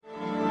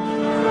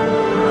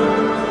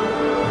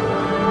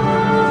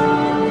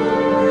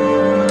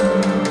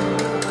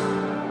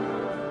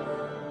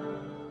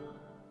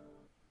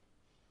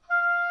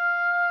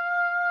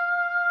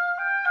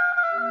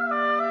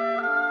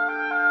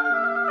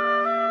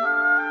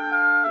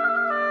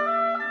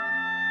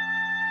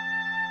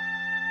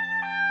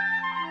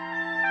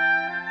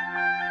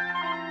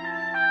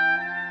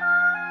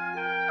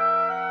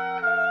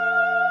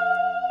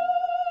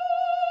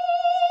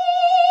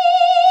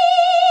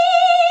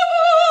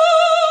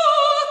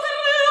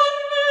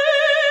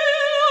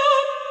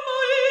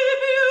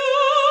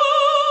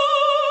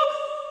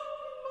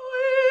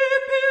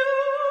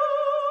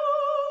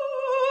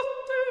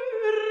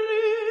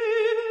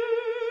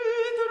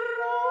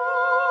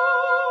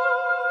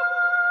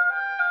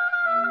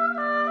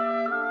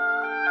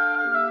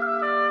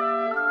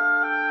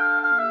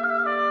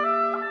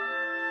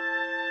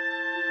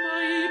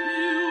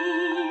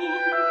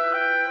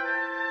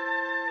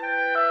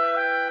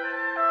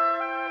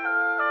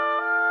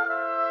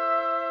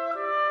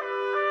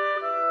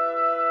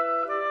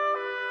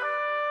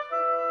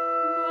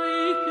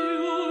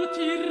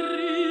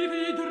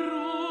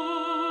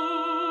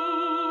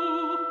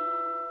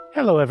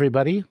Hello,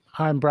 everybody.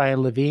 I'm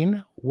Brian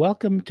Levine.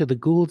 Welcome to The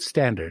Gould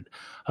Standard,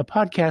 a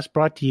podcast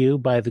brought to you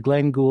by the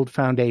Glenn Gould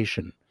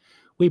Foundation.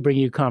 We bring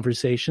you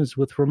conversations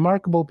with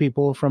remarkable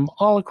people from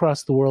all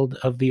across the world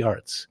of the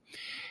arts.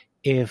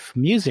 If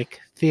music,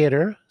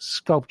 theater,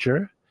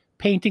 sculpture,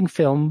 painting,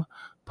 film,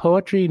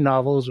 poetry,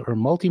 novels, or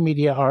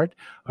multimedia art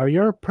are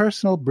your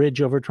personal bridge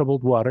over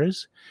troubled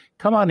waters,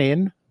 come on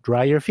in,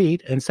 dry your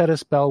feet, and set a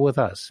spell with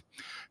us.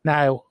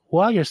 Now,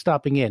 while you're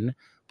stopping in,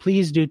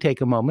 please do take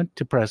a moment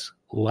to press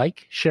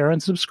like, share,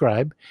 and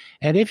subscribe.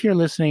 And if you're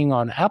listening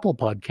on Apple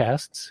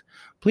Podcasts,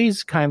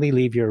 please kindly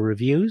leave your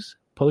reviews,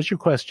 pose your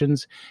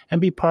questions,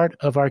 and be part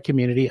of our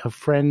community of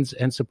friends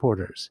and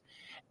supporters.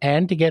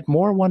 And to get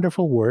more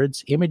wonderful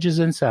words, images,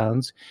 and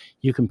sounds,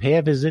 you can pay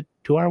a visit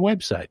to our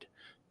website,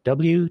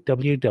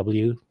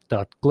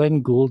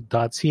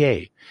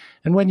 www.glenngould.ca.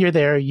 And when you're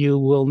there, you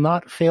will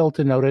not fail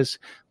to notice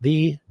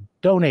the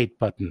donate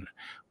button.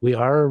 We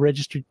are a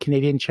registered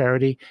Canadian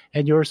charity,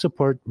 and your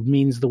support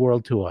means the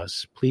world to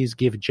us. Please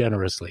give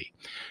generously.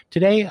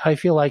 Today, I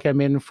feel like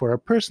I'm in for a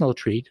personal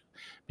treat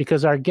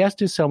because our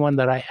guest is someone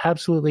that I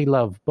absolutely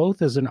love,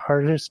 both as an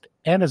artist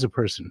and as a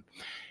person.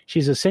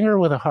 She's a singer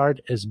with a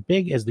heart as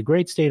big as the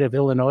great state of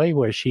Illinois,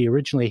 where she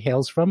originally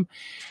hails from,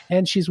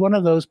 and she's one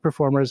of those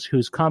performers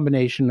whose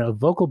combination of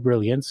vocal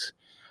brilliance,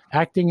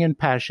 acting, and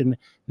passion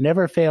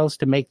never fails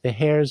to make the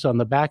hairs on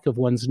the back of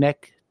one's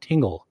neck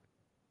tingle.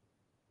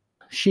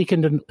 She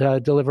can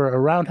deliver a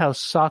roundhouse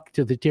sock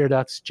to the tear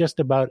ducts just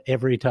about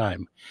every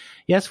time.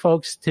 Yes,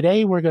 folks,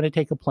 today we're going to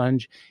take a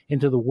plunge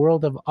into the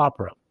world of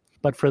opera.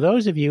 But for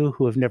those of you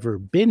who have never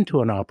been to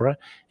an opera,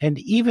 and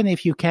even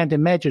if you can't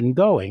imagine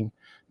going,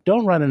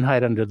 don't run and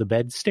hide under the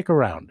bed, stick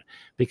around,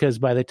 because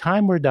by the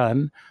time we're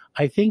done,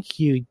 I think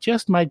you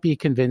just might be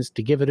convinced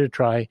to give it a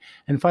try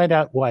and find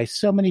out why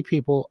so many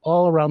people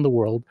all around the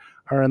world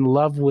are in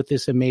love with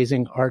this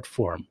amazing art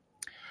form.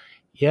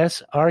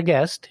 Yes, our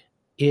guest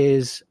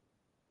is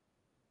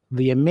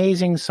the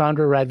amazing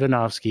Sondra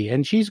Radvanovsky,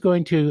 and she's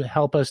going to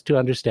help us to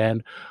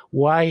understand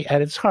why,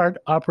 at its heart,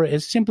 opera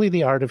is simply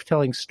the art of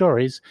telling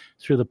stories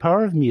through the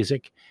power of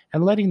music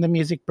and letting the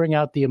music bring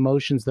out the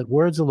emotions that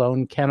words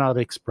alone cannot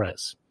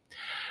express.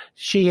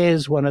 She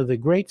is one of the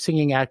great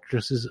singing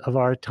actresses of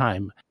our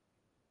time.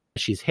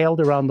 She's hailed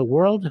around the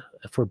world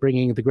for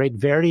bringing the great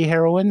Verdi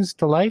heroines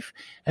to life,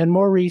 and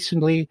more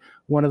recently,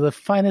 one of the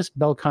finest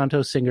bel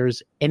canto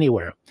singers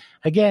anywhere.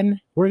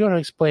 Again, we're going to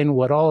explain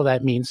what all of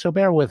that means, so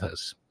bear with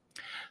us.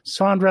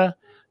 Sondra,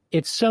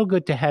 it's so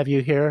good to have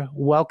you here.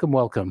 Welcome,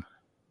 welcome.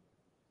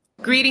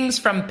 Greetings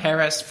from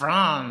Paris,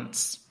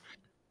 France.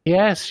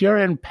 Yes, you're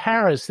in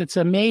Paris. It's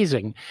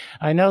amazing.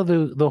 I know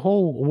the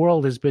whole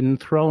world has been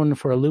thrown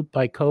for a loop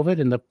by COVID,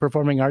 and the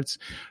performing arts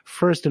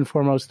first and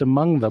foremost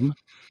among them.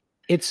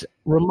 It's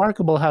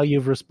remarkable how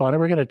you've responded.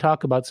 We're going to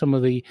talk about some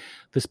of the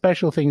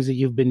special things that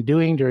you've been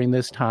doing during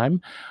this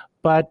time.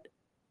 But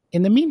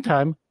in the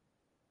meantime,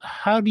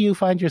 how do you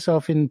find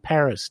yourself in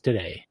Paris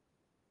today?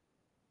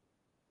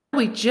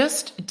 We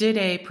just did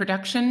a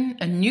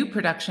new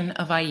production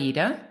of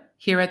Aida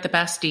here at the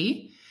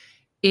Bastille.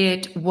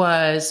 It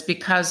was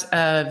because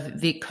of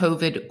the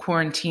COVID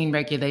quarantine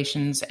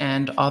regulations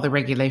and all the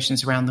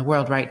regulations around the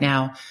world right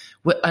now,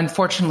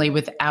 unfortunately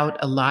without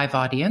a live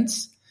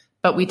audience.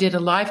 But we did a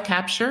live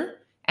capture,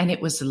 and it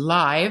was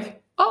live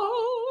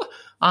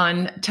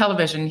on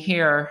television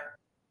here.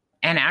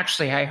 And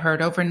actually, I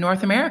heard over in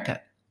North America.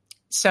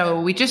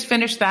 So we just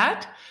finished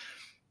that.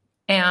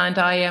 And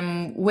I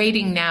am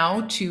waiting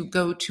now to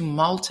go to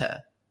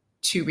Malta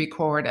to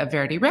record a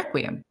Verdi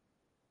Requiem.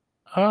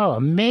 Oh,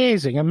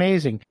 amazing,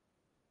 amazing.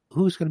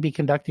 Who's going to be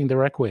conducting the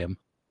Requiem?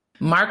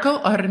 Marco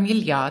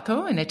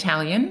Armigliato, an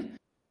Italian.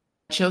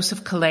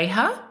 Joseph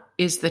Calleja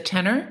is the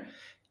tenor.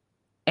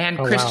 And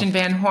Christian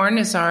Van Horn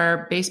is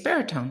our bass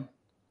baritone.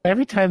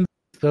 Every time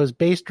those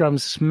bass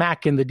drums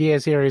smack in the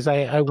dies areas,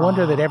 I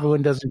wonder that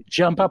everyone doesn't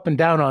jump up and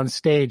down on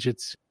stage.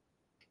 It's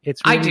really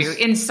I do,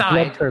 inside.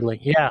 Blood-curdling.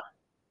 Yeah.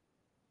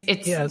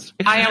 Yes.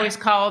 I always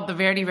call the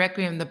Verdi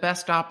Requiem the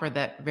best opera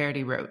that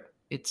Verdi wrote.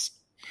 It's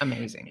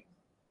amazing.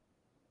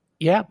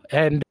 Yeah,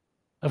 and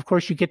of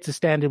course you get to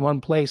stand in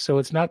one place, so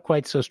it's not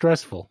quite so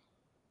stressful.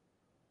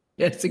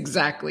 Yes,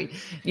 exactly.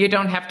 You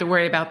don't have to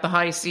worry about the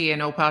high C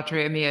and O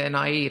Patria Mia and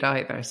Aida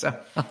either. So,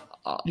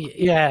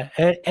 yeah,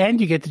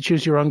 and you get to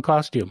choose your own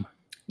costume.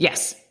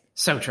 Yes,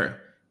 so true.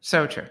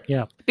 So true.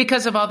 Yeah.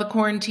 Because of all the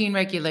quarantine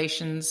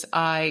regulations,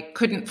 I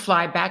couldn't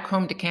fly back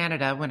home to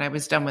Canada when I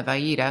was done with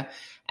Aida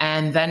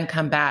and then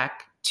come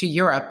back to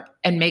Europe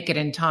and make it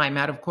in time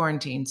out of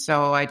quarantine.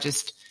 So I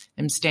just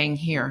am staying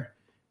here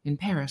in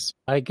Paris.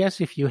 I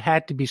guess if you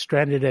had to be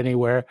stranded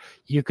anywhere,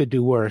 you could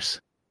do worse.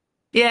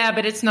 Yeah,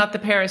 but it's not the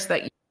Paris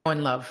that you know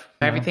and love.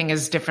 No. Everything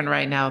is different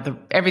right now.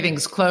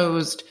 Everything's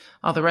closed.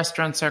 All the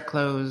restaurants are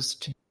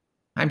closed.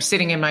 I'm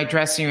sitting in my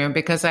dressing room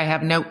because I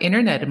have no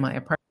internet in my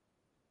apartment.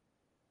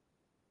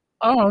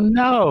 Oh,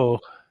 no.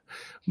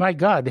 My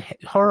God.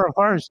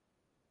 Horrors.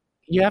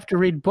 You have to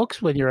read books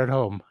when you're at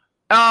home.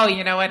 Oh,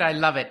 you know what? I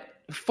love it.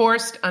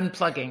 Forced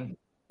unplugging.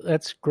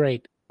 That's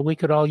great. We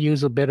could all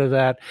use a bit of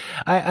that.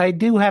 I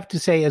do have to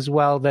say as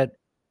well that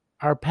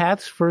our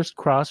paths first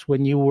crossed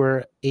when you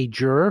were a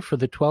juror for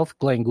the 12th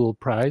Glenn Gould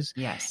Prize.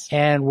 Yes.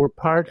 And were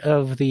part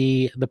of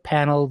the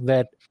panel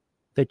that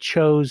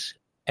chose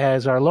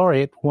as our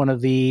laureate one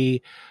of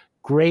the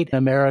great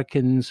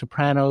American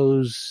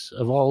sopranos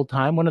of all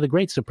time, one of the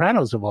great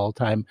sopranos of all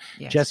time,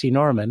 Yes. Jesse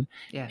Norman.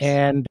 Yes.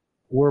 And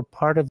we're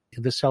part of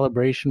the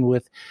celebration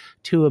with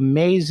two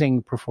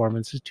amazing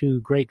performances,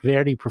 two great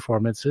Verdi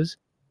performances.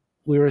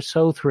 We were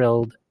so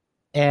thrilled.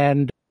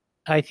 And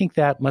I think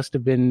that must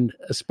have been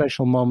a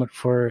special moment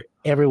for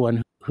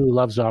everyone who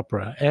loves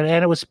opera. And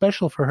it was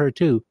special for her,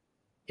 too.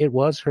 It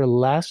was her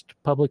last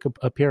public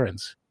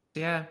appearance.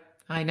 Yeah,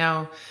 I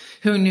know.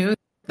 Who knew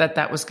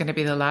that was going to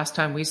be the last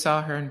time we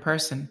saw her in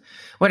person?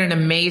 What an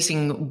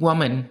amazing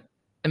woman,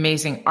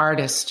 amazing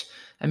artist,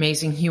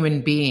 amazing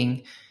human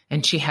being.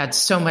 And she had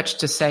so much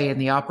to say in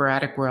the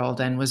operatic world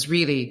and was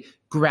really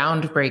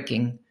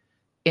groundbreaking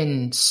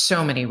in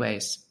so many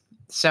ways.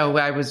 So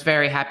I was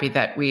very happy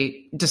that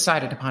we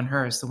decided upon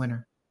her as the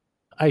winner.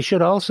 I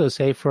should also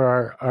say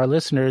for our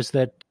listeners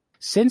that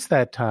since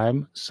that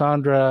time,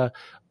 Sondra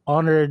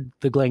honored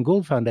the Glenn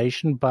Gould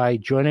Foundation by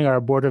joining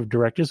our board of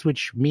directors,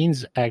 which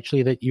means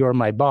actually that you're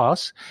my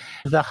boss.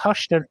 The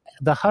hushed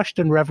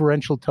and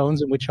reverential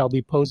tones in which I'll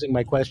be posing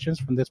my questions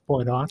from this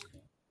point on.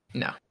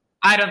 No,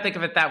 I don't think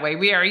of it that way.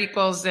 We are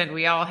equals and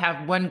we all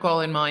have one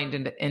goal in mind,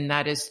 and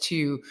that is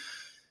to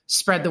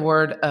spread the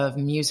word of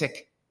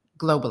music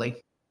globally.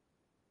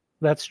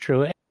 That's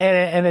true.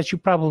 And as you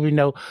probably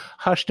know,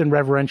 hushed and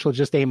reverential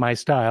just ain't my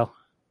style.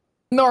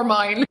 Nor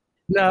mine.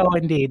 No,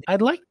 indeed.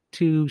 I'd like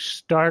to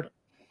start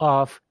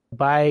off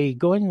by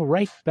going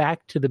right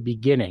back to the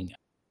beginning.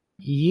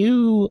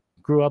 You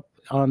grew up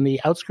on the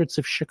outskirts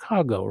of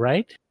Chicago,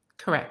 right?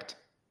 Correct.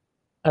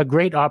 A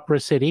great opera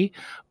city.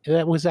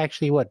 That was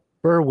actually what?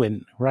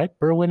 Berwyn, right?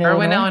 Berwyn,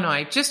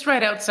 Illinois. Just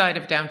right outside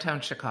of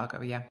downtown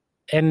Chicago, yeah.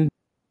 And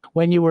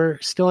when you were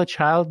still a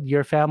child,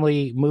 your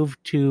family moved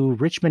to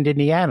Richmond,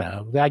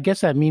 Indiana. I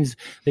guess that means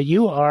that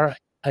you are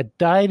a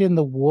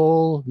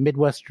dyed-in-the-wool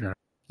Midwesterner.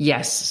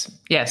 Yes.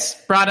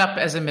 Brought up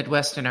as a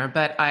Midwesterner,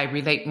 but I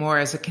relate more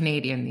as a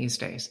Canadian these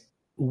days.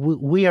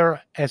 We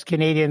are, as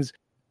Canadians,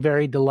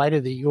 very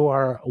delighted that you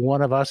are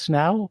one of us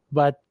now.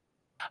 But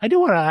I do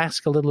want to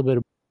ask a little bit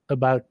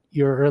about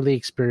your early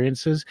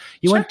experiences.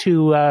 You Sure. went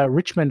to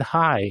Richmond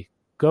High.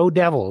 Go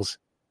Devils.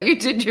 You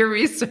did your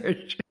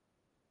research.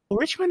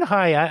 Richmond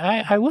High,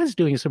 I was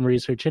doing some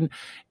research, and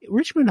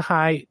Richmond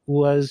High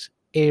was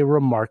a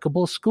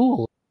remarkable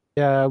school.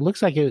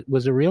 Looks like it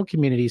was a real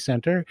community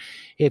center.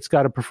 It's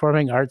got a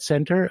performing arts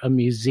center, a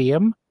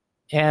museum,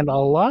 and a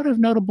lot of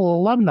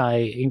notable alumni,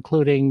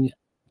 including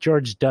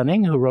George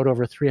Dunning, who wrote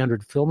over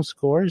 300 film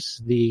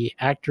scores, the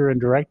actor and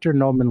director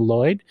Norman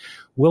Lloyd.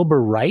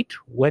 Wilbur Wright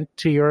went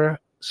to your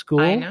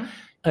school, I know.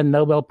 A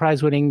Nobel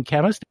Prize-winning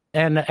chemist.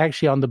 And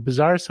actually on the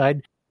bizarre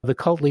side, the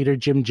cult leader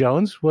Jim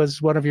Jones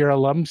was one of your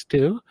alums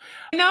too.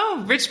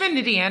 No, Richmond,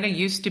 Indiana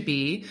used to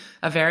be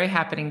a very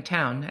happening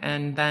town.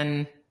 And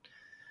then,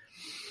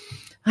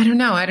 I don't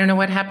know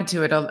what happened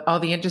to it. All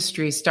the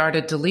industry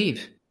started to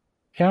leave.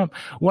 Yeah,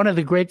 one of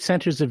the great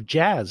centers of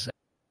jazz.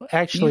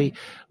 Actually,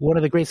 one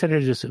of the great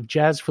centers of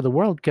jazz for the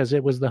world, because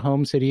it was the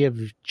home city of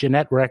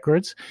Jeanette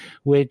Records,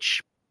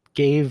 which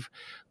gave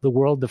the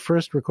world the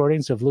first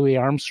recordings of Louis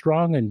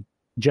Armstrong and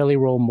Jelly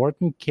Roll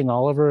Morton, King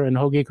Oliver, and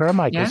Hoagie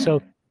Carmichael. Yeah.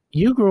 So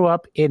you grew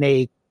up in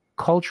a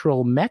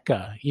cultural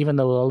mecca, even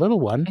though a little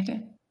one. I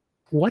did.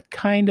 What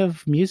kind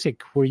of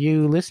music were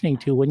you listening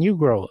to when you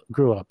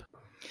grew up?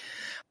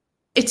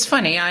 It's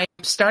funny. I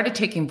started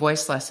taking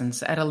voice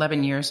lessons at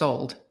 11 years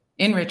old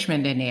in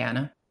Richmond,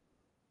 Indiana,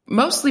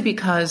 mostly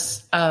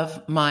because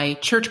of my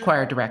church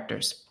choir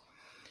directors.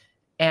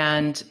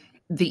 And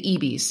the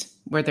EBs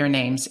were their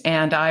names.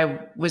 And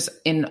I was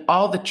in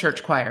all the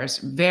church choirs,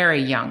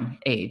 very young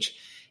age.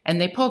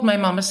 And they pulled my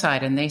mom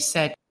aside and they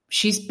said,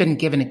 she's been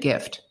given a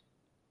gift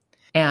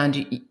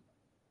and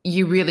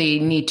you really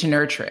need to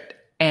nurture it.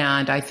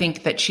 And I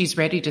think that she's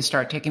ready to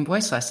start taking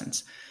voice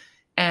lessons.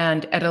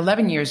 And at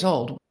 11 years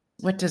old,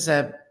 what does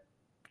a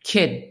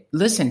kid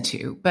listen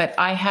to? But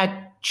I had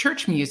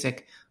church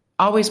music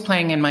always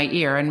playing in my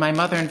ear. And my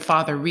mother and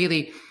father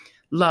really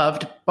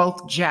loved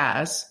both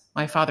jazz.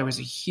 My father was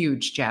a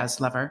huge jazz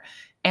lover.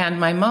 And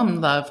my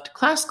mom loved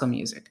classical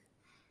music.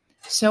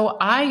 So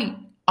I,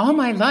 all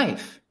my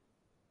life,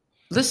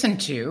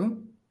 listened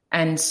to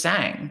and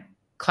sang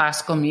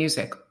classical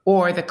music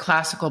or the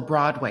classical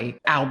Broadway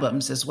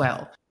albums as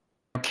well.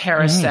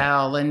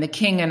 Carousel and The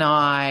King and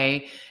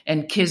I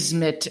and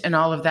Kismet and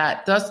all of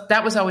that.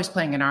 That was always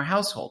playing in our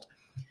household.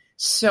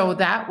 So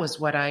that was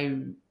what I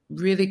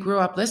really grew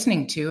up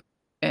listening to.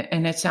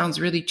 And it sounds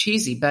really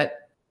cheesy, but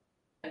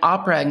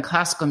opera and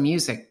classical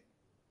music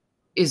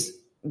is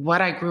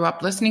what I grew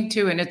up listening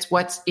to, and it's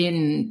what's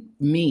in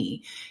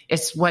me.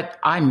 It's what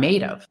I'm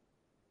made of.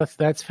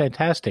 That's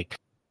fantastic.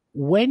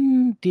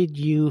 When did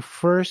you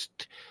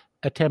first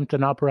attempt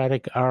an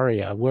operatic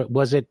aria?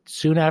 Was it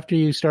soon after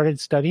you started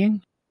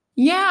studying?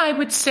 Yeah, I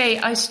would say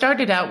I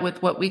started out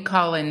with what we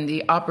call in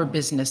the opera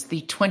business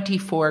the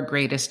 24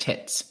 greatest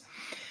hits.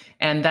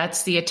 And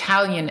that's the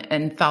Italian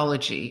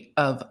anthology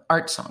of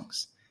art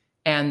songs.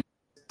 And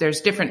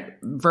there's different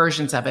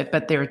versions of it,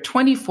 but there are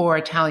 24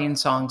 Italian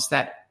songs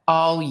that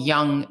all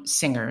young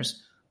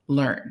singers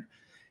learn.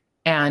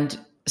 And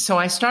so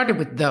I started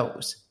with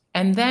those.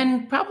 And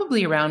then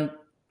probably around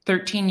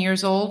 13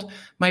 years old,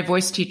 my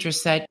voice teacher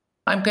said,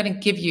 I'm going to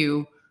give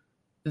you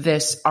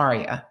this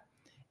aria.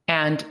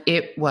 And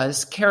it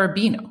was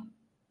Cherubino,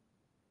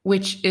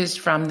 which is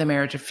from The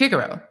Marriage of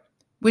Figaro,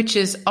 which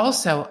is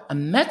also a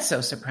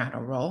mezzo-soprano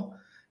role,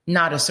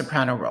 not a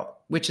soprano role,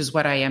 which is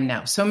what I am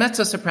now. So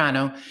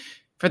mezzo-soprano,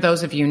 for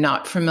those of you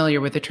not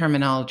familiar with the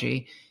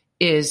terminology,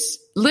 is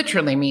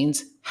literally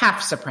means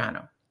half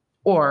soprano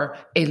or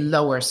a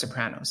lower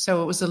soprano.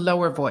 So it was a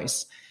lower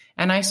voice.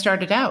 And I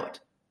started out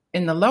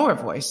in the lower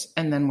voice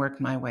and then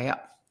worked my way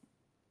up.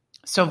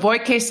 So Voi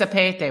che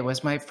sapete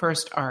was my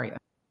first aria.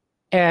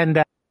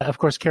 And of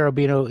course,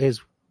 Cherubino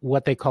is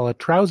what they call a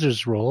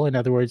trousers role. In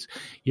other words,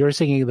 you're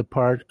singing the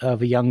part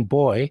of a young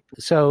boy.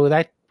 So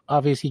that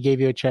obviously gave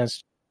you a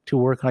chance to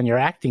work on your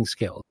acting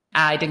skills.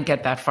 I didn't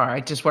get that far.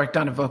 I just worked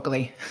on it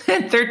vocally.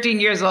 At 13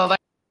 years old,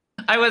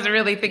 I wasn't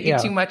really thinking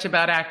too much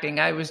about acting.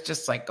 I was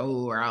just like,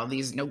 oh, are all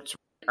these notes,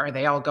 are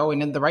they all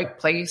going in the right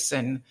place?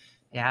 And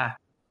yeah,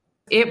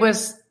 it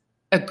was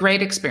a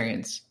great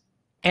experience.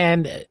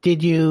 And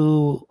did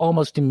you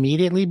almost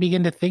immediately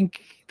begin to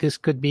think this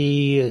could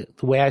be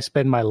the way I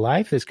spend my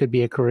life? This could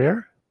be a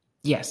career?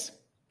 Yes,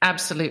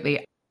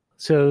 absolutely.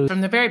 So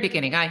from the very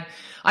beginning,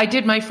 I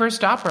did my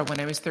first opera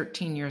when I was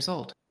 13 years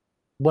old.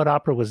 What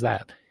opera was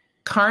that?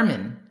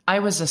 Carmen. I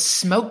was a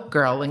smoke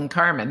girl in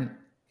Carmen.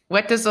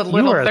 What does a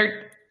little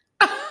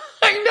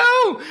I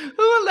know!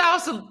 Who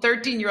allows a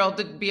 13-year-old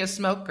to be a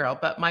smoke girl?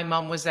 But my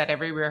mom was at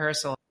every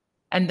rehearsal.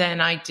 And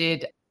then I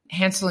did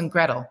Hansel and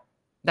Gretel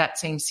that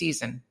same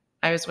season.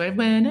 I was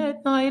when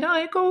at night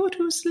I go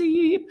to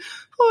sleep,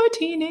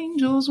 14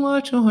 angels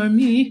watch over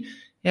me.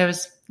 It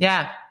was,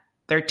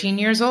 13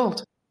 years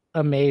old.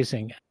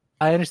 Amazing.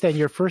 I understand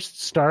your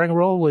first starring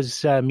role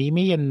was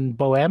Mimi in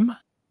Bohème?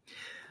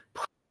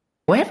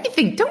 Oh,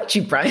 everything, don't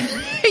you, Brian?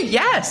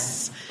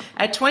 Yes.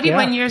 At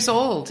 21 years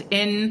old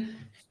in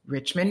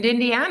Richmond,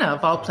 Indiana,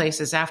 of all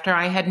places. After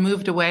I had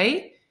moved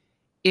away,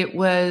 it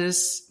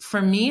was,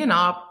 for me, an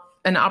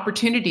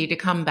opportunity to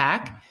come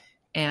back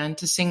and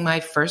to sing my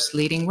first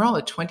leading role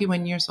at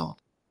 21 years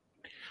old.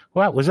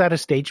 Wow. Was that a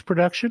stage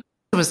production?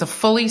 It was a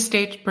fully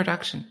staged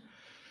production.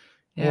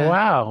 Yeah.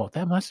 Wow.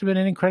 That must have been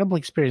an incredible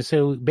experience.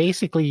 So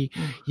basically,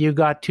 you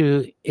got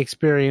to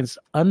experience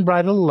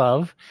unbridled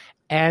love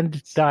and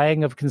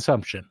dying of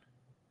consumption.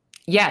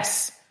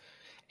 Yes.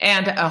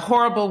 And a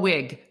horrible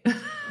wig.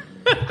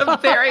 A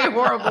very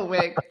horrible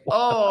wig.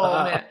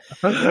 Oh, man.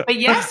 But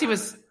yes, it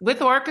was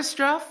with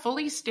orchestra,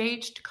 fully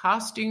staged,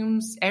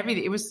 costumes,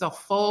 everything. It was the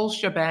full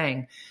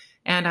shebang.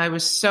 And I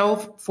was so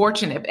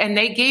fortunate. And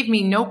they gave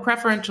me no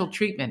preferential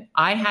treatment.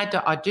 I had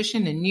to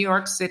audition in New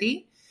York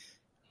City,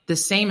 the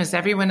same as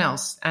everyone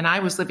else. And I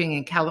was living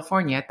in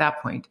California at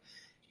that point.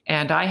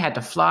 And I had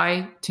to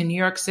fly to New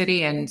York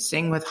City and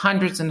sing with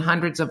hundreds and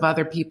hundreds of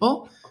other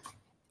people.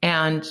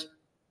 And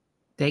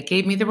they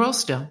gave me the role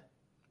still.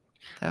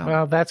 So.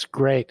 Well, that's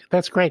great.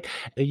 That's great.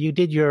 You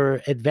did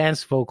your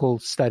advanced vocal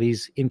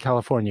studies in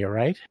California,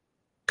 right?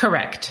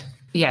 Correct.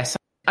 Yes.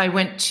 I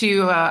went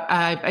to,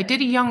 I did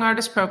a young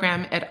artist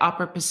program at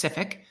Opera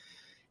Pacific.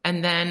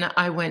 And then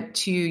I went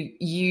to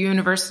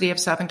University of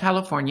Southern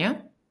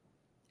California.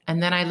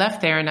 And then I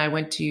left there and I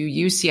went to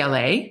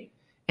UCLA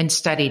and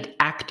studied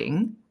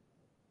acting.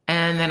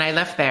 And then I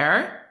left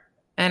there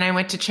and I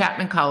went to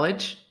Chapman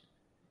College.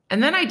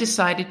 And then I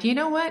decided, you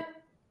know what?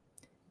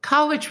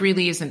 College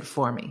really isn't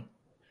for me.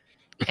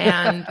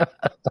 And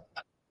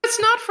it's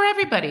not for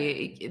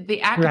everybody.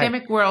 The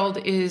academic world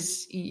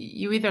is,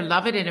 you either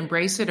love it and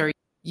embrace it, or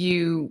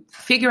you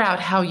figure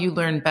out how you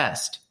learn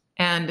best.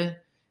 And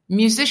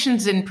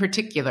musicians in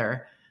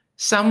particular,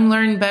 some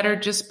learn better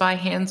just by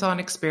hands-on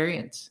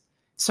experience.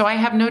 So I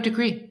have no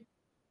degree.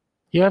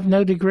 You have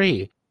no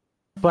degree,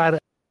 but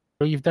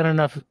you've done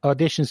enough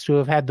auditions to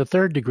have had the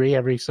third degree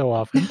every so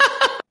often.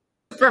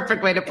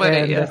 Perfect way to put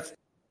it, yes.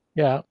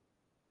 Yeah.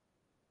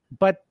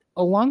 But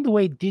along the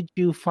way, did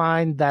you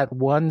find that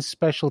one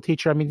special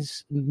teacher? I mean,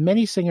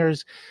 many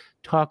singers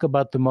talk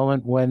about the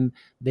moment when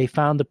they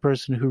found the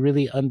person who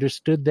really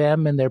understood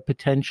them and their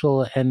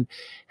potential and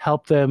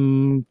helped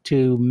them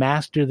to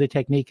master the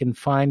technique and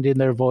find in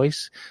their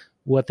voice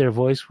what their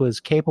voice was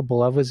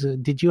capable of.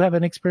 Did you have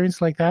an experience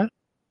like that?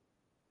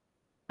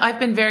 I've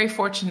been very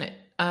fortunate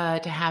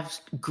to have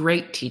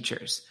great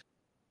teachers,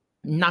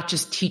 not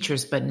just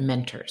teachers, but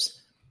mentors.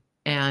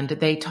 And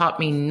they taught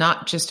me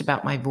not just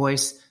about my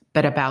voice,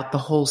 but about the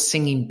whole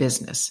singing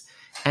business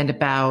and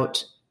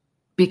about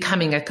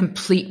becoming a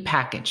complete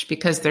package,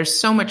 because there's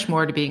so much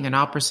more to being an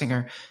opera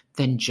singer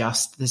than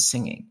just the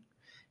singing.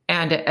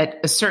 And at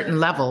a certain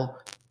level,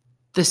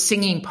 the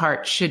singing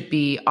part should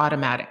be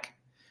automatic.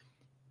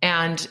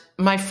 And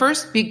my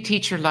first big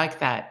teacher like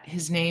that,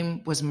 his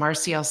name was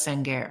Martial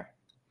Senguer,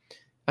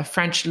 a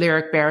French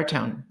lyric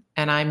baritone.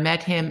 And I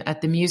met him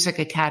at the Music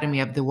Academy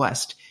of the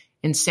West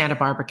in Santa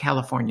Barbara,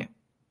 California.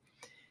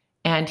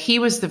 And he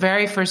was the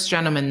very first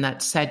person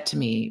that said to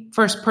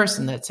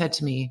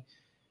me,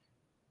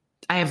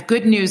 I have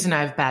good news and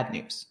I have bad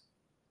news.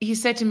 He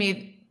said to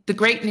me, the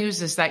great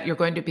news is that you're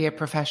going to be a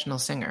professional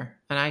singer.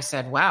 And I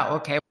said, wow,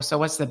 okay, so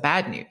what's the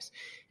bad news?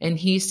 And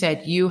he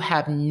said, you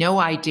have no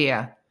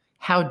idea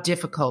how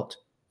difficult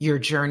your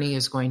journey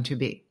is going to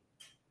be.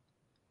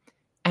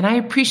 And I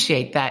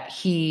appreciate that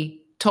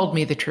he told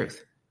me the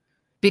truth,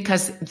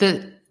 because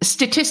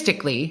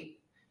statistically,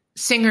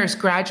 singers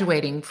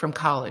graduating from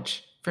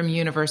college, from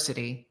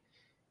university,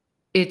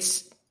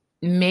 it's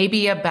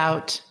maybe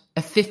about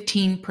a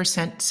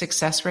 15%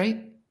 success rate.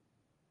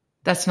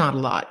 That's not a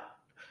lot.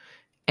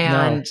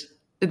 And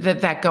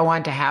that go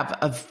on to have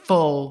a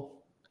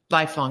full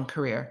lifelong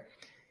career.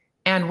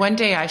 And one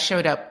day I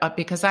showed up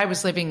because I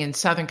was living in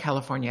Southern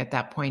California at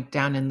that point,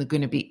 down in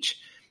Laguna Beach.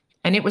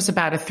 And it was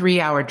about a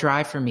 3-hour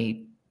drive for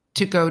me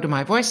to go to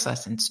my voice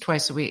lessons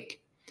twice a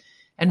week.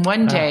 And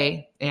one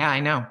day, I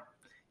know.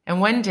 And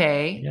one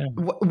day,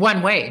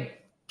 one-way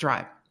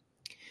drive.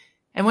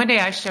 And one day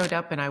I showed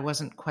up and I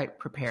wasn't quite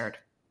prepared.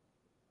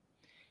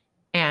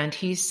 And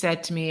he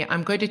said to me,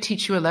 I'm going to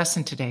teach you a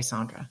lesson today,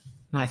 Sondra.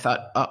 And I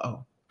thought,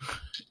 uh-oh.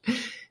 And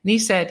he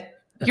said,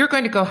 you're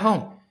going to go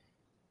home.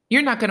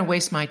 You're not going to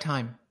waste my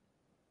time.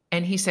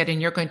 And he said, and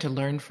you're going to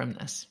learn from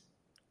this.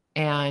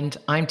 And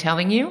I'm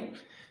telling you,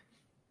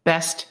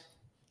 best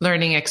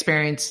learning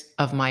experience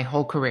of my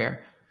whole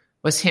career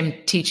was him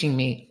teaching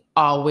me,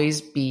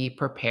 always be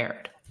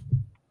prepared.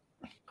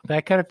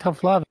 That kind of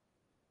tough love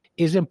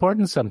is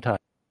important sometimes.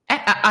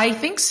 I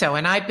think so.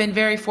 And I've been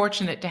very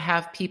fortunate to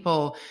have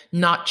people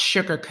not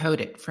sugarcoat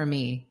it for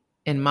me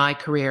in my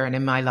career and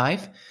in my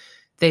life.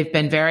 They've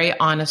been very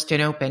honest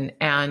and open,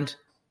 and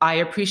I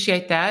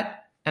appreciate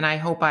that. And I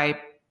hope I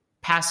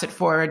pass it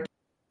forward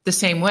the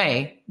same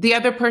way. The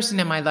other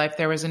person in my life,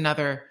 there was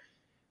another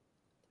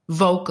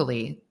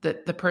vocally, the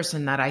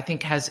person that I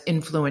think has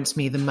influenced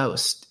me the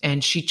most,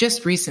 and she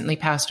just recently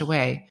passed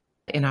away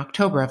in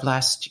October of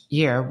last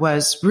year,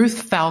 was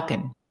Ruth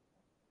Falcon,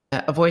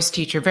 a voice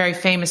teacher, very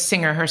famous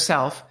singer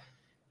herself.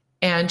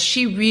 And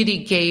she really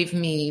gave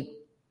me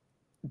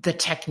the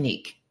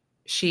technique.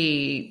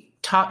 She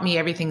taught me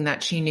everything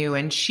that she knew,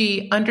 and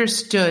she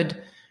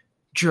understood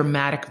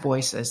dramatic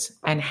voices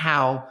and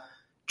how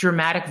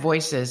dramatic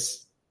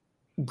voices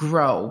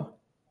grow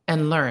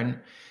and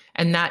learn.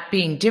 And that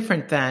being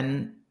different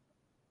than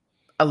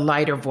a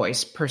lighter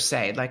voice per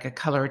se, like a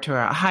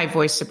coloratura, a high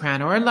voice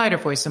soprano, or a lighter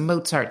voice, a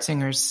Mozart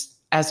singers,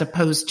 as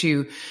opposed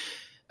to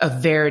a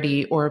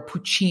Verdi or a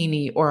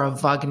Puccini or a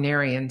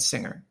Wagnerian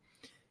singer.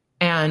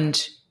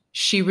 And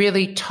she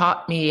really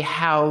taught me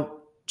how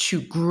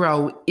to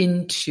grow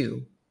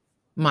into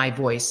my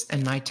voice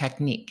and my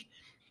technique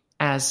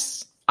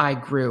as I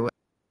grew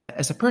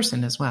as a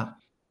person as well.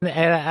 And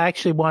I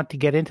actually want to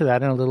get into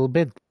that in a little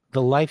bit,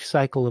 the life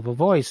cycle of a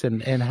voice,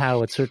 and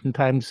how at certain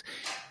times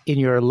in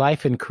your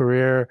life and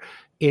career,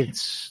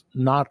 it's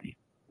not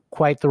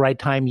quite the right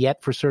time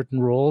yet for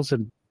certain roles,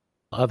 and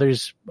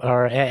others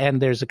are,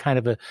 and there's a kind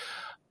of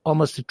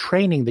almost a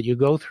training that you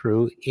go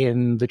through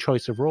in the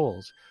choice of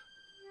roles.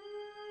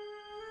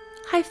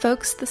 Hi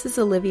folks, this is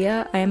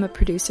Olivia. I am a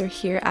producer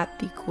here at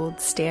The Gold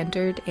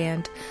Standard,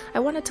 and I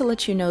wanted to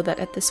let you know that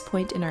at this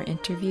point in our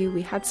interview,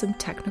 we had some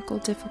technical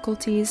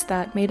difficulties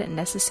that made it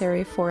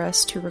necessary for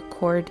us to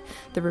record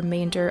the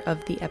remainder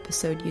of the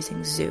episode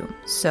using Zoom.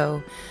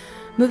 So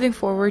moving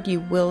forward, you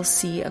will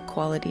see a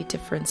quality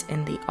difference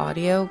in the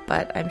audio,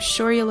 but I'm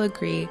sure you'll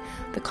agree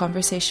the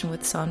conversation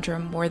with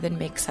Sondra more than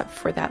makes up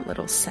for that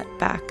little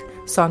setback,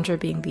 Sondra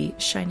being the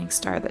shining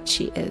star that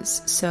she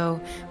is. So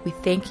we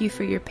thank you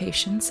for your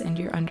patience and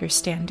your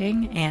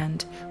understanding,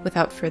 and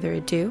without further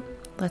ado,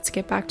 let's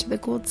get back to the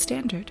gold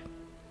standard.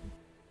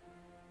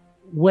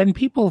 When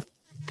people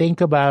think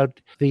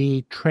about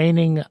the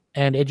training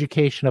and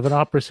education of an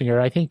opera singer,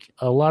 I think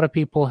a lot of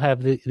people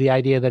have the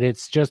idea that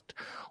it's just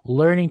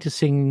learning to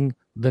sing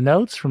the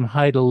notes from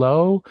high to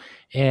low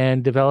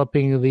and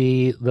developing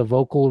the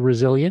vocal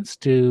resilience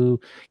to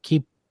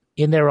keep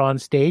in there on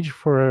stage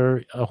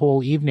for a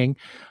whole evening.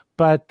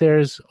 But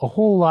there's a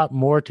whole lot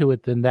more to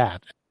it than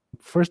that.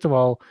 First of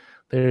all,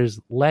 there's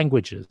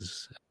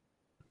languages.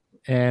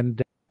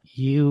 And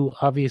you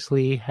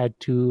obviously had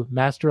to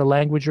master a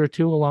language or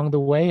two along the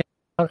way.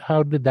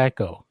 How did that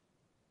go?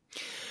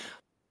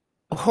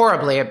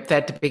 Horribly at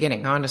the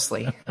beginning,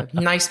 honestly. A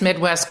nice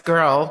Midwest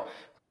girl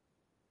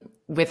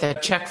with a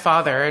Czech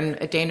father and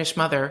a Danish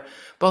mother,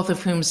 both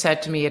of whom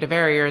said to me at a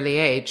very early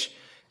age,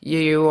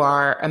 you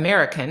are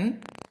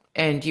American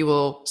and you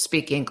will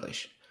speak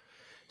English.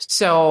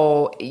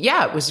 So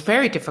yeah, it was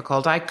very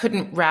difficult. I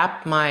couldn't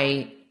wrap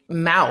my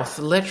mouth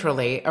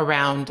literally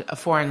around a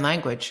foreign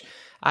language.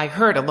 I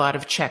heard a lot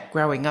of Czech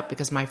growing up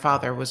because my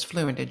father was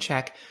fluent in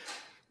Czech,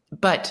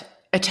 but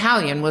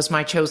Italian was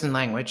my chosen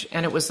language,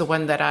 and it was the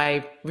one that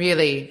I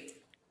really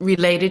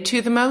related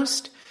to the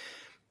most.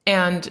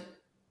 And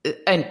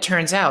it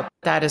turns out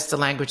that is the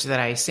language that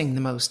I sing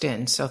the most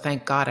in. So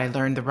thank God I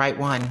learned the right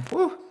one.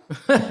 Woo.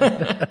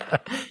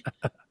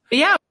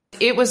 Yeah,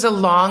 it was a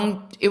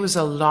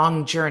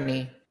long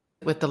journey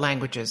with the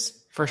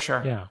languages, for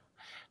sure. Yeah.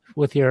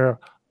 With your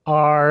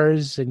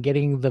R's and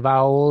getting the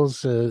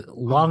vowels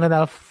long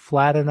enough,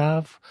 flat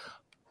enough.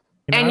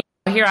 And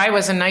here I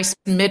was, a nice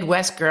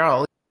Midwest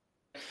girl.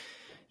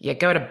 You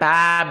go to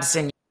Babs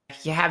and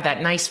you have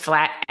that nice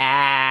flat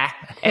ah,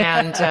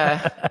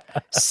 and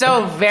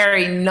so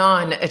very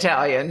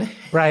non-Italian.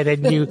 Right,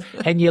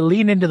 and you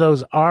lean into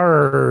those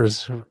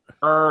R's.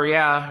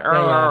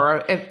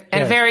 Yeah.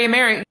 And very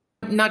American,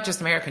 not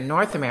just American,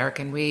 North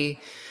American. We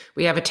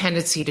have a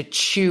tendency to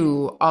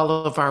chew all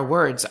of our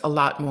words a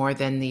lot more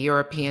than the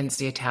Europeans,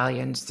 the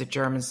Italians, the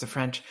Germans, the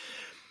French.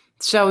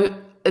 So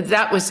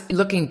that was,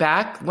 looking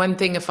back, one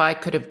thing if I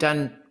could have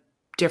done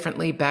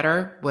differently,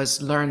 better,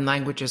 was learn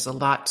languages a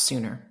lot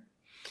sooner.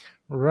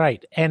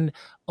 Right. And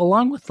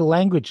along with the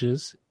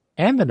languages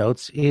and the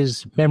notes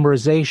is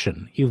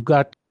memorization. You've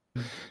got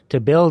to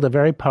build a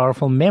very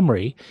powerful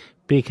memory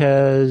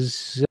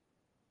because,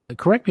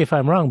 correct me if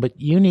I'm wrong, but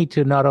you need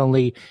to not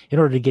only, in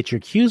order to get your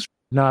cues,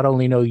 not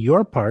only know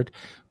your part,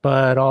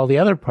 but all the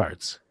other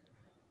parts.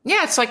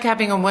 Yeah, it's like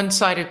having a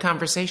one-sided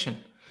conversation.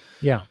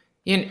 Yeah.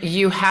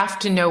 You have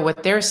to know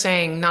what they're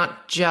saying,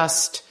 not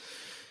just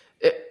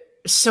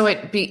so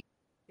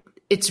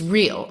it's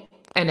real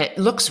and it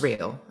looks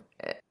real.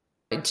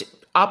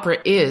 Opera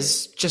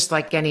is just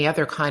like any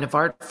other kind of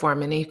art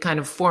form, any kind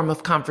of form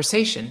of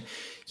conversation.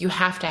 You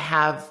have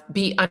to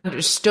be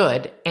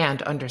understood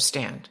and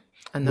understand.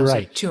 And those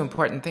are two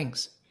important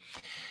things.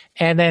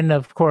 And then,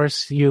 of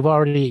course, you've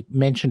already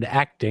mentioned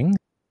acting.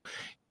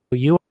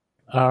 You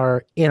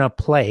are in a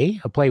play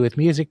with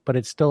music, but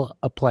it's still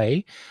a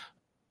play.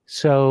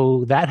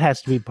 So that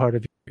has to be part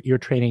of your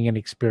training and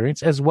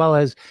experience, as well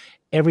as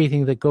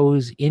everything that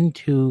goes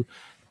into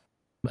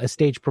a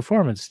stage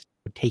performance,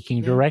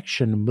 taking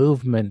direction,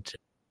 movement,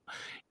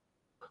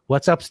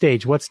 what's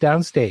upstage, what's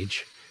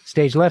downstage,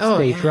 stage left,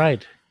 stage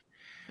right.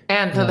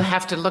 And they'll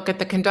have to look at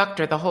the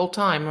conductor the whole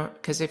time,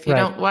 because if you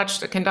don't watch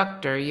the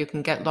conductor, you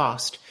can get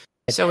lost.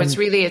 So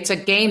it's a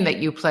game that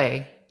you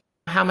play.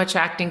 How much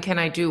acting can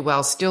I do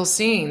while still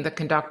seeing the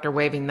conductor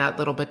waving that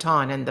little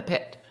baton in the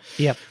pit?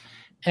 Yep.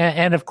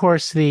 And of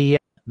course, the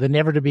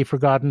never to be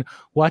forgotten,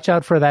 watch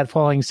out for that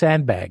falling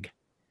sandbag.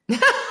 Thank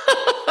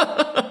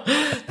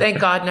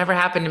God never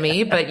happened to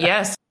me. But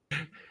yes,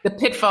 the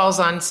pitfalls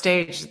on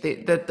stage,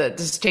 the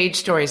stage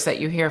stories that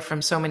you hear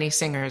from so many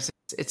singers,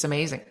 it's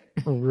amazing.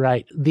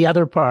 Right. The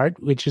other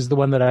part, which is the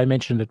one that I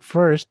mentioned at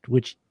first,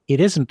 which it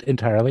isn't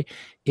entirely,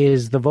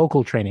 is the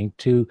vocal training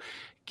to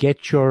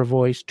get your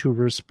voice to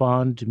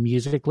respond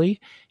musically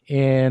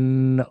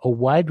in a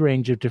wide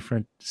range of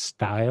different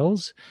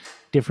styles,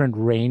 different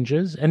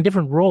ranges, and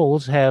different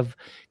roles have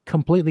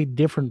completely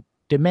different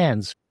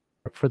demands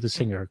for the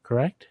singer,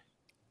 correct?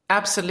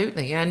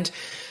 Absolutely. And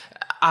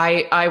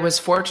I was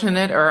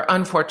fortunate or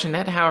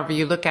unfortunate, however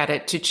you look at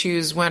it, to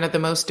choose one of the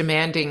most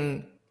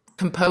demanding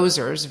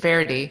composers,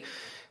 Verdi,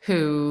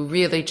 who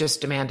really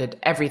just demanded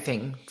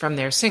everything from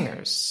their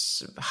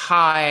singers.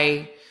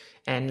 High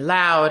and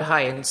loud,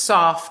 high and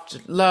soft,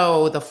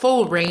 low, the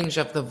full range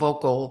of the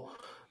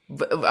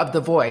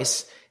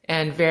voice.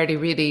 And Verdi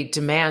really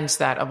demands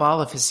that of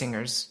all of his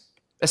singers,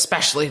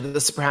 especially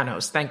the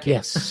sopranos. Thank you.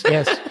 Yes.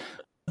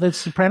 The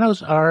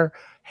sopranos are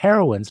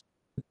heroines.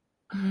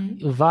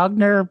 Mm-hmm.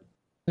 Wagner,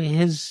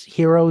 his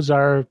heroes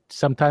are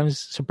sometimes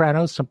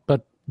sopranos,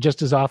 but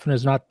just as often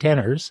as not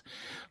tenors.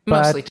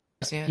 Mostly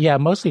tenors, yeah,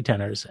 mostly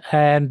tenors.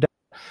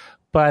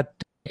 But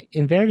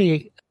in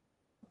Verdi,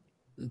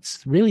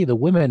 it's really the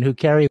women who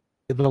carry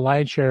the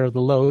lion's share of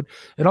the load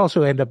and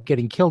also end up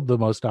getting killed the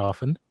most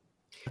often.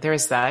 There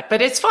is that,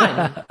 but it's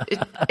fun.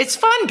 It's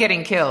fun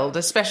getting killed,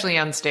 especially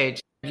on stage.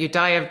 You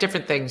die of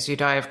different things. You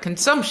die of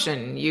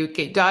consumption. You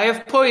die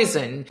of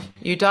poison.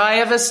 You die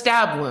of a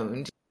stab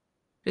wound.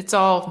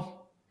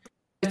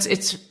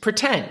 It's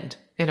pretend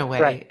in a way.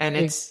 Right. And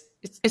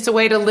it's a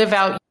way to live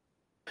out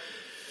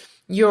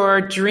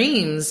your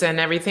dreams and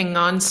everything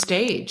on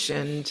stage.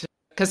 And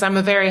because I'm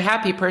a very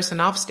happy person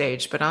off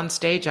stage, but on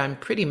stage, I'm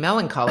pretty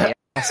melancholy.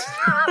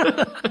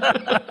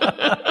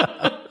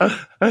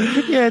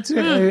 Yeah,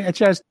 it's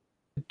just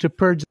to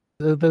purge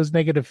those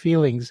negative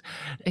feelings.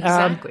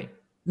 Exactly.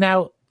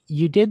 Now,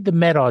 you did the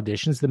Met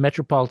auditions, the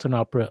Metropolitan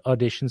Opera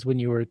auditions when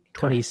you were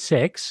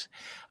 26.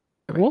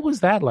 Correct. What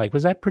was that like?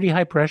 Was that pretty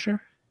high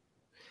pressure?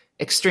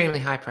 Extremely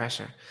high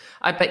pressure.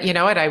 But you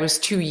know what? I was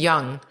too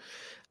young.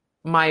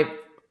 My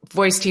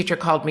voice teacher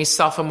called me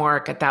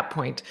sophomoric at that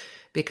point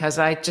because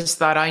I just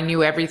thought I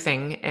knew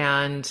everything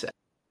and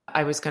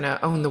I was going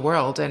to own the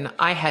world. And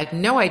I had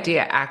no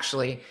idea,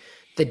 actually,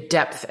 the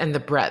depth and the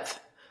breadth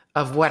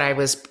of what I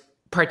was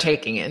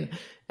partaking in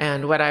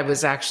and what I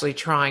was actually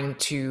trying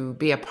to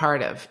be a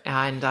part of.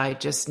 And I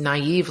just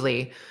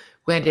naively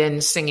went in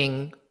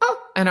singing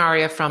an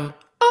aria from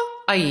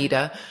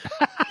Aida.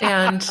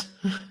 And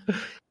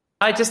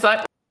I just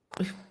thought,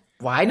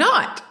 why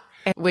not?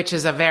 which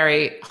is a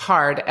very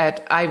hard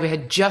I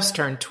had just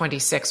turned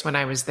 26 when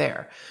I was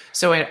there.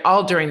 So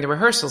all during the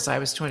rehearsals, I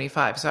was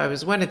 25. So I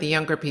was one of the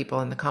younger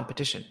people in the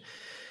competition.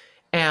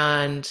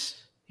 And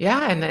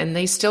yeah, and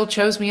they still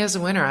chose me as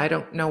a winner. I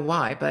don't know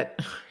why, but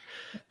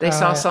they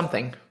saw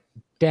something.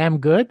 Damn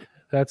good.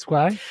 That's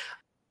why.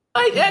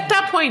 At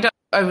that point,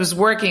 I was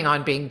working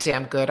on being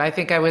damn good. I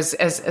think I was,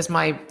 as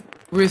my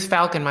Ruth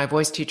Falcon, my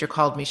voice teacher,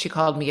 called me. She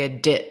called me a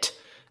DIT,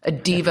 a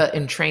diva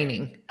in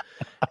training,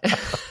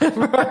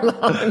 for a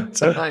long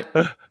time.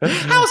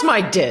 How's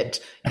my DIT?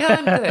 Yeah,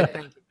 I'm good.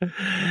 Thank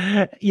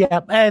you. Yeah,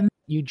 and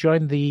you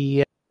joined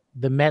the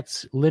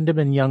Met's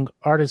Lindemann Young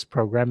Artist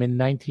Program in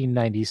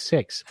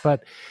 1996,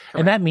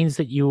 and that means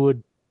that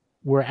you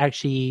were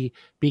actually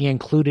being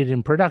included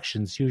in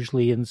productions,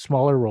 usually in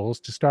smaller roles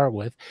to start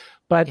with.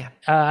 But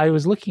I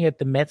was looking at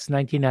the Met's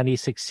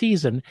 1996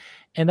 season,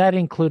 and that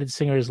included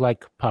singers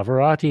like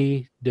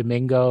Pavarotti,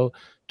 Domingo,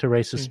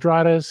 Teresa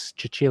Stratas,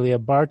 Cecilia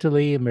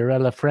Bartoli,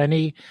 Mirella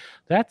Freni.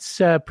 That's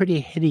a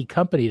pretty heady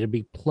company to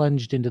be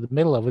plunged into the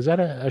middle of. Was that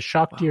a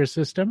shock to your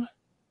system?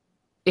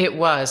 It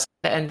was.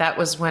 And that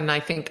was when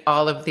I think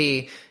all of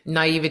the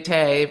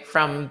naivete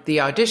from the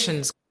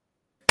auditions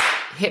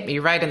hit me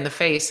right in the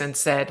face and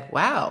said,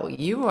 wow,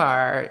 you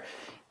are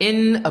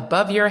in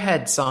above your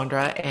head,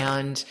 Sondra.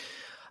 And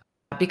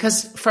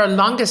because for the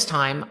longest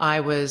time, I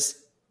was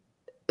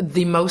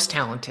the most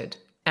talented.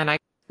 And I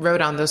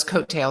rode on those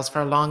coattails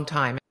for a long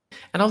time.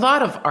 And a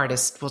lot of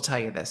artists will tell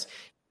you this.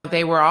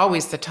 They were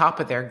always the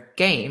top of their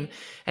game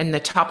and the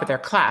top of their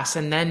class.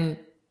 And then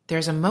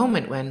there's a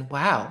moment when,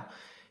 wow,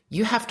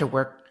 you have to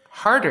work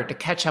harder to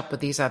catch up with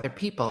these other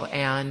people.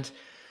 And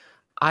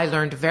I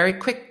learned very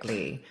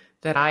quickly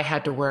that I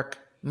had to work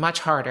much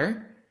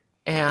harder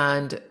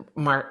and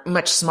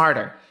much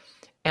smarter.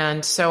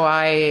 And so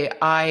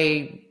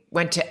I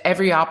went to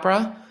every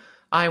opera.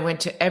 I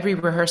went to every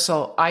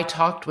rehearsal. I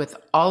talked with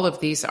all of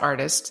these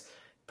artists,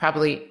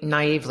 probably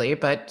naively,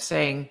 but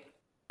saying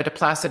to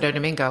Placido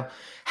Domingo,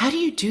 how do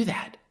you do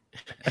that?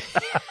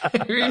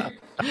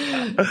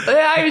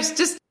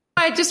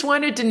 I just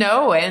wanted to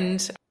know.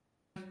 And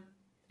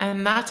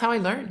that's how I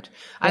learned.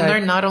 I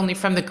learned not only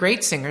from the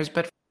great singers,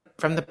 but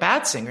from the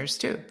bad singers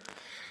too.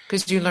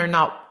 Because you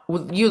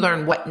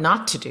learn what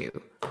not to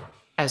do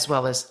as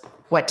well as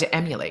what to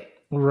emulate.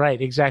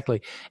 Right,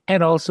 exactly.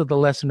 And also the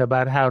lesson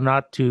about how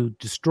not to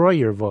destroy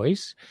your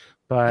voice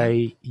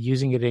by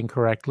using it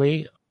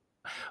incorrectly.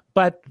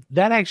 But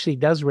that actually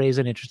does raise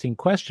an interesting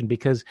question,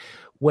 because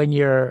when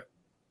you're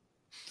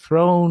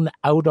thrown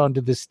out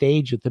onto the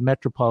stage at the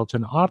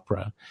Metropolitan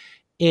Opera,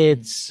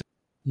 it's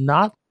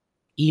not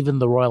even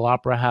the Royal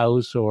Opera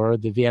House or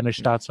the Vienna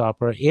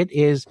Staatsoper. It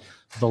is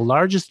the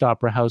largest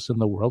opera house in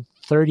the world,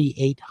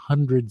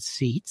 3,800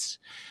 seats.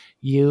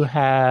 You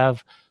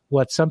have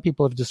what some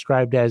people have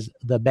described as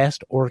the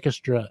best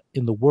orchestra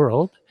in the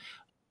world.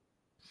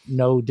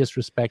 No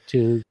disrespect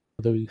to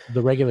the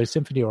regular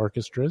symphony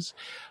orchestras.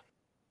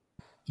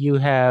 You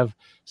have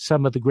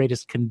some of the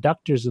greatest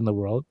conductors in the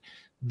world,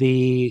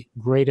 the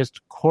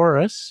greatest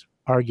chorus,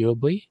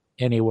 arguably,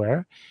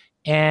 anywhere,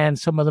 and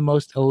some of the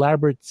most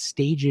elaborate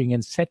staging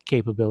and set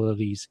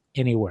capabilities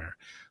anywhere.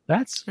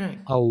 That's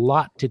a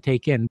lot to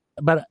take in.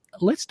 But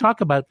let's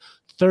talk about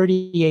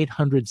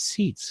 3,800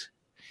 seats.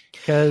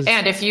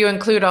 And if you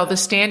include all the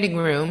standing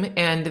room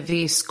and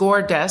the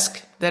score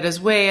desk that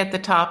is way at the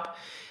top,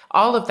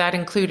 all of that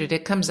included,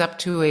 it comes up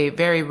to a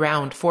very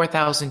round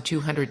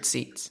 4,200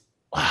 seats.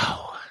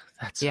 Wow.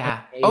 That's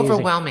amazing.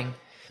 Overwhelming.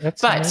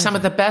 That's but amazing. Some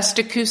of the best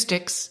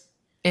acoustics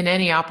in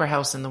any opera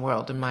house in the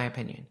world, in my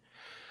opinion.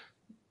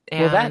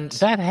 And well,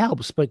 that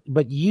helps,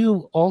 but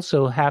you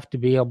also have to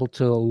be able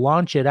to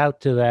launch it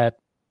out to that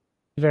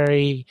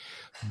very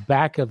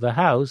back of the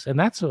house, and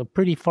that's a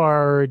pretty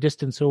far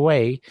distance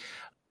away.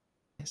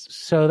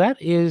 So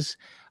that is,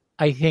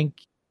 I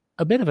think,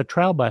 a bit of a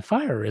trial by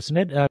fire, isn't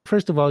it?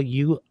 First of all,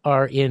 you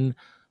are in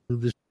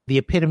the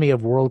epitome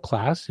of world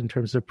class in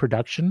terms of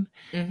production.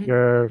 Mm-hmm.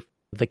 You're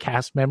the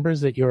cast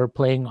members that you're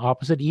playing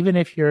opposite, even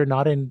if you're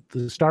not in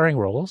the starring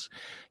roles,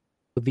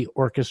 the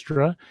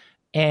orchestra,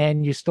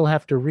 and you still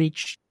have to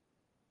reach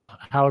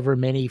however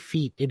many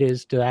feet it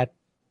is to that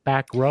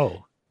back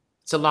row.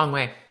 It's a long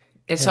way.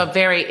 It's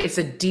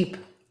a deep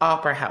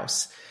opera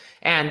house,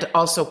 and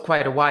also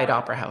quite a wide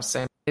opera house.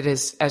 And it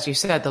is, as you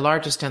said, the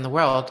largest in the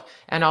world,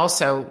 and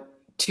also,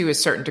 to a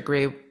certain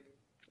degree,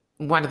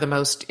 one of the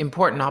most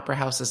important opera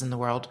houses in the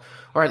world,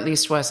 or at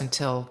least was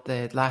until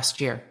the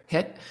last year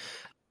hit.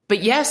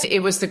 But yes, it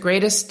was the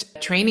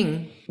greatest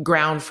training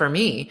ground for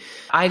me.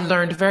 I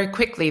learned very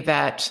quickly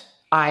that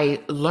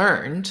I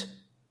learned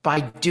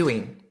by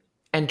doing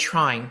and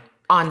trying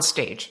on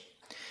stage.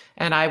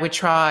 And I would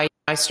try.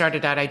 I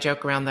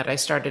joke around that I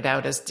started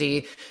out as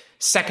the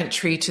second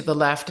tree to the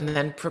left and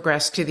then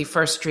progressed to the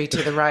first tree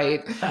to the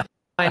right,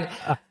 and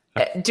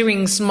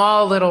doing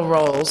small little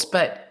roles.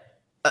 But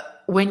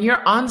when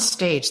you're on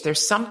stage,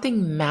 there's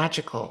something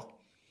magical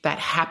that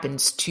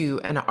happens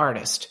to an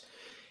artist.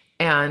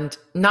 And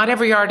not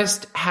every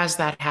artist has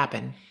that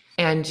happen.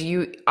 And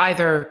you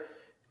either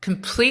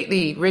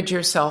completely rid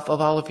yourself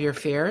of all of your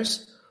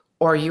fears,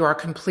 or you are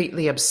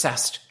completely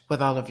obsessed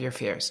with all of your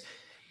fears,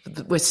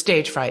 with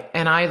stage fright.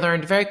 And I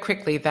learned very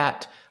quickly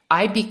that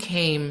I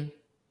became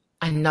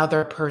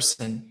another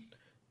person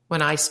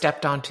when I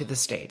stepped onto the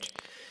stage.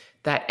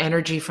 That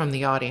energy from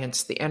the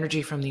audience, the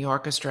energy from the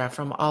orchestra,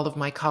 from all of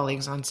my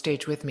colleagues on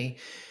stage with me,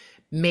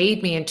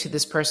 made me into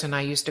this person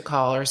I used to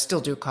call, or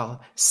still do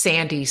call,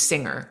 Sandy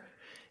Singer.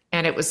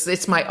 And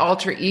it's my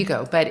alter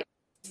ego, but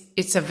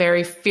it's a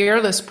very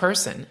fearless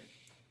person.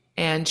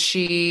 And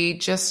she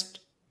just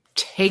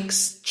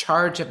takes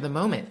charge of the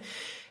moment.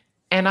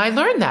 And I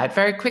learned that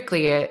very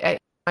quickly. I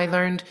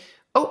learned,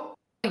 oh,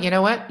 you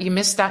know what? You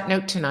missed that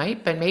note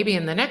tonight, but maybe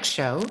in the next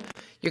show,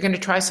 you're going to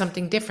try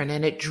something different.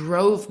 And it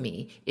drove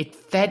me, it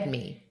fed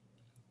me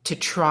to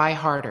try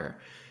harder,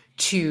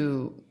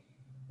 to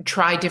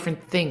try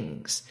different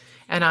things.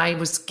 And I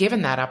was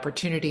given that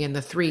opportunity in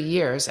the 3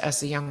 years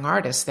as a young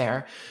artist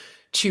there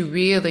to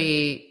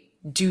really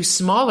do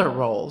smaller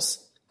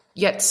roles,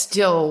 yet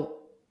still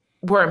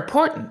were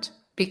important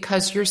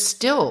because you're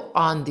still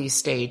on the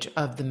stage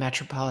of the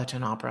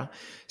Metropolitan Opera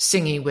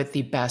singing with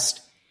the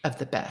best of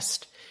the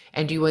best.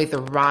 And you either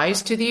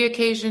rise to the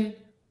occasion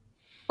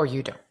or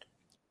you don't.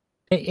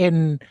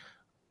 In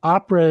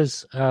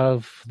operas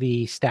of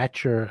the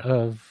stature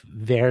of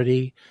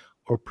Verdi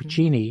or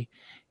Puccini,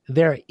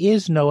 there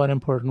is no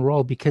unimportant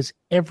role because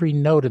every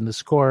note in the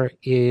score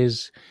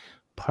is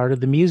part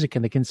of the music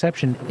and the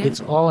conception. Yeah.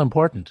 It's all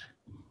important.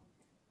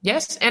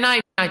 Yes, and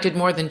I did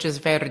more than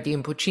just Verdi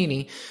and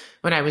Puccini.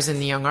 When I was in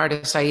the Young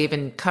Artist, I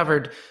even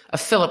covered a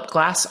Philip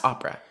Glass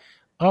opera.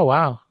 Oh,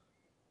 wow.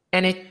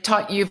 And it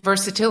taught you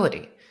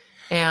versatility.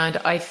 And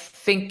I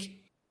think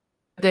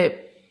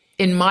that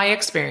in my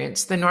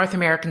experience, the North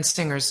American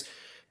singers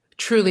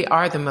truly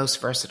are the most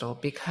versatile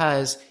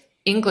because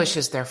English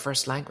is their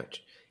first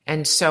language.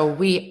 And so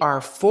we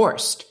are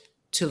forced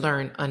to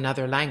learn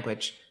another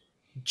language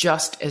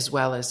just as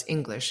well as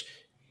English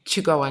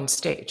to go on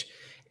stage.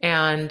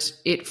 And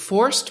it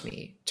forced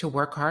me to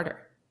work harder.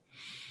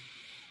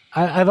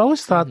 I've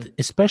always thought,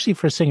 especially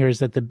for singers,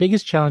 that the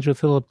biggest challenge with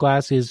Philip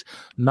Glass is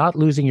not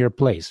losing your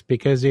place.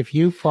 Because if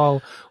you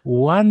fall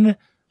one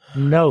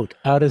note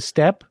out of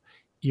step,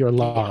 you're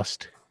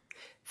lost.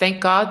 Thank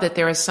God that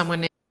there is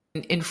someone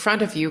in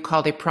front of you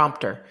called a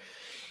prompter.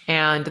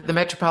 And the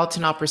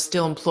Metropolitan Opera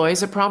still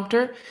employs a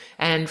prompter.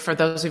 And for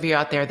those of you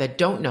out there that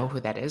don't know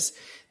who that is,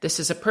 this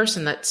is a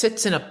person that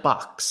sits in a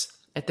box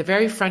at the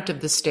very front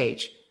of the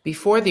stage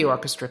before the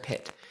orchestra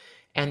pit.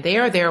 And they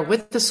are there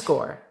with the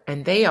score,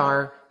 and they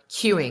are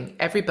cueing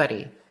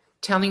everybody,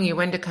 telling you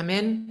when to come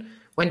in,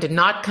 when to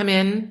not come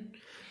in.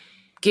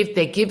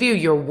 They give you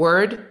your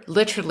word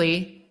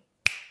literally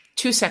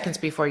 2 seconds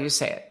before you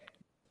say it.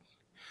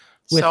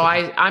 So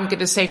I'm going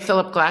to say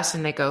Philip Glass,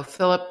 and they go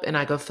Philip, and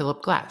I go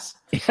Philip Glass.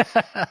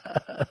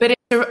 But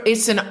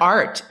it's an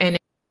art, and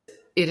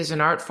it is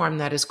an art form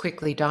that is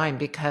quickly dying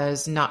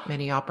because not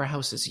many opera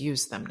houses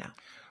use them now.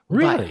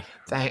 Really?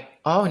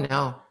 Oh,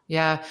 no.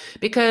 Yeah.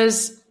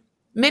 Because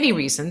many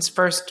reasons.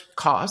 First,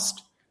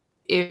 cost.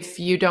 If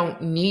you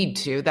don't need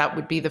to, that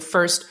would be the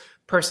first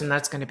person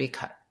that's going to be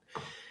cut.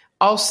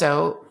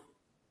 Also,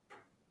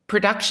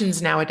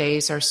 productions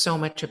nowadays are so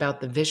much about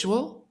the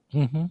visual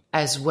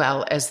as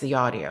well as the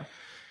audio.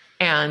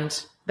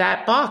 And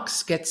that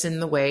box gets in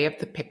the way of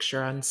the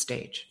picture on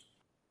stage.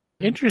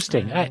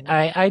 Interesting.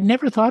 I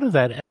never thought of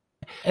that.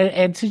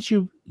 And since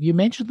you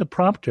mentioned the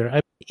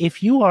prompter,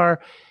 if you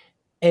are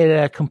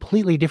at a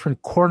completely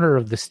different corner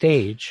of the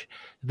stage,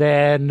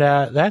 then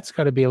that's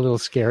got to be a little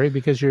scary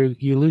because you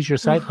lose your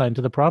sightline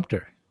to the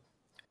prompter.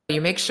 You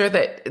make sure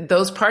that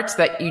those parts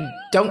that you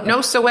don't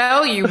know so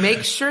well, you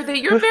make sure that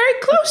you're very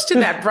close to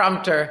that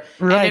prompter.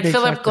 Right, and in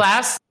Philip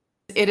Glass,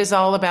 it is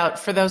all about,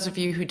 for those of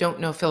you who don't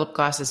know Philip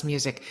Glass's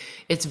music,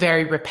 it's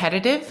very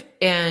repetitive,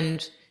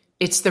 and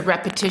it's the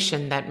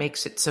repetition that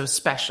makes it so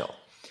special.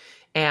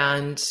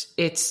 And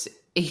it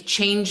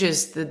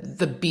changes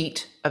the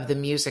beat of the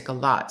music a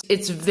lot.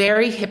 It's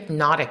very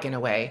hypnotic in a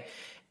way.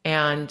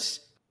 And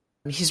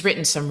he's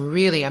written some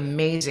really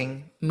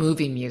amazing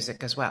movie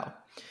music as well.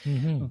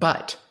 Mm-hmm.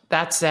 But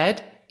that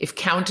said, if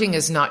counting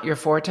is not your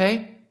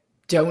forte,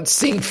 don't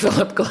sing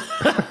Philip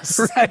Glass.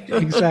 Right,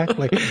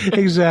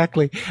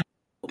 exactly.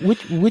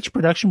 Which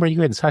production were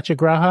you in?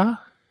 Satyagraha?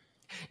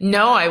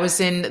 No, I was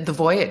in The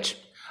Voyage.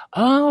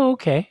 Oh,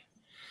 okay.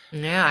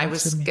 Yeah, I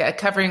was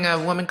covering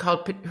a woman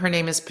her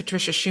name is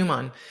Patricia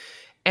Schumann.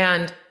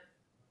 And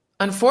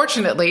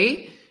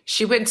unfortunately,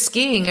 she went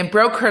skiing and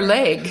broke her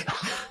leg.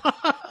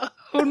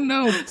 Oh,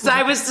 no. So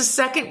I was the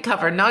second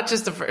cover, not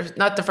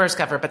the first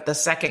cover, but the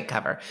second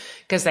cover.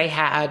 Because they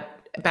had,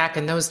 back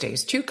in those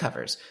days, 2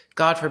 covers.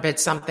 God forbid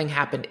something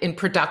happened in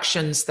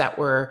productions that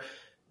were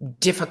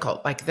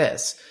difficult like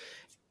this.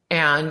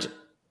 And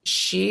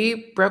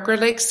she broke her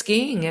leg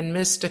skiing and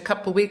missed a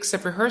couple weeks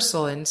of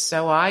rehearsal. And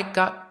so I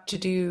got to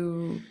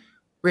do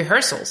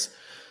rehearsals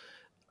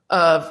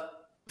of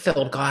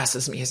Philip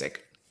Glass's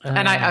music.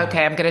 And I'm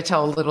going to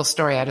tell a little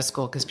story out of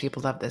school because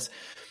people love this.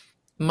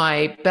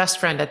 my best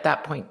friend at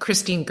that point,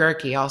 Christine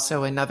Gerke,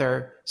 also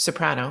another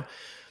soprano,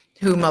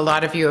 whom a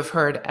lot of you have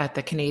heard at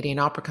the Canadian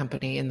Opera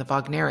Company in the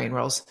Wagnerian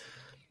roles,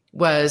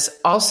 was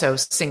also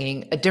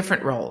singing a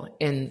different role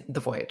in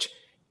The Voyage.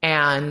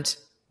 And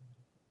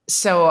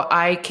so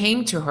I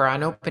came to her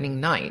on opening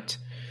night,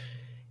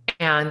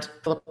 and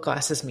Philip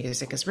Glass's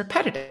music is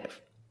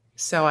repetitive.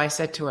 So I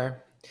said to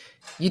her,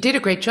 "You did a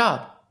great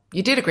job.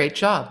 You did a great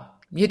job.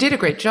 You did a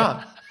great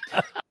job."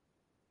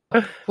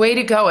 Way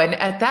to go. And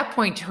at that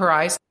point, her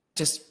eyes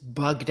just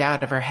bugged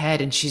out of her head,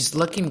 and she's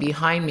looking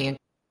behind me, and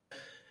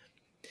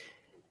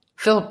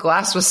Philip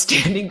Glass was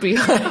standing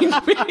behind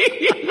me.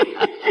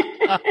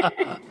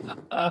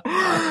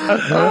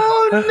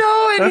 Oh,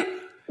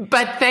 no.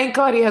 But thank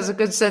God he has a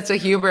good sense of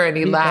humor, and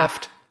he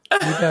laughed.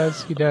 He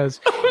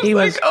does. He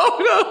was like, oh,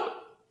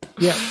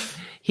 no. Yeah.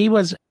 He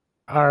was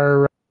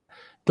our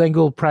Glenn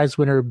Gould Prize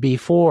winner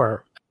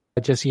before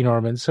Jesse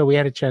Norman, so we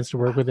had a chance to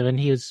work with him, and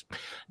he is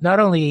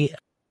not only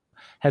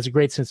has a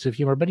great sense of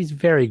humor, but he's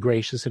very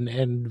gracious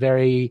and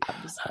very,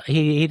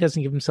 he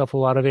doesn't give himself a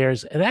lot of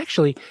airs. And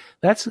actually,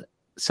 that's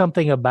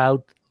something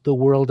about the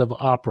world of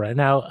opera.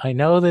 Now, I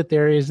know that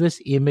there is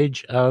this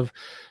image of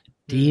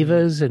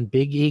divas and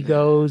big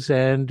egos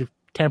and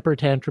temper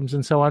tantrums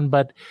and so on,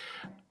 but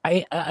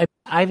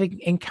I've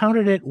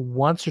encountered it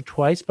once or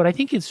twice, but I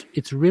think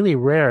it's really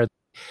rare.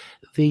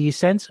 The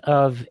sense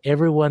of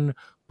everyone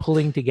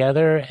pulling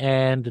together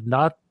and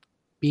not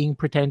being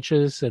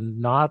pretentious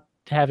and not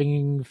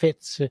having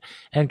fits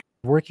and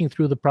working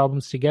through the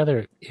problems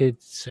together.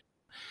 It's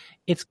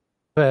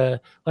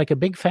like a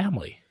big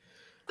family.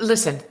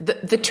 Listen,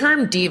 the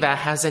term diva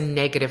has a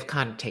negative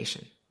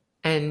connotation.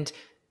 And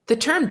the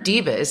term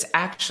diva is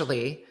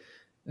actually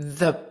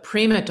the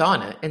prima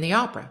donna in the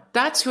opera.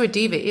 That's who a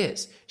diva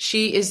is.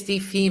 She is the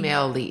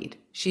female lead.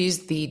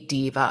 She's the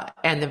diva.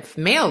 And the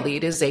male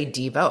lead is a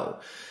divo,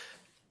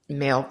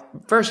 male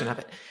version of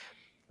it.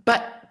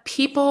 But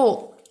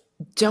people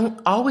don't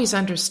always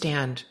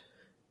understand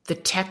the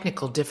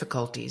technical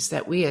difficulties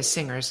that we as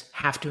singers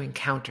have to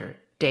encounter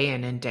day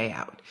in and day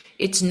out.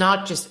 It's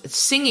not just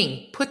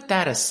singing, put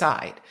that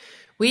aside.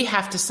 We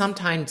have to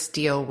sometimes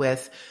deal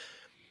with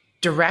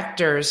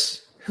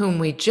directors whom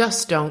we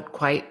just don't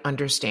quite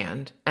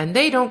understand, and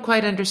they don't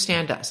quite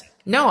understand us.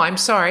 No, I'm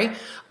sorry.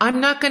 I'm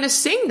not going to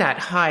sing that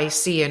high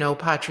C and O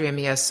Patria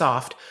Mia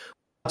soft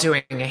while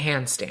doing a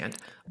handstand.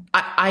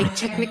 I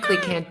technically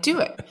can't do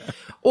it.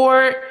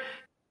 Or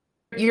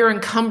you're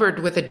encumbered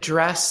with a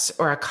dress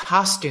or a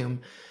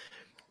costume.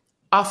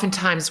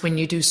 Oftentimes when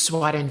you do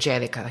Suor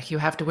Angelica, you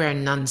have to wear a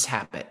nun's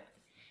habit.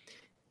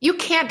 You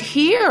can't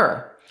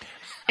hear.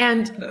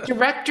 And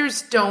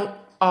directors don't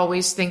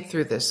always think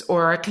through this.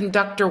 Or a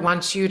conductor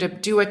wants you to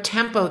do a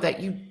tempo that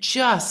you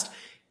just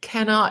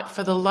cannot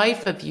for the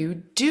life of you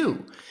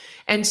do.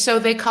 And so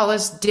they call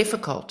us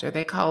difficult, or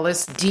they call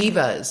us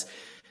divas.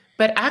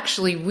 But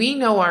actually, we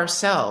know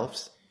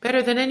ourselves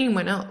better than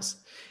anyone else.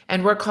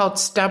 And we're called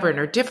stubborn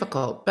or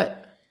difficult,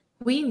 but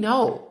we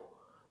know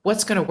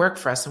what's going to work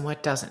for us and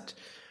what doesn't.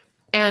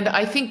 And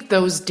I think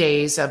those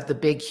days of the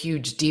big,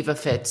 huge diva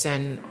fits,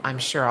 and I'm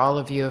sure all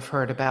of you have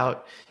heard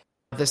about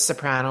this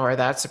soprano or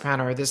this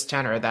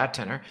tenor or that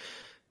tenor,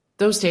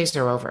 those days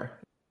are over.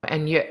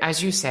 And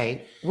as you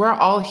say, we're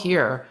all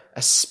here,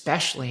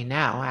 especially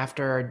now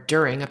after or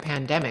during a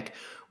pandemic,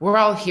 we're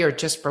all here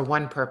just for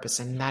one purpose,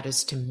 and that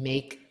is to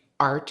make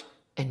art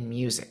and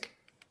music.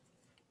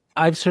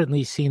 I've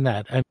certainly seen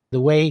that.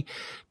 The way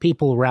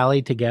people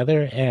rally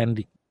together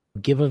and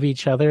give of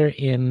each other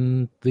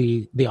in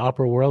the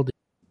opera world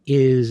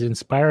is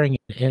inspiring,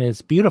 and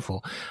it's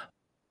beautiful.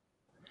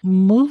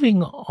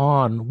 Moving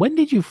on, when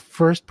did you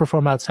first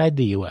perform outside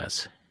the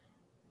U.S.?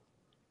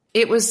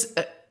 It was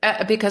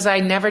because I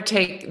never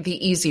take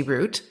the easy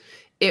route.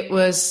 It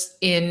was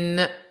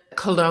in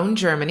Cologne,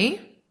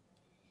 Germany,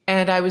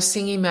 and I was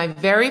singing my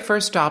very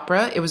first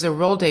opera. It was a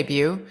role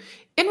debut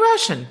in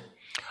Russian.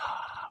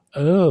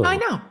 Oh. I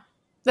know.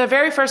 The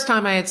very first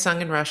time I had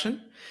sung in Russian,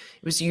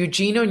 it was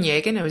Eugene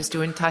Onegin. I was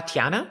doing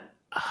Tatiana.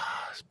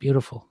 Oh, it's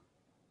beautiful.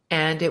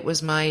 And it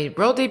was my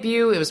role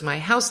debut. It was my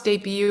house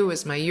debut. It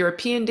was my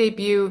European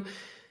debut.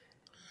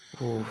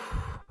 Ooh.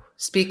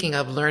 Speaking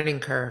of learning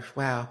curve,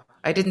 wow.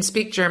 I didn't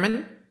speak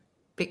German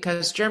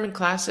because German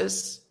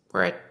classes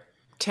were at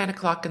 10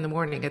 o'clock in the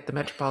morning at the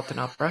Metropolitan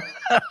Opera.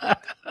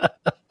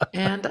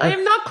 And I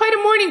am not quite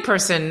a morning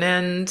person.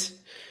 And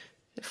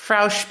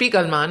Frau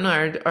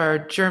Spiegelmann, our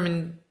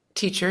German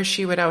teacher,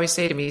 she would always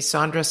say to me,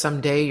 Sondra,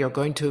 someday you're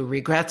going to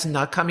regret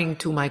not coming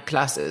to my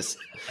classes.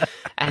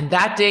 And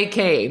that day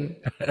came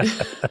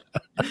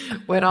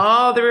when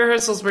all the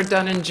rehearsals were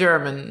done in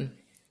German.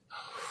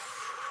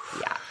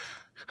 Yeah.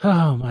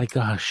 Oh, my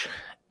gosh.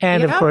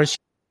 And of course,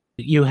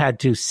 you had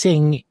to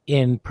sing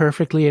in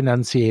perfectly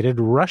enunciated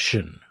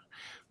Russian,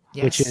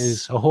 yes, which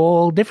is a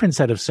whole different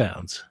set of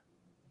sounds.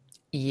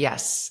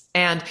 Yes.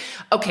 And,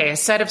 okay, a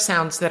set of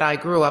sounds that I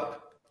grew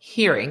up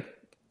hearing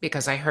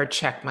because I heard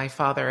Czech. My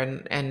father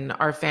and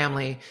our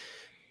family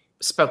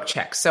spoke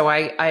Czech. So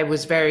I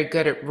was very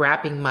good at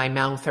wrapping my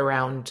mouth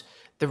around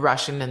the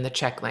Russian and the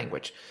Czech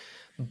language.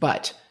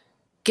 But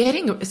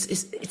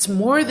it's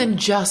more than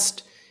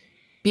just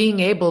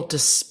being able to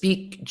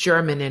speak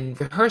German in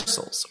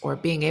rehearsals or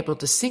being able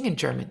to sing in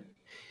German.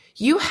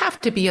 You have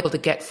to be able to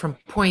get from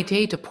point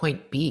A to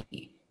point B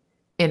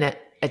in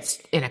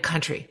a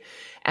country.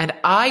 And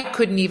I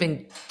couldn't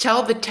even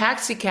tell the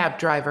taxi cab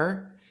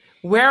driver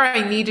where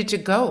I needed to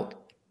go.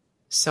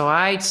 So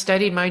I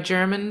studied my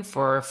German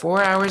for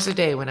 4 hours a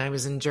day when I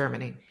was in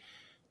Germany.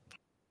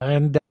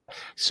 And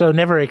so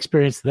never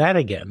experienced that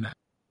again.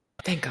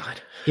 Thank God.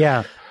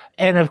 Yeah.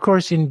 And of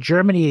course, in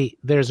Germany,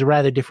 there's a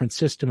rather different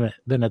system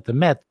than at the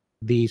Met,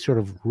 the sort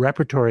of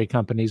repertory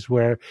companies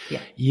where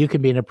you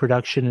can be in a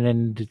production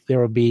and there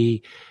will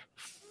be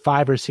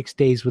 5 or 6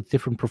 days with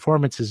different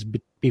performances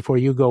before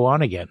you go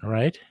on again,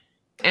 right?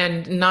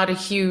 And not a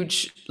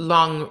huge,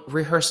 long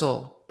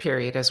rehearsal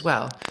period as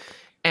well.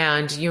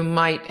 And you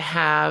might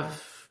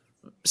have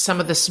some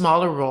of the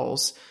smaller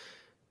roles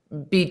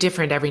be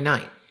different every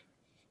night,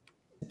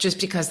 just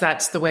because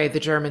that's the way the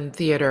German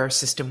theater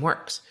system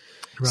works.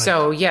 Right.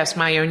 So yes,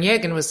 my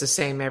Onegin was the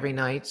same every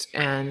night,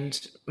 and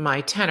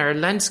my tenor,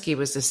 Lenski,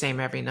 was the same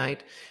every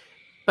night.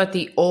 But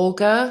the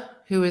Olga,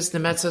 who is the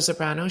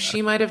mezzo-soprano,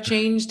 she might have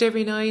changed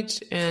every night,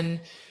 and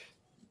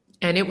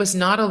it was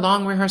not a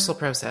long rehearsal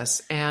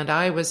process, and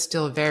I was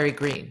still very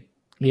green.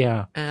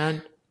 Yeah.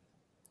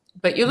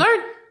 But you learn.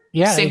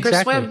 Yeah, sink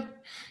exactly. or swim.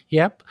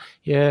 Yep.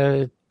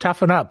 Yeah,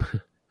 toughen up.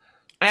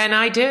 And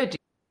I did.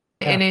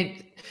 Yeah.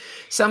 And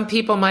some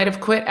people might have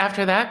quit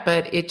after that,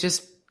 but it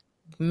just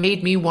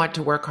made me want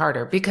to work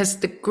harder, because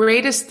the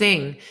greatest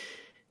thing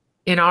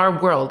in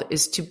our world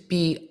is to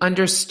be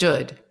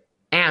understood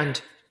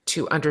and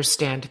to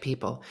understand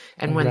people.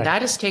 And when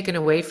that is taken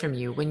away from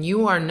you, when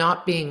you are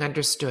not being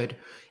understood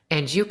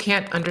and you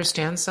can't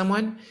understand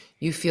someone,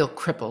 you feel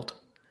crippled.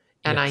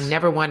 And I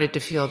never wanted to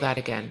feel that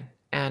again.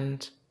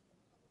 And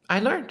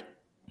I learned.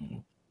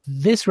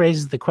 This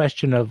raises the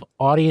question of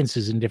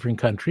audiences in different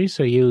countries.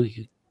 So you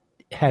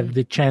had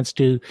the chance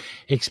to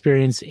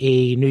experience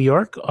a New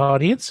York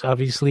audience,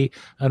 obviously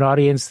an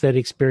audience that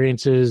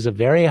experiences a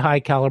very high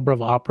caliber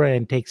of opera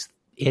and takes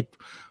it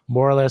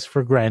more or less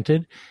for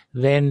granted.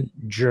 Then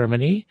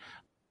Germany,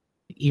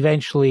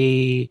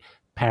 eventually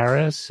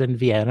Paris and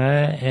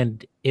Vienna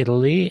and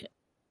Italy,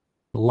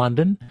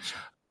 London,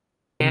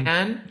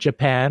 and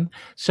Japan.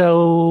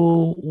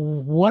 So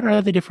what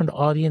are the different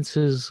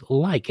audiences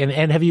like? And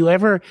have you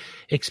ever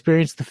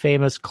experienced the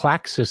famous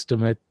clack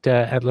system at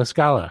La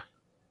Scala?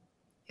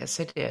 Yes,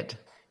 I did.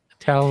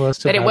 Tell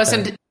us about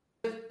that.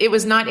 It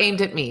was not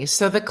aimed at me.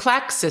 So the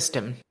clack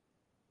system,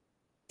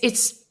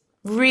 it's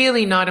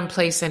really not in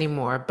place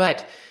anymore.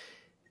 But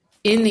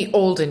in the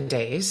olden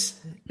days,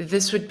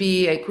 this would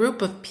be a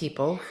group of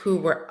people who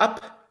were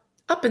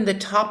up in the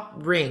top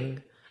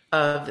ring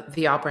of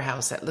the opera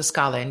house at La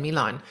Scala in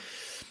Milan.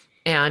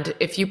 And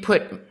if you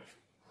put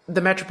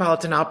the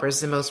Metropolitan Opera is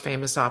the most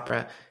famous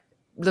opera,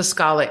 La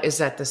Scala is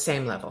at the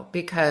same level,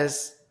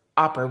 because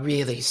opera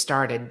really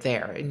started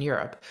there in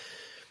Europe.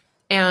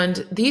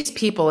 And these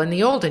people in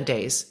the olden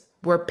days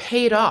were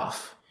paid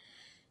off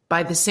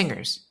by the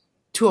singers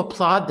to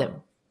applaud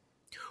them.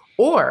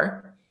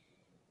 Or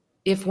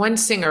if one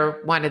singer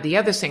wanted the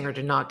other singer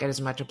to not get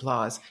as much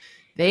applause,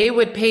 they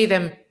would pay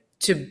them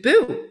to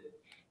boo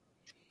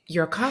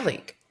your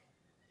colleague.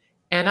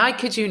 And I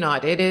kid you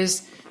not, it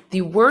is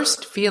the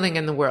worst feeling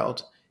in the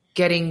world,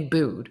 getting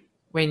booed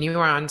when you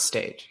are on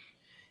stage.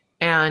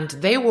 And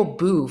they will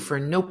boo for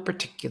no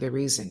particular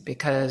reason,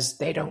 because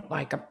they don't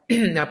like a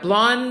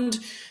blonde,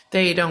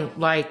 they don't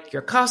like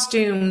your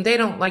costume, they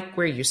don't like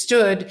where you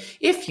stood.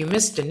 If you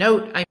missed a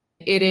note,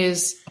 it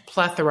is a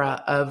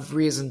plethora of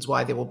reasons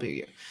why they will boo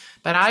you.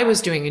 But I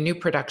was doing a new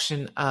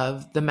production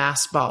of the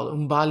Mass Ball,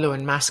 Un ballo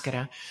in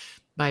maschera,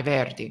 by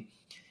Verdi.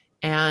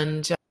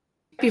 And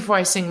before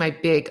I sing my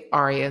big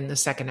aria in the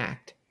second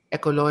act, E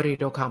colori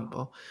do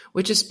campo,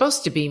 which is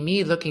supposed to be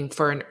me looking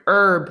for an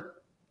herb,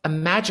 a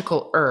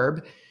magical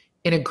herb,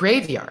 in a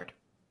graveyard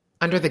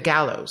under the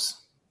gallows.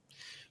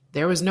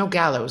 There was no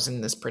gallows in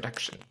this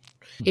production.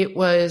 It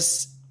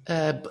was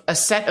a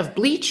set of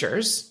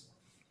bleachers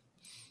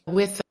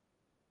with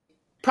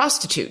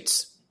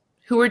prostitutes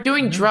who were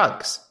doing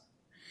drugs.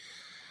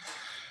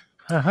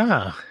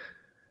 Uh-huh.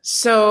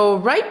 So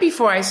right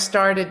before I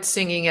started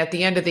singing at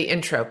the end of the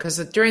intro, because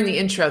during the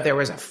intro there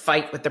was a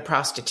fight with the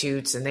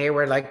prostitutes, and they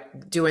were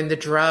like doing the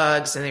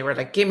drugs, and they were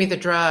like, give me the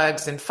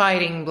drugs, and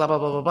fighting, blah, blah,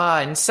 blah, blah, blah.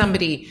 And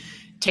somebody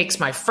takes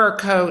my fur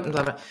coat and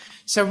blah, blah.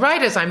 So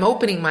right as I'm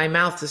opening my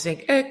mouth to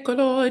sing, E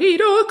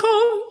colorido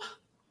con,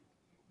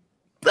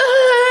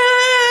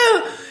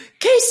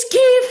 que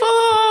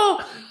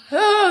schifo!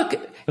 Oh,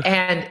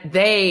 and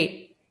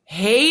they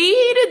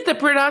hated the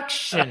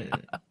production.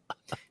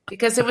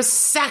 Because it was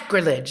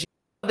sacrilege.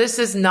 This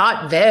is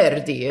not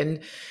Verdi.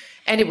 And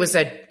it was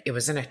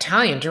an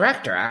Italian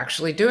director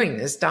actually doing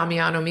this,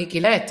 Damiano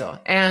Micheletto.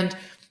 And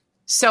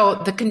so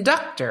the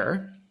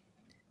conductor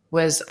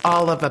was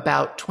all of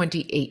about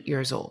 28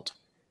 years old.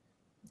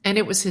 And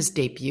it was his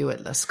debut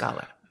at La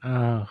Scala.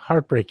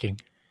 Heartbreaking.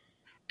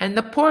 And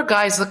the poor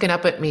guy's looking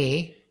up at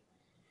me.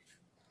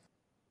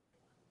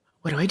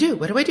 what do I do?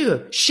 What do I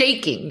do?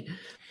 Shaking.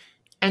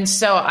 And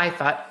so I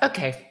thought,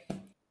 okay,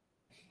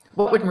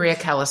 what would Maria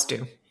Callas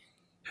do?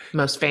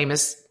 Most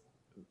famous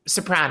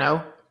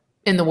soprano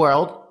in the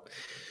world.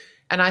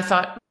 And I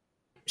thought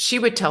she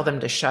would tell them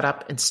to shut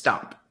up and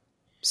stop.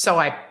 So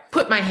I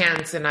put my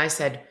hands and I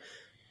said,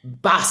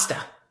 basta.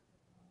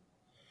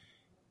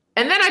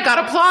 And then I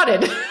got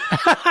applauded.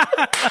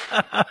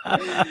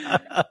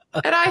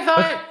 And I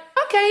thought,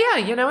 okay, yeah,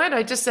 you know what?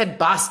 I just said,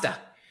 basta.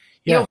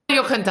 Yeah.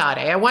 Io voglio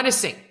cantare. I want to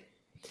sing.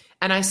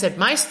 And I said,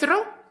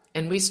 maestro,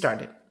 and we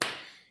started.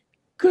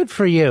 Good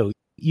for you.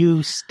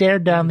 You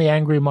stared down the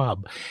angry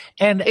mob.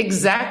 And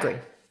Exactly.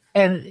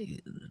 And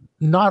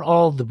not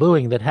all the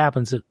booing that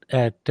happens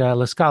at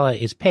La Scala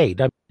is paid.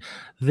 I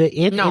mean,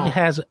 it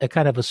has a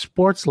kind of a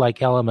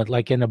sports-like element,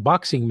 like in a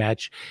boxing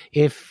match.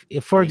 If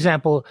for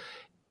example,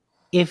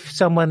 if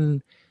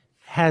someone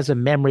has a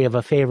memory of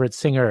a favorite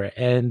singer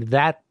and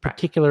that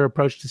particular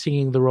approach to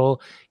singing the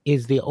role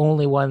is the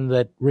only one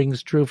that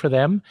rings true for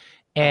them,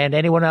 and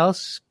anyone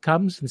else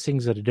comes and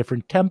sings at a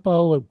different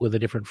tempo with a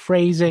different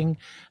phrasing,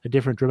 a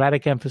different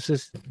dramatic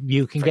emphasis,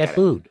 you can get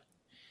booed.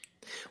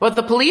 Well,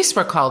 the police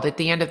were called at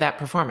the end of that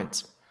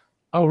performance.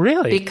 Oh,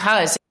 really?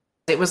 Because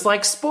it was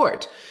like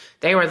sport.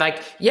 They were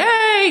like,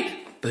 yay,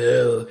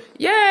 boo,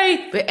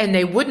 yay, and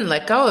they wouldn't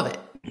let go of it.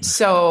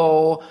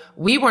 So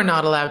we were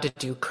not allowed to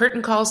do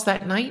curtain calls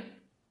that night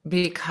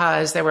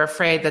because they were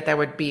afraid that there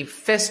would be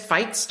fist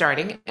fights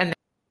starting. And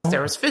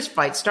there was fist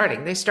fights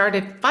starting. They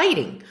started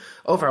fighting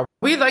over,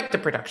 we liked the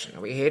production,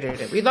 we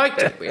hated it, we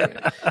liked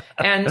it.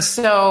 And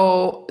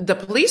so the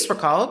police were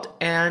called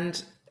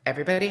and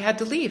everybody had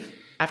to leave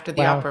after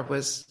the opera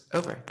was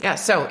over. Yeah,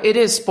 so it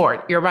is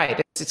sport. You're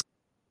right. It's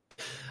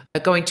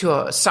going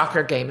to a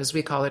soccer game, as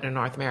we call it in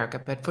North America,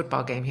 but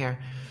football game here.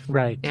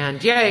 Right.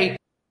 And yay,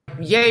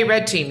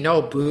 red team.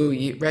 No,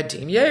 boo, red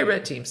team. Yay,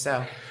 red team.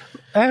 So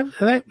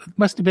that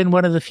must have been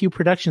one of the few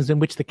productions in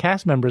which the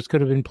cast members could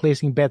have been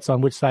placing bets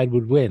on which side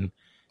would win.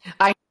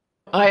 I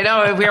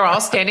know. We were all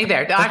standing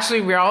there.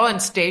 Actually, we were all on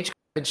stage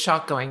in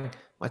shock going,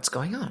 what's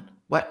going on?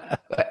 What?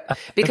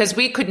 Because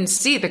we couldn't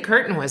see. The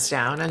curtain was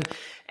down.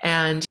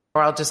 And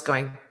we're all just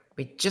going,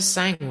 we just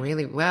sang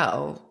really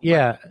well.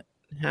 Yeah.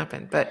 What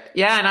happened? But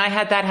yeah, and I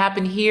had that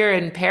happen here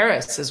in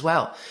Paris as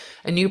well.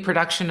 A new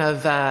production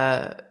of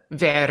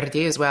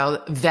Verdi as well,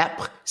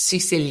 Vêpres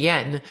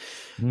Sicilienne.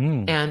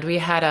 And we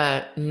had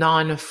a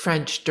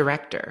non-French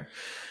director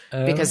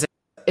because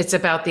it's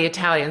about the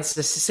Italians,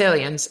 the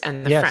Sicilians,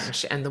 and the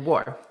French and the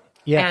war.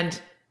 Yeah.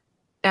 And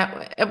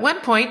at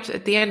one point,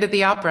 at the end of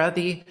the opera,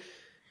 the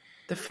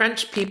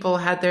French people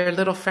had their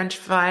little French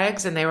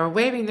flags and they were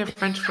waving their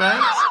French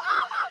flags.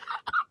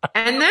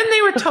 And then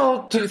they were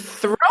told to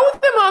throw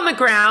them on the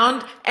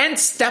ground and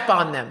step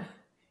on them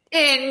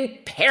in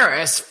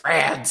Paris,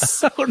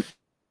 France.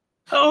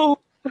 Oh,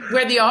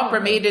 where the opera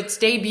made its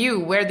debut,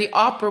 where the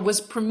opera was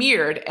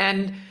premiered.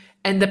 And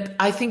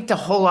I think the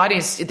whole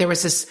audience, there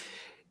was this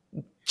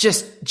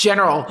just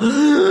general,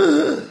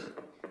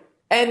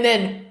 and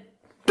then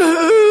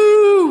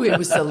boo! It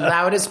was the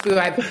loudest boo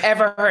I've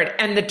ever heard.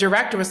 And the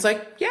director was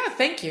like, yeah,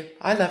 thank you.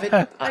 I love it.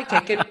 I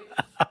take it.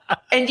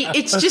 And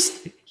it's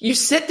just, you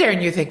sit there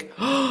and you think,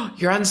 oh,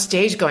 you're on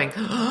stage going,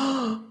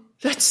 oh,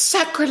 that's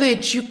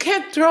sacrilege. You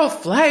can't throw a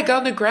flag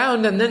on the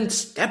ground and then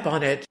step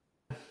on it.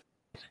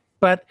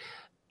 But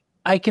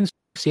I can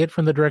see it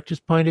from the director's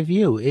point of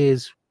view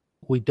is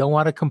we don't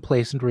want a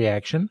complacent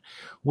reaction.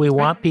 We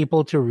want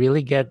people to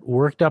really get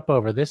worked up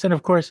over this. And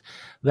of course,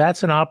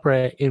 that's an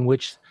opera in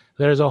which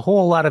there's a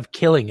whole lot of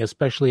killing,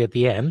 especially at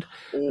the end.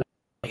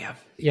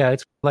 Yeah,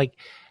 it's like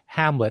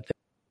Hamlet.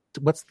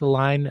 What's the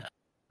line?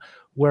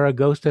 Where a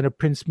ghost and a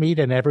prince meet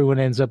and everyone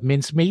ends up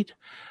mincemeat.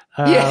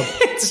 Yeah,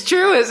 it's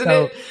true, isn't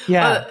it?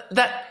 Yeah.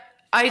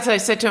 I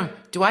said to him,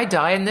 do I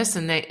die in this?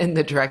 And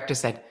the director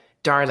said,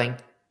 darling,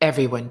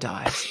 everyone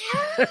dies.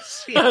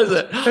 Yes. I was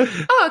like,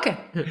 oh, okay.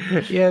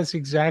 Yes,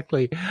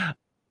 exactly.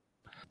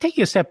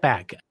 Taking a step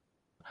back,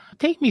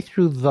 take me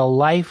through the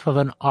life of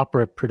an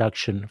opera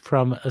production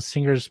from a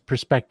singer's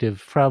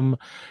perspective, and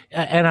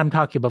I'm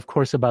talking, of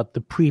course, about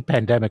the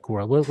pre-pandemic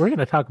world. We're going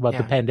to talk about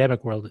the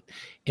pandemic world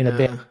in a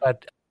bit,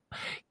 but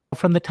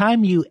from the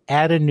time you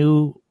add a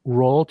new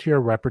role to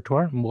your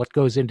repertoire and what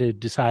goes into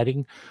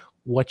deciding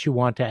what you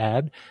want to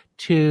add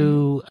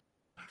to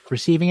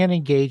receiving an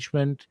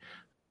engagement,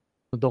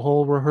 the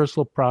whole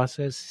rehearsal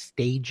process,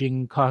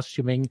 staging,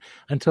 costuming,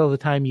 until the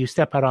time you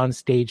step out on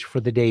stage for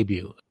the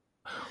debut.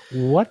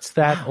 What's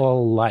that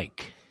all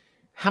like?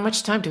 How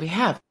much time do we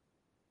have?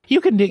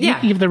 You can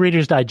give the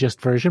Reader's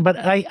Digest version, but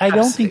I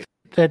don't think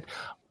that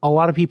a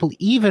lot of people,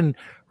 even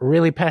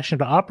really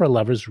passionate opera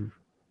lovers,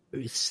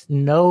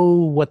 know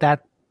what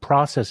that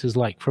process is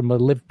like from a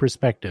lived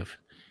perspective.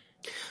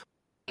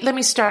 Let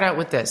me start out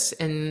with this,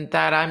 in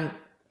that I'm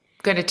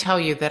going to tell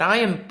you that I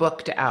am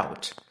booked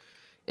out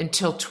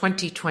until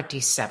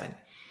 2027.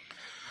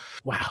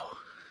 Wow.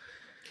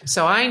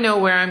 So I know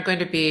where I'm going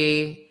to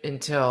be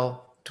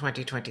until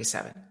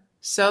 2027.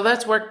 So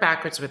let's work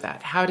backwards with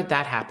that. How did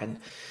that happen?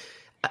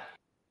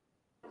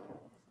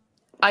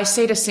 I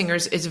say to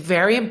singers, it's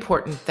very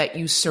important that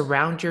you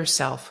surround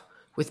yourself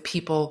with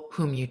people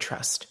whom you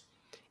trust.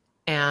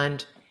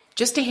 And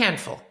just a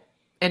handful.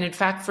 And in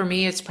fact, for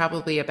me, it's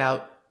probably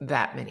about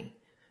that many.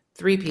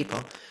 3 people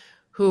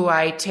who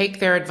I take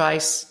their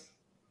advice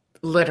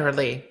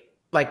literally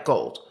like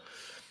gold.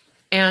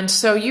 And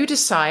so you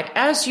decide,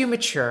 as you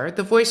mature,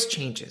 the voice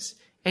changes.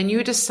 And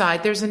you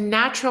decide there's a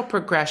natural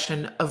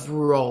progression of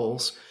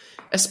roles,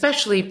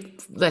 especially,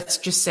 let's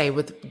just say,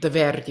 with the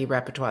Verdi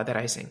repertoire that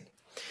I sing.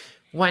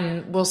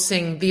 One will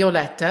sing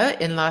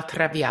Violetta in La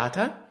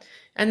Traviata,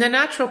 and the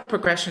natural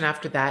progression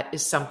after that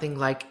is something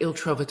like Il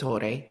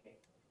Trovatore,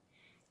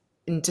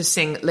 and to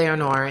sing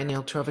Leonora in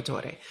Il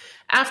Trovatore.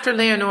 After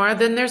Leonora,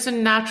 then there's a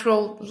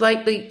natural,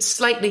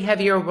 slightly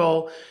heavier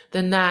role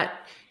than that.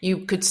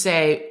 You could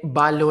say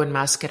Ballo in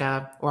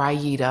Maschera or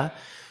Aida.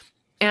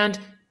 And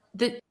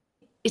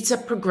it's a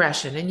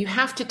progression, and you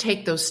have to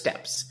take those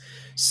steps.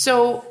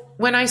 So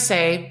when I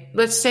say,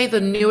 let's say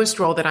the newest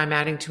role that I'm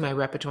adding to my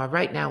repertoire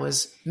right now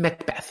is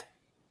Macbeth,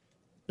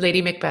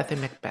 Lady Macbeth in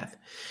Macbeth.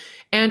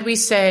 And I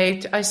say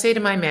to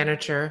my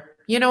manager,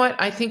 you know what?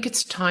 I think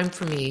it's time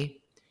for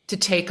me to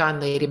take on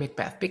Lady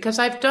Macbeth because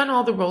I've done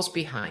all the roles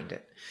behind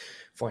it.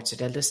 Forza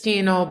del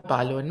Destino,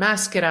 Ballo in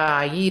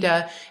Maschera,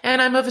 Aida,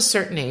 and I'm of a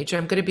certain age.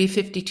 I'm going to be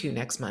 52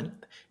 next month.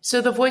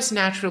 So the voice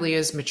naturally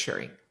is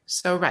maturing.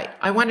 So, right,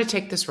 I want to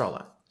take this role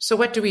on. So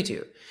what do we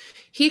do?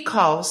 He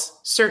calls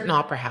certain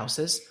opera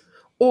houses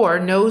or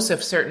knows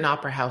of certain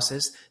opera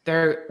houses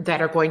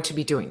that are going to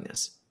be doing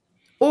this.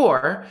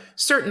 Or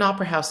certain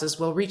opera houses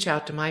will reach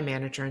out to my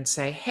manager and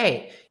say,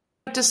 hey,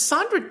 does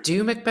Sondra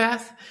do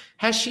Macbeth?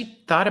 Has she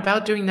thought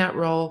about doing that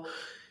role?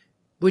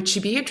 Would she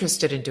be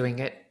interested in doing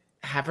it?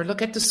 Have her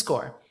look at the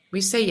score.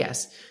 We say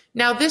yes.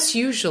 Now, this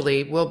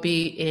usually will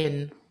be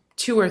in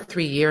 2 or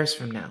 3 years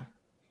from now,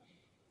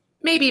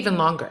 maybe even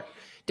longer,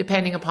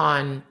 depending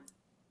upon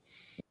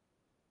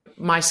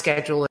my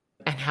schedule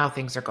and how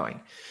things are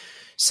going.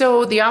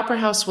 So the opera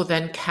house will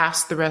then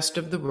cast the rest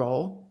of the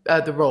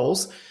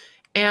roles,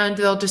 and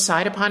they'll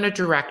decide upon a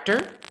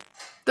director.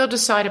 They'll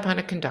decide upon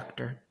a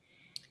conductor.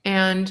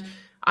 And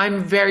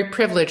I'm very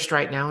privileged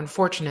right now and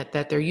fortunate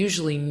that they're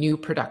usually new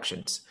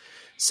productions.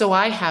 So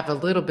I have a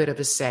little bit of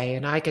a say,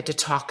 and I get to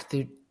talk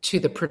to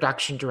the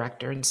production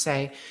director and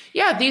say,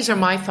 yeah, these are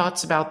my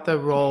thoughts about the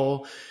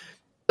role.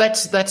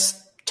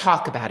 Let's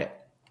talk about it.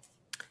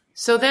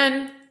 So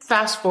then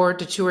fast forward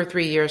to 2 or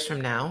 3 years from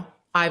now,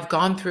 I've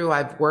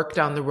worked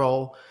on the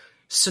role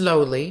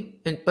slowly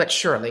but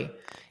surely.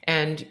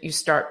 And you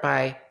start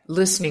by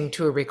listening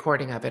to a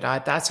recording of it.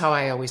 That's how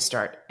I always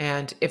start.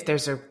 And if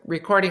there's a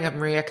recording of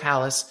Maria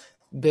Callas,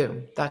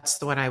 boom, that's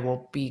the one I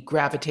will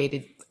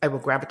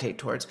gravitate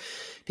towards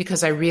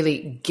because I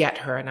really get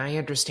her and I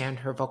understand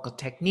her vocal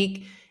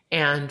technique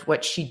and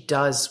what she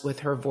does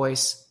with her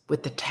voice,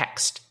 with the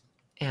text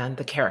and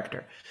the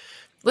character.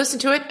 Listen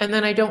to it, and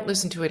then I don't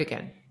listen to it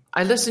again.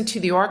 I listen to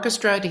the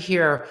orchestra to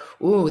hear,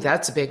 ooh,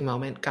 that's a big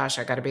moment. Gosh,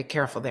 I got to be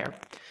careful there.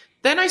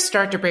 Then I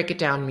start to break it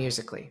down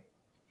musically.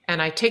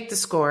 And I take the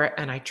score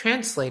and I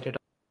translate it,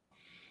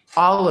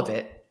 all of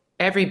it,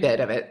 every bit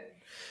of it,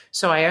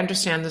 so I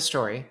understand the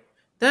story.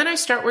 Then I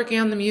start working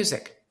on the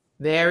music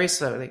very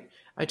slowly.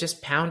 I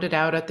just pound it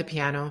out at the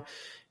piano,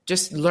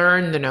 just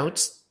learn the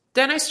notes.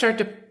 Then I start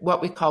to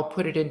what we call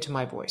put it into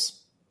my voice.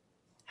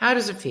 How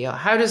does it feel?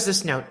 How does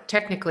this note?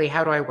 Technically,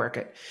 how do I work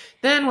it?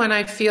 Then when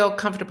I feel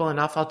comfortable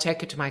enough, I'll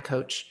take it to my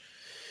coach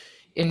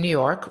in New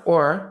York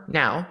or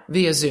now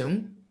via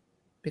Zoom,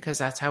 because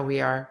that's how we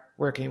are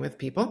working with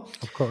people.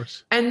 Of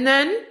course. And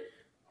then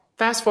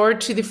fast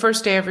forward to the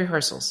first day of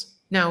rehearsals.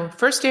 Now,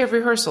 first day of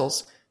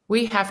rehearsals,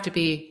 we have to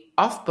be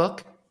off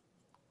book,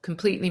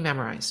 completely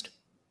memorized.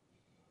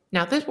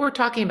 Now, we're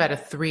talking about a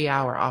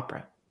 3-hour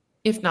opera,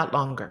 if not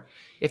longer.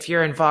 If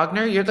you're in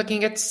Wagner, you're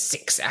looking at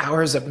 6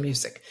 hours of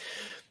music.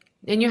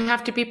 And you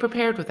have to be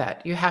prepared with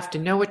that. You have to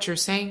know what you're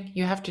saying.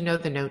 You have to know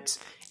the notes.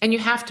 And you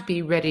have to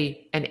be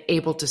ready and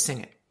able to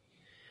sing it.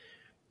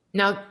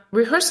 Now,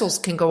 rehearsals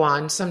can go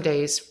on. Some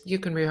days you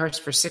can rehearse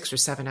for 6 or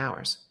 7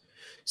 hours.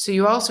 So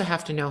you also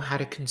have to know how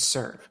to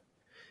conserve.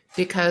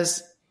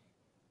 Because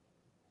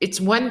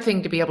it's one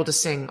thing to be able to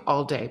sing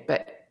all day,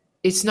 but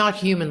it's not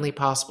humanly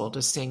possible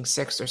to sing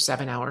 6 or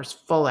 7 hours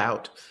full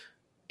out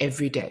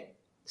every day.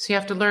 So you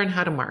have to learn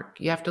how to mark.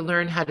 You have to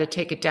learn how to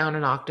take it down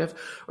an octave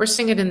or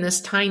sing it in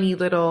this tiny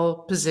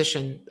little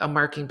position, a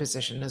marking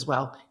position as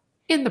well,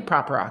 in the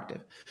proper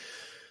octave.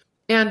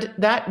 And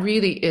that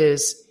really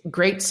is,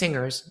 great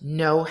singers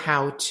know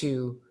how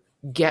to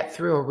get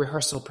through a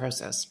rehearsal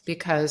process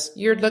because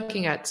you're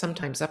looking at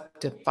sometimes up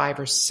to 5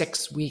 or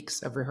 6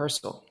 weeks of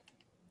rehearsal.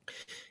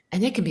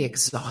 And it can be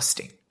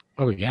exhausting.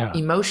 Oh, yeah.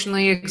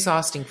 Emotionally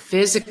exhausting,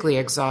 physically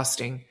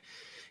exhausting,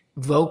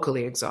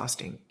 vocally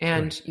exhausting.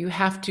 And you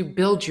have to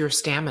build your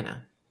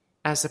stamina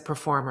as a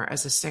performer,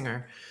 as a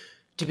singer,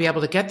 to be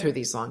able to get through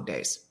these long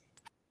days.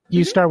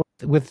 You start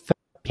with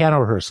piano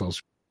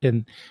rehearsals before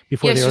the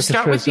orchestra. Yes, you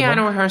start with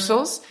piano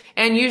rehearsals.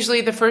 And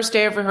usually the first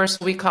day of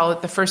rehearsal, we call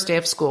it the first day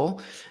of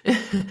school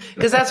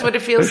because that's what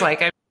it feels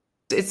like.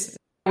 It's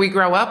We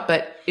grow up,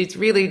 but it's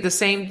really the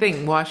same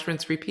thing. Wash,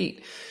 rinse,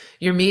 repeat.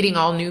 You're meeting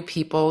all new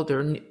people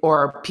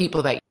or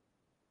people that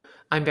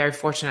I'm very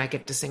fortunate I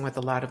get to sing with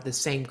a lot of the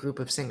same group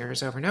of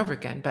singers over and over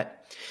again.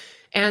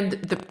 And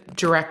the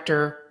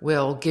director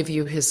will give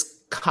you his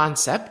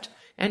concept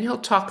and he'll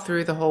talk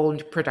through the whole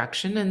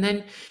production. And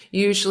then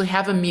you usually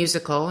have a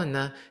musical and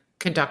the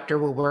conductor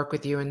will work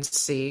with you and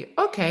see,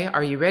 okay,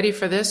 are you ready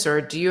for this?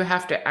 Or do you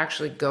have to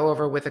actually go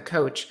over with a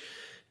coach?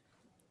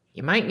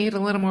 You might need a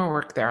little more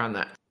work there on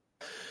that.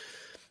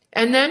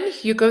 And then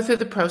you go through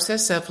the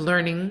process of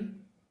learning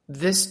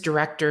this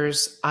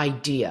director's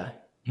idea.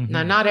 Mm-hmm.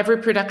 Now, not every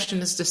production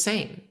is the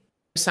same.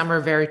 Some are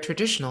very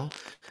traditional,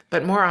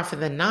 but more often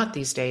than not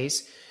these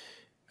days,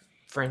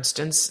 for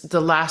instance,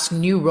 the last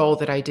new role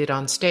that I did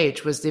on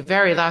stage was the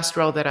very last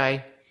role that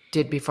I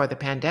did before the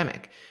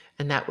pandemic.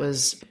 And that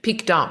was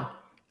Peak Dom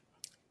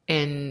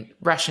in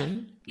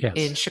Russian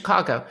in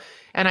Chicago.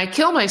 And I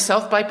kill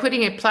myself by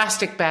putting a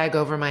plastic bag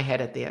over my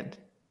head at the end.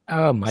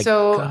 Oh, my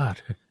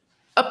God.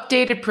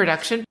 Updated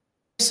production.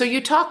 So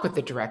you talk with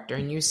the director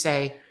and you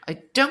say,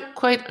 I don't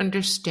quite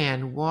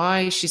understand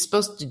why she's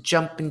supposed to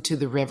jump into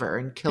the river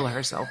and kill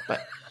herself.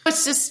 But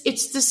it's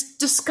this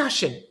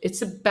discussion.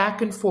 It's a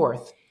back and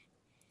forth.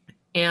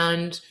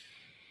 And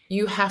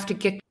you have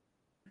to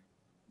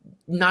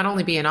not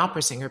only be an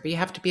opera singer, but you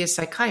have to be a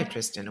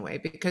psychiatrist in a way,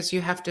 because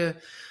you have to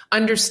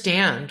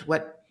understand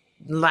what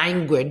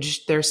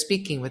language they're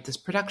speaking with this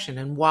production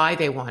and why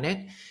they want it,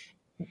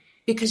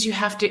 because you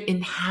have to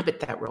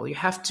inhabit that role. You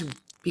have to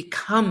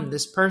become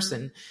this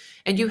person,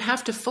 and you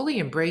have to fully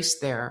embrace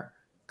their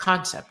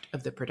concept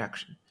of the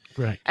production.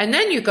 Right. And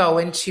then you go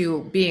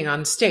into being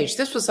on stage.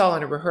 This was all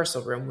in a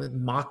rehearsal room with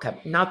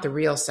mock-up, not the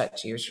real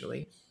set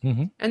usually.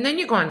 Mm-hmm. And then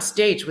you go on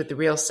stage with the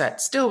real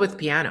set, still with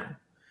piano.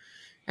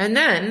 And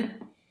then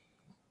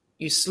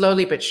you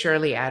slowly but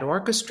surely add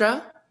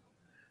orchestra,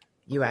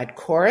 you add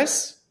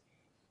chorus,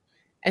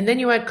 and then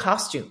you add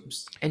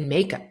costumes and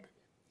makeup.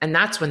 And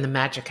that's when the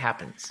magic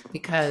happens,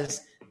 because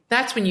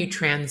that's when you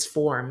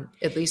transform,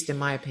 at least in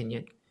my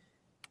opinion.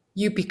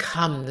 You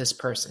become this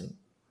person.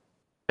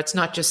 It's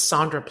not just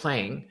Sondra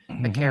playing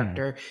a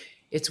character.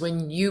 It's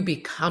when you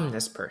become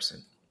this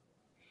person.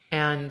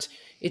 And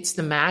it's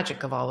the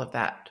magic of all of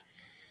that.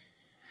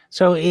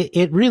 So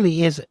it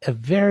really is a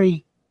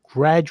very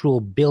gradual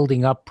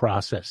building up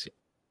process.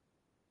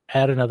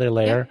 Add another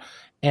layer,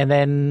 and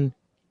then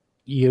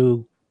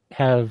you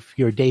have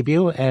your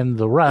debut and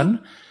the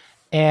run.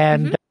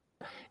 And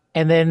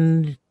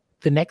then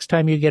the next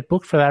time you get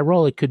booked for that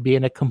role, it could be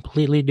in a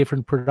completely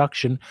different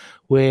production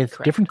with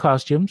different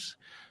costumes,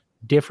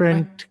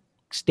 different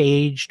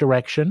stage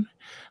direction.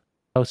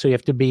 So you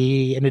have to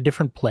be in a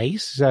different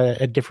place,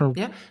 a different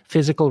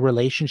physical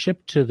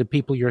relationship to the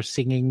people you're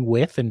singing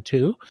with and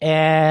to.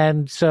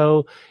 And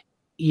so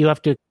you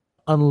have to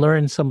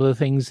unlearn some of the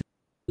things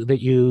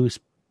that you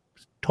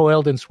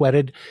toiled and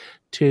sweated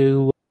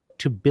to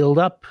build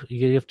up.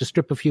 You have to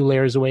strip a few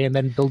layers away and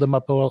then build them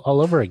up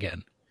all over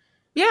again.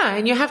 Yeah,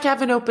 and you have to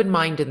have an open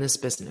mind in this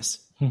business.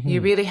 Mm-hmm.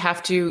 You really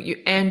have to,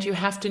 you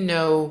have to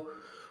know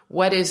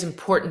what is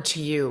important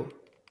to you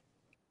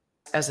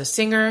as a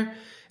singer,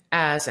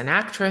 as an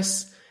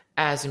actress,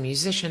 as a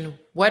musician.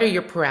 What are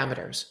your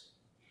parameters?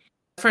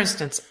 For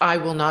instance, I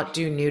will not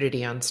do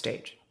nudity on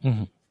stage.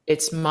 Mm-hmm.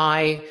 It's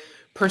my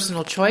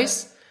personal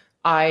choice.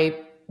 I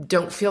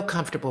don't feel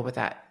comfortable with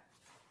that.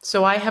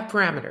 So I have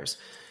parameters.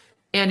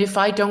 And if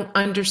I don't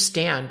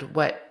understand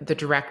what the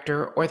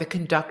director or the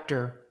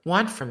conductor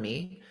want from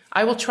me,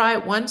 I will try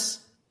it once,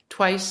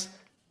 twice,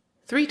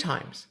 3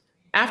 times.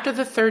 After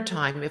the 3rd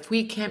time, if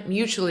we can't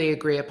mutually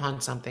agree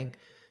upon something,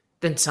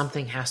 then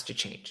something has to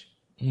change.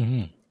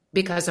 Mm-hmm.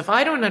 Because if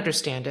I don't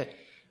understand it,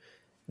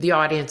 the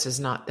audience is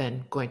not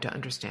then going to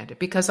understand it,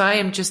 because I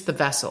am just the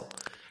vessel.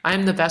 I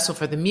am the vessel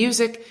for the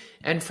music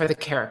and for the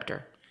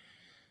character.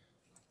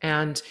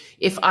 And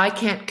if I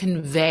can't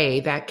convey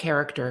that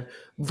character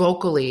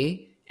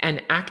vocally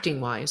and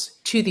acting-wise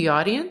to the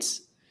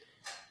audience,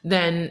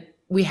 then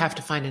we have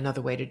to find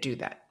another way to do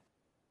that.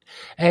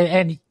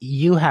 And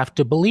you have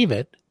to believe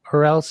it,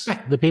 or else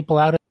the people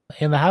out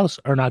in the house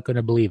are not going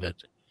to believe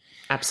it.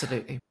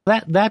 Absolutely.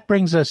 That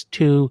brings us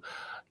to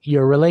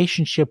your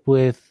relationship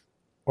with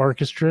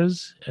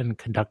orchestras and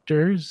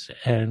conductors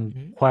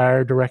and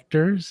choir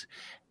directors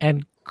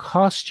and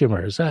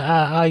costumers.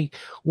 I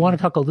want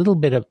to talk a little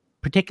bit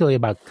particularly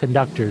about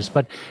conductors,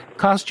 but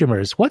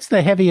costumers. What's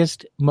the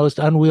heaviest, most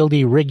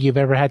unwieldy rig you've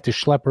ever had to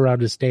schlep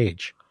around a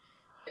stage?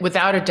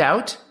 Without a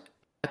doubt,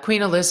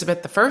 Queen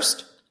Elizabeth I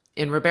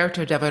in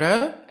Roberto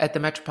Devereux at the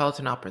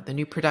Metropolitan Opera, the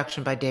new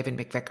production by David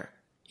McVicker.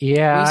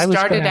 Yeah,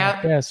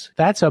 yes,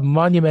 that's a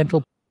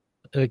monumental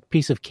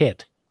piece of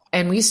kit.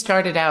 And we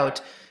started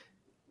out,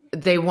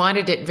 they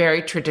wanted it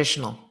very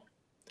traditional.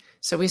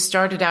 So we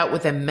started out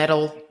with a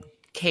metal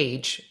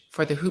cage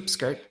for the hoop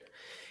skirt.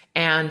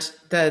 And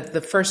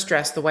the first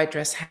dress, the white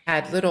dress,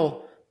 had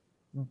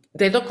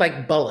they looked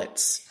like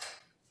bullets.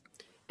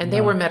 And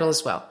they were metal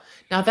as well.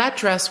 Now that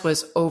dress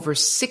was over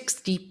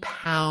 60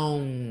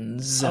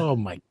 pounds. Oh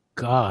my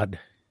God.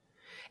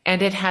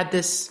 And it had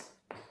this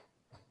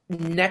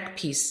neck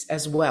piece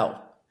as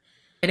well.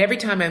 And every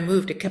time I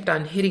moved, it kept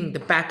on hitting the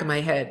back of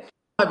my head.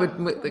 I would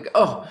like,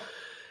 oh.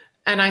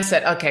 And I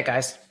said, okay,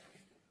 guys,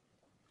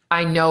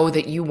 I know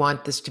that you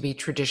want this to be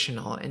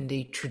traditional and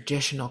the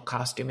traditional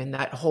costume in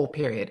that whole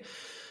period.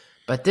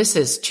 But this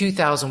is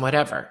 2000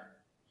 whatever.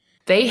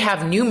 They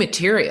have new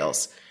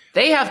materials.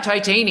 They have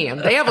titanium.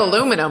 They have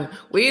aluminum.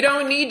 We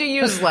don't need to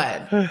use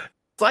lead.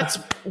 Let's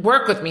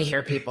work with me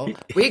here, people.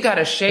 We got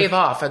to shave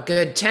off a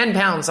good 10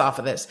 pounds off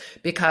of this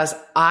because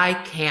I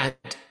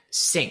can't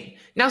sing.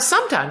 Now,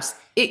 sometimes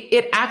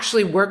it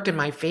actually worked in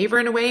my favor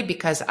in a way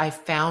because I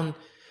found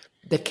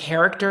the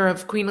character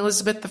of Queen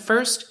Elizabeth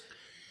I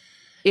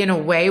in a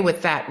way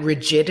with that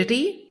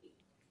rigidity,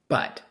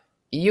 but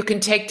you can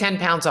take 10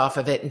 pounds off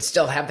of it and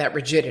still have that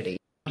rigidity.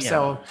 Yeah.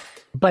 So,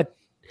 but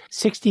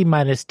 60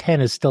 minus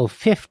 10 is still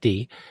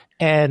 50,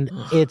 and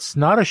it's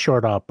not a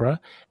short opera,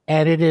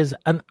 and it is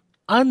an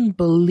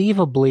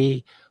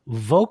unbelievably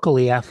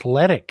vocally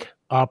athletic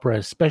opera,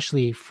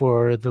 especially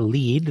for the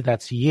lead.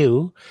 That's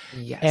you.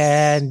 Yes.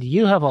 And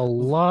you have a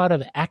lot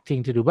of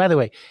acting to do. By the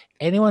way,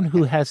 anyone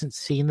who hasn't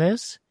seen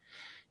this,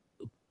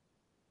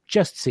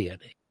 just see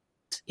it.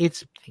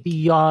 It's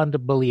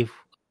beyond belief.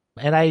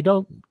 And I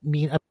don't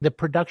mean the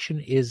production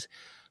is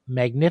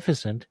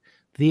magnificent.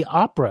 The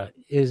opera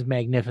is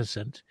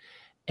magnificent.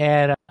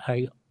 And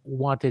I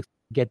want to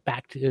get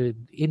back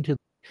into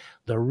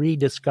the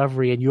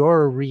rediscovery and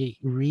your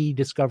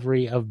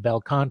rediscovery of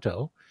bel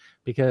canto,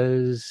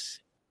 because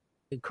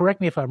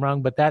correct me if I'm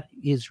wrong, but that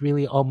is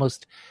really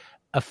almost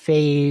a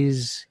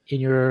phase in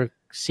your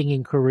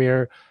singing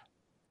career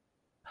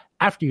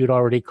after you'd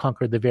already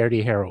conquered the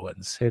Verdi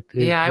heroines.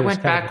 I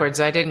went backwards.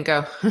 I didn't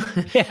go.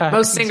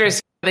 Most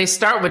singers, they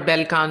start with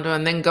bel canto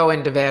and then go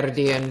into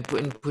Verdi and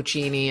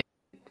Puccini.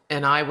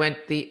 And I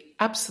went the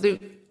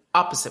absolute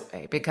opposite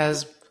way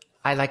because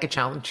I like a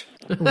challenge.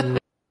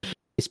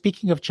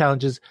 Speaking of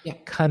challenges,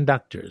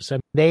 conductors. I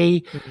mean,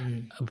 they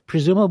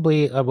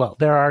presumably,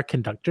 there are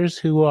conductors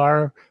who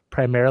are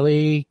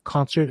primarily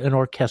concert and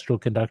orchestral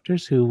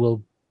conductors who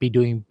will be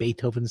doing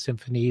Beethoven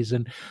symphonies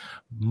and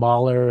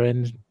Mahler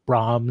and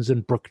Brahms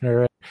and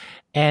Bruckner.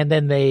 And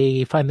then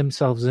they find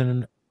themselves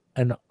in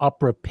an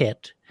opera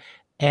pit,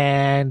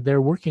 and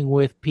they're working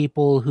with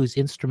people whose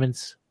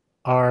instruments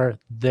are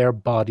their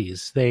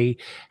bodies. They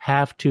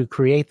have to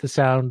create the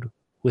sound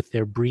with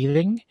their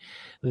breathing.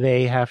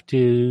 They have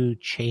to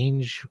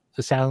change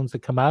the sounds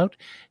that come out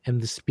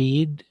and the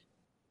speed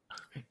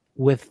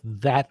with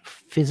that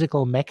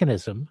physical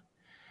mechanism.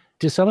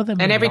 Do some of them...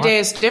 And every day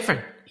is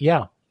different.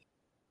 Yeah,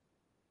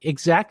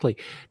 exactly.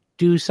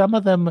 Do some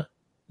of them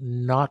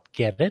not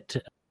get it?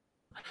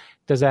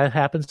 Does that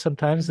happen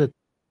sometimes, that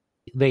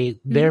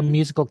their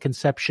musical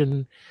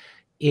conception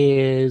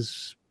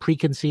is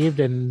preconceived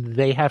and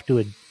they have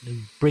to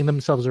bring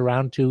themselves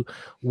around to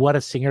what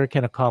a singer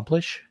can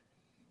accomplish?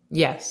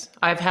 Yes.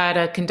 I've had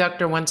a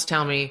conductor once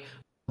tell me,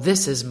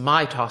 this is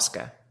my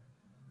Tosca.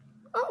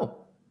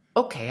 Oh,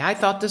 okay. I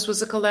thought this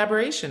was a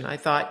collaboration.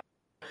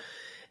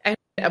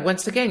 And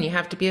once again, you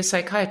have to be a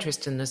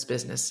psychiatrist in this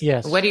business.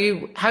 Yes.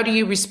 How do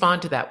you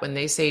respond to that when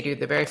they say to you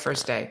the very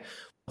first day,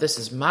 this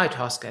is my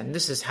Tosca and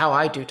this is how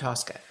I do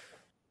Tosca?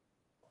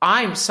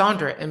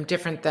 Sondra, am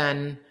different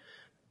than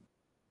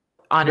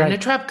Anna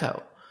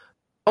Netrebko.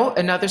 Oh,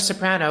 another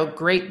soprano,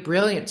 great,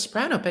 brilliant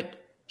soprano, but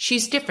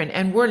she's different,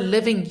 and we're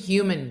living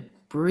human,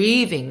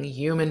 breathing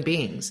human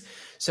beings.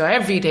 So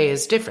every day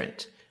is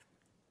different.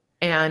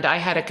 And I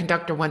had a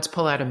conductor once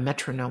pull out a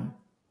metronome.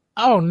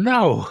 Oh,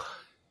 no.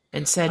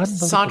 And said,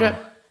 Sondra,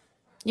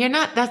 you're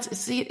not,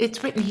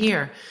 it's written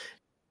here.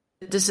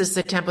 This is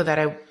the tempo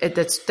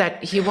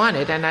that he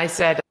wanted. And I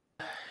said,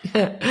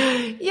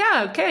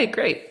 yeah, okay,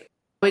 great.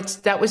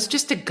 That was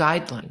just a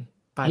guideline,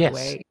 by the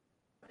way.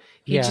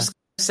 He just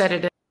set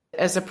it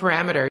as a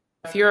parameter.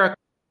 If you're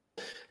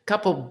a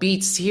couple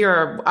beats here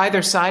or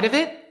either side of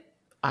it,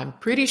 I'm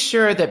pretty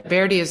sure that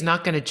Verdi is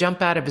not going to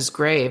jump out of his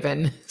grave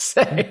and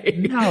say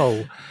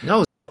no.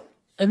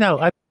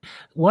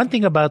 One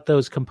thing about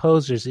those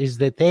composers is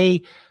that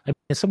in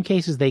some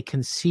cases, they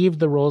conceived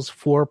the roles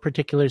for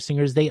particular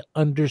singers. They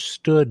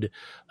understood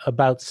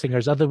about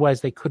singers.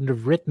 Otherwise, they couldn't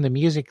have written the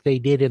music they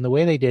did in the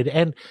way they did.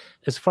 And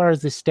as far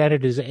as the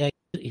standard is,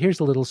 here's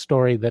a little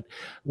story that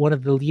one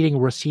of the leading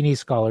Rossini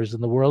scholars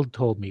in the world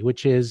told me,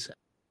 which is,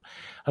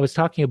 I was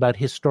talking about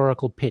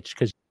historical pitch,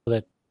 because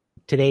that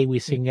today we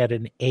sing at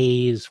an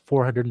A is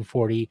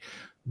 440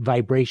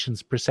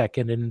 vibrations per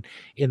second. And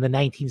in the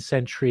 19th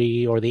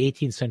century or the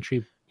 18th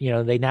century,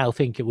 they now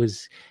think it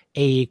was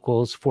A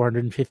equals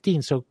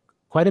 415. So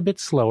quite a bit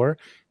slower,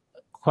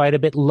 quite a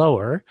bit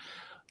lower.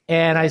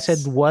 And I said,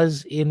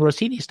 in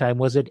Rossini's time,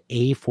 was it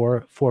A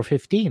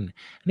 415? And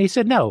he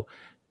said, no.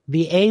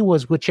 The A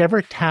was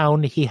whichever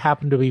town he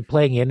happened to be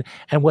playing in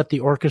and what the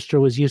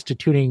orchestra was used to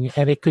tuning.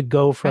 And it could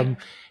go from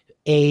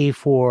A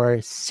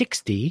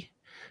 460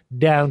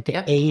 down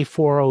to A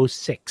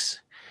 406.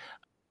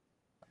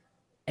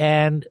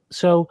 And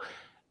so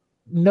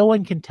no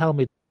one can tell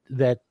me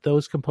that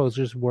those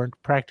composers weren't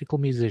practical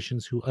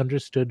musicians who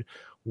understood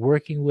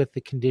working with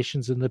the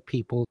conditions and the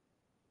people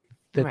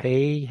that Right.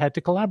 they had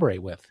to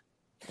collaborate with.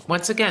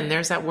 Once again,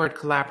 there's that word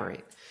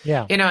collaborate.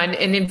 Yeah. And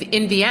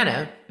in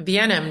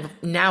Vienna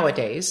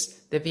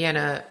nowadays, the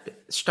Vienna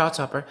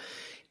Staatsoper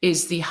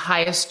is the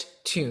highest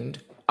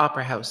tuned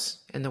opera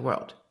house in the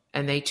world.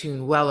 And they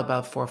tune well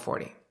above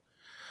 440.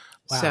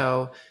 Wow.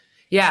 So,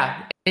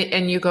 yeah.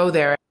 And you go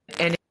there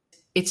and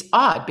it's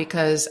odd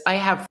because I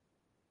have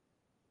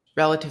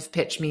relative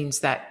pitch means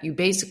that you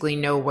basically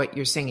know what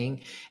you're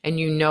singing and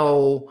you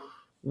know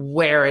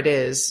where it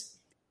is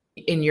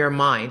in your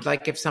mind.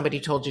 Like if somebody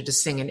told you to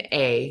sing an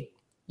A,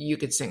 you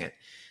could sing it.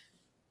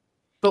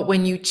 But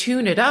when you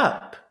tune it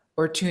up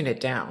or tune it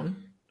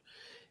down,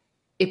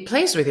 it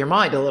plays with your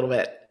mind a little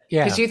bit.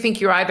 Yeah. Because you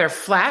think you're either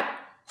flat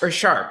or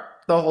sharp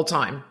the whole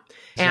time.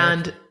 Exactly.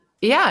 And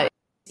yeah,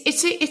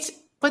 it's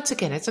once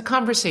again, it's a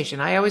conversation.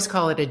 I always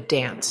call it a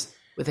dance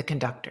with a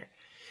conductor.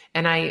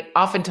 And I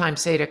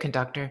oftentimes say to a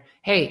conductor,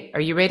 hey,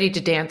 are you ready to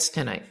dance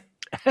tonight?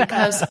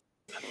 Because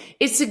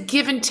it's a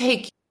give and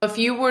take. If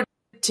you were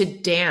to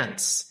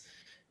dance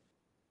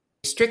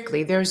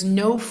strictly, there's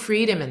no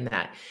freedom in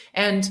that.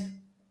 And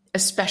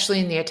especially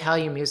in the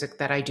Italian music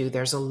that I do,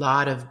 there's a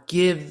lot of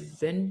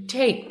give and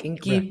take and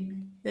give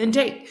and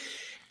take.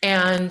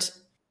 And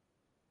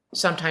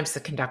sometimes the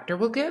conductor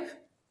will give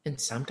and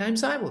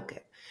sometimes I will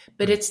give.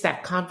 But it's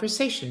that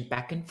conversation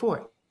back and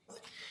forth.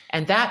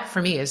 And that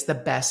for me is the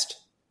best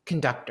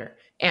conductor.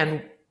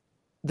 And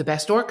the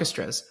best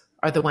orchestras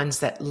are the ones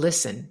that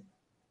listen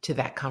to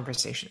that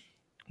conversation.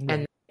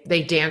 And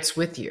they dance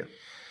with you.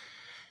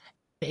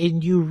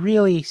 And you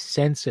really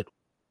sense it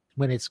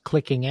when it's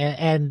clicking.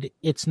 And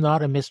it's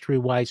not a mystery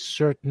why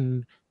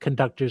certain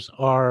conductors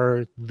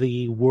are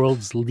the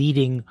world's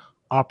leading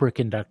opera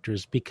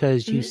conductors,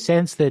 because you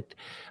sense that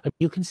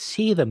you can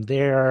see them.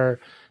 They're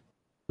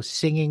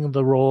singing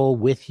the role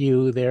with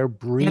you. They're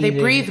breathing. Yeah, they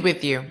breathe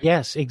with you.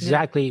 Yes,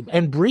 exactly. Yeah.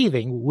 And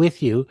breathing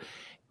with you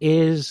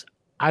is,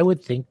 I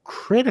would think,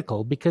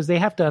 critical, because they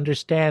have to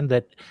understand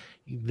that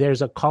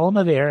there's a column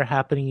of air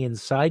happening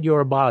inside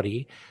your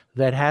body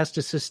that has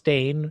to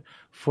sustain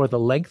for the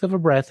length of a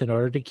breath in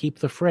order to keep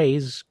the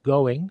phrase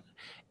going.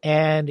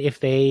 And if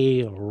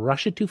they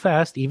rush it too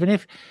fast, even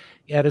if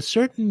at a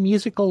certain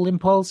musical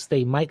impulse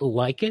they might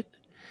like it,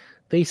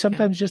 they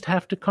sometimes just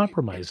have to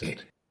compromise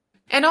it.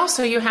 And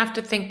also you have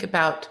to think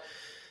about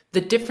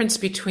the difference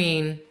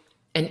between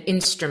an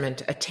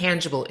instrument, a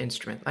tangible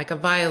instrument, like a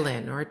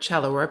violin or a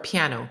cello or a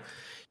piano.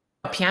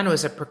 A piano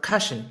is a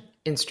percussion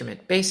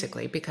instrument,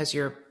 basically, because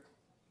you're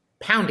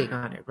pounding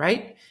on it,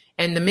 right?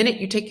 And the minute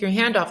you take your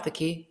hand off the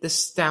key, the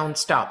sound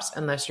stops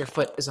unless your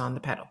foot is on the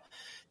pedal.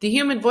 The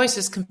human voice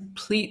is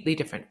completely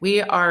different.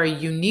 We are a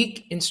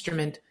unique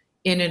instrument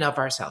in and of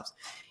ourselves,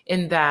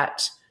 in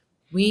that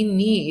we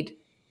need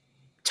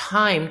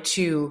time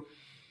to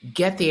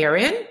get the air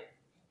in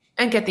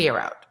and get the air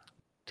out.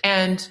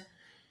 And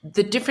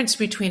the difference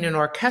between an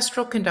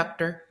orchestral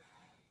conductor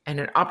and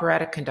an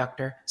operatic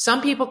conductor,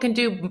 some people can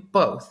do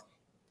both,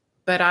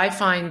 but I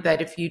find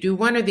that if you do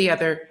one or the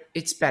other,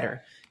 it's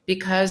better,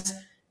 because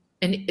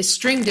a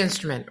stringed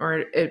instrument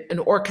or an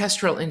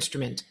orchestral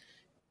instrument,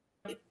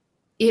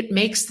 it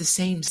makes the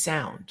same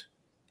sound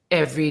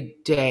every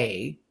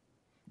day,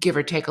 give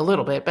or take a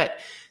little bit, but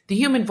the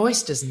human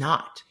voice does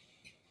not.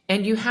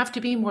 And you have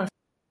to be more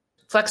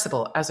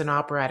flexible as an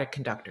operatic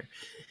conductor,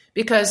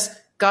 because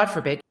God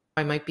forbid,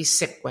 I might be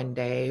sick one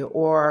day,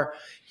 or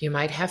you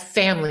might have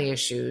family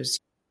issues,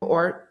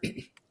 or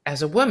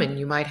as a woman,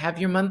 you might have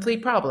your monthly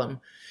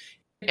problem.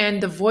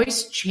 And the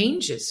voice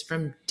changes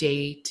from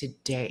day to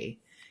day.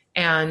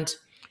 And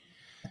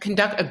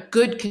a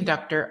good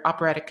conductor,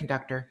 operatic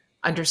conductor,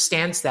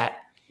 understands that,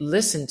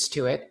 listens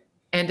to it,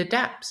 and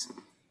adapts.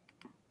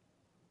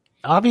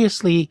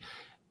 Obviously,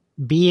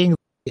 being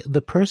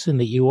the person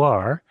that you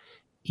are,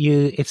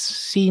 it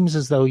seems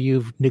as though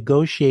you've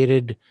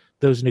negotiated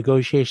those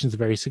negotiations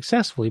very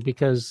successfully,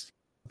 because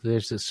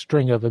there's a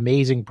string of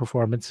amazing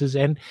performances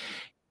and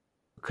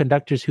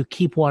conductors who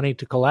keep wanting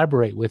to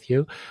collaborate with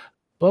you.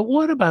 But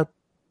what about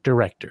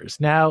directors?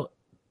 Now,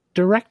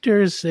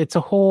 directors, it's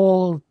a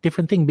whole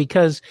different thing,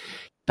 because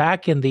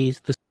back in the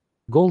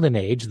golden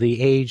age,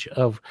 the age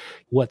of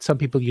what some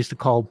people used to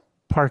call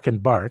park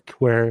and bark,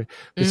 where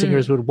the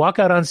singers would walk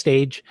out on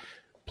stage,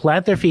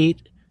 plant their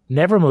feet,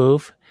 never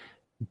move.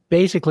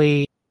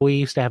 Basically, we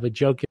used to have a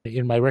joke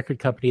in my record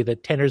company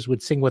that tenors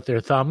would sing with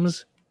their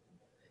thumbs.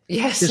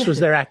 Yes. This was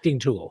their acting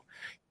tool.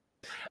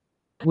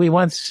 We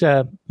once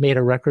made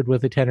a record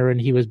with a tenor,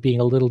 and he was being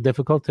a little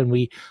difficult, and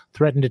we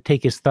threatened to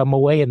take his thumb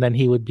away, and then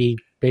he would be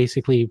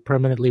basically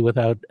permanently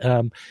without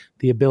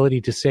the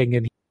ability to sing,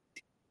 and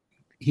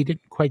he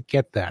didn't quite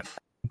get that.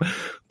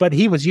 But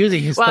he was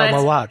using his thumb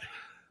a lot.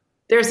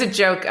 There's a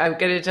joke. I'm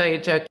going to tell you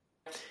a joke.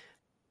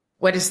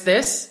 What is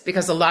this?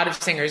 Because a lot of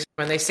singers,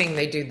 when they sing,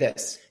 they do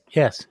this.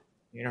 Yes.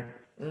 You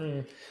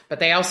know, but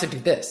they also do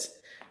this.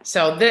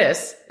 So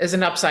this is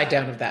an upside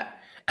down of that.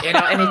 You know,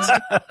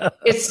 and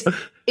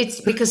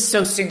it's because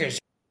singers,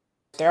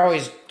 they're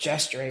always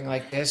gesturing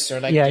like this or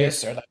like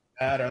this or like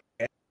that.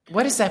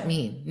 What does that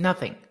mean?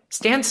 Nothing.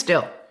 Stand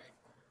still.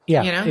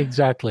 Yeah, you know?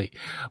 Exactly.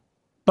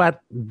 but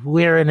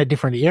we're in a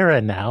different era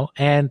now.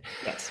 And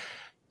Yes.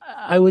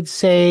 I would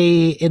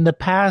say in the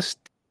past,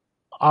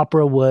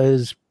 opera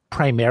was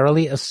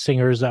primarily a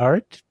singer's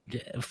art.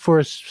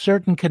 For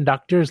certain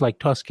conductors like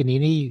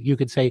Toscanini, you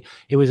could say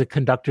it was a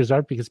conductor's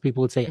art because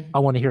people would say, I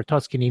want to hear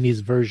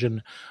Toscanini's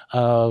version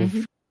of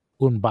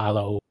Un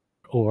Ballo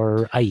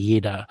or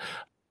Aida.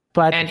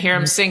 And hear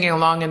him singing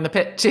along in the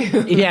pit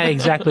too. Yeah,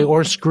 exactly.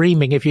 Or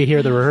screaming if you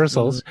hear the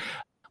rehearsals.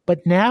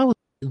 But now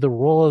the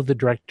role of the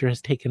director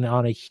has taken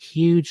on a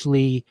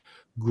hugely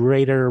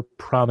greater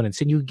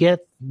prominence. And you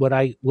get what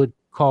I would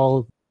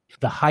call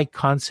the high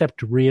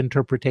concept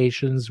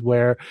reinterpretations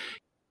where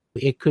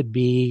it could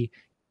be,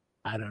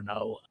 I don't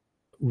know,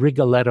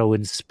 Rigoletto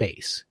in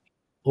space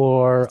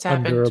or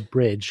Under a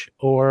Bridge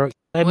or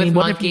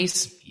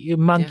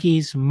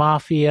monkeys,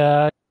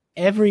 mafia,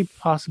 every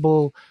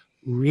possible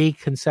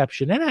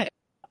reconception. And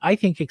I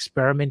think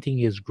experimenting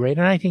is great.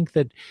 And I think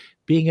that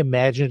being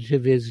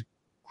imaginative is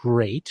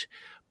great.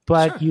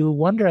 But you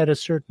wonder at a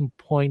certain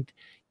point,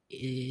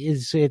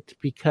 is it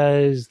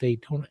because they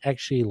don't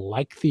actually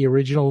like the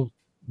original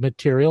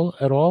material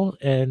at all?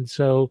 And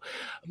so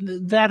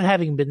that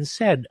having been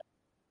said,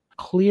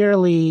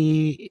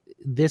 clearly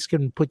this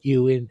can put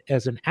you in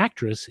as an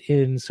actress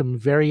in some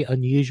very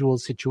unusual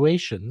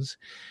situations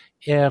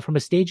from a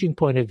staging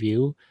point of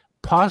view,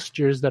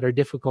 postures that are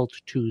difficult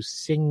to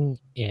sing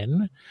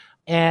in.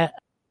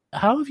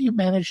 How have you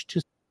managed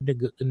to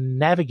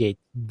navigate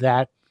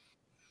that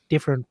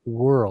different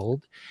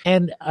world?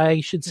 And I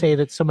should say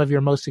that some of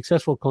your most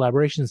successful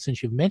collaborations,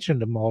 since you've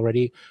mentioned them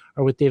already,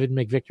 are with David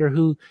McVictor,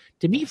 who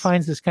to me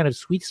finds this kind of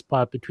sweet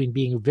spot between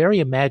being very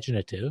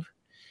imaginative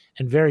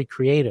and very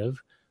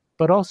creative,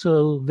 but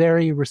also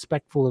very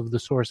respectful of the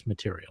source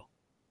material.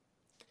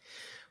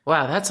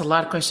 Wow, that's a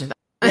lot of questions.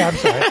 Yeah, I'm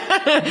sorry.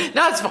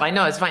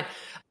 No, it's fine.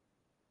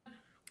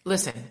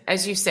 Listen,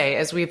 as you say,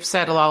 as we've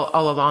said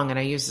all along, and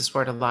I use this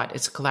word a lot,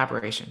 it's a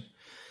collaboration.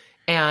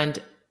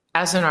 And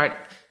as an art,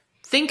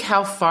 think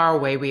how far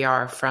away we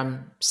are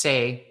from,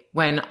 say,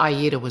 when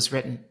Aida was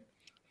written.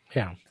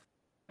 Yeah.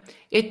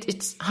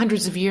 It's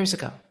hundreds of years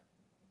ago,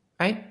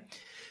 right?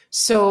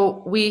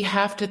 So we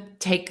have to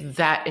take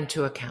that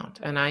into account.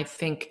 And I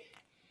think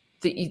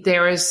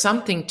there is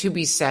something to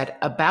be said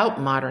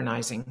about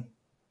modernizing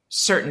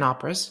certain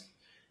operas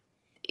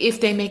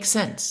if they make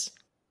sense.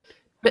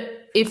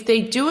 But if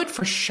they do it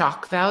for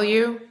shock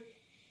value,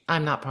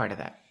 I'm not part of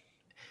that.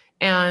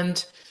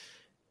 And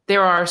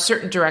there are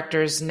certain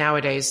directors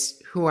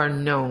nowadays who are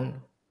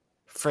known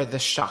for the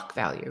shock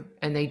value,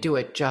 and they do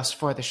it just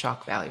for the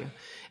shock value.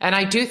 And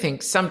I do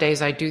think some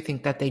days I do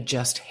think that they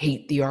just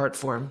hate the art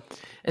form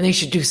and they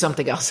should do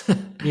something else.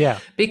 Yeah.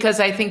 Because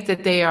I think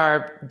that they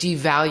are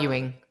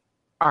devaluing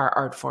our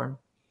art form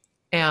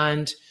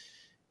and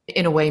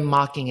in a way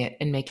mocking it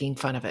and making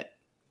fun of it.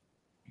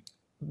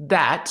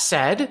 That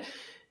said,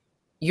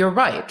 you're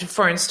right.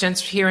 For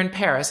instance, here in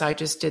Paris, I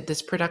just did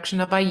this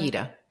production of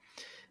Aida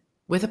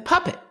with a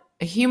puppet,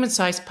 a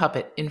human-sized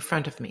puppet in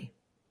front of me,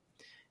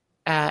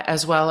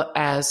 as well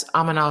as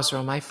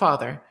Amonasro, my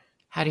father,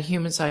 had a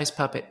human-sized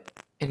puppet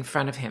in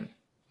front of him.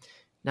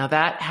 Now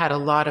that had a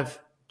lot of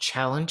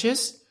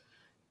challenges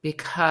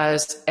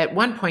because at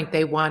one point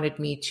they wanted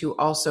me to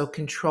also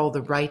control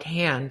the right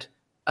hand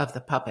of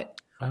the puppet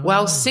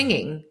while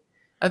singing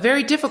a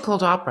very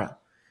difficult opera.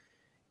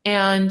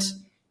 And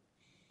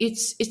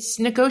it's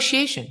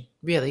negotiation,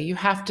 really. You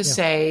have to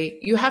say,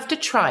 you have to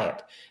try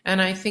it.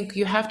 And I think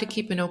you have to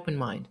keep an open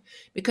mind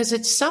because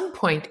at some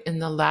point in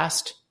the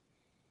last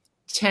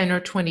 10 or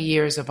 20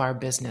 years of our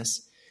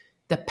business,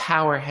 the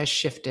power has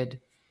shifted,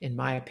 in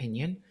my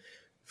opinion,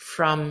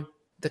 from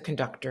the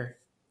conductor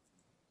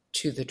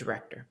to the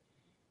director.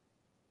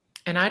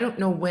 And I don't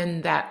know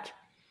when that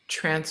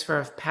transfer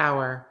of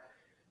power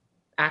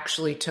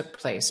actually took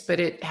place, but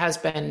it has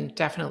been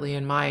definitely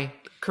in my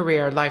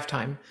career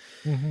lifetime.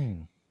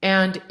 Mm-hmm.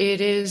 And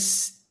it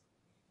is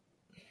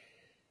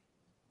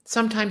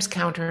sometimes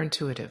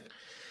counterintuitive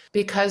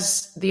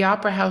because the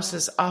opera house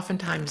is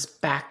oftentimes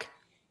back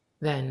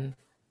then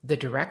the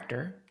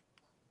director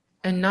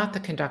and not the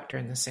conductor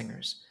and the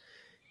singers.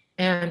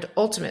 And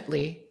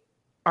ultimately,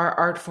 our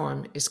art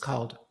form is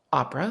called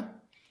opera.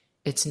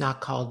 It's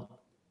not called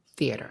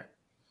theater.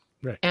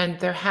 Right. And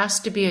there has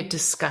to be a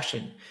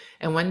discussion.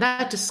 And when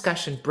that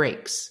discussion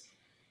breaks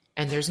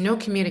and there's no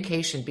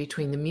communication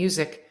between the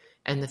music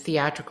and the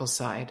theatrical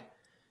side,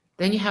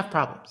 then you have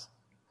problems.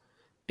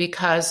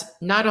 Because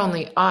not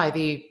only I,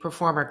 the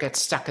performer, get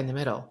stuck in the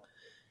middle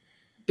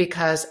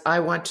because I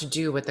want to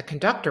do what the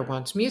conductor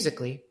wants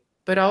musically,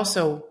 but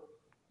also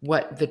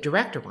what the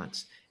director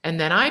wants. And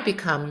then I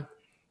become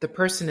the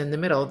person in the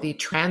middle, the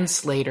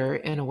translator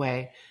in a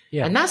way.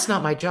 Yeah. And that's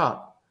not my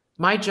job.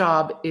 My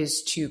job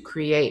is to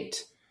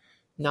create,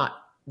 not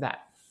that.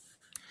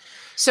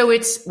 So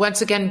it's,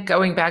 once again,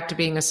 going back to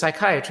being a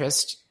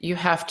psychiatrist, you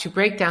have to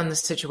break down the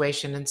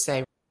situation and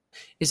say,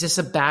 is this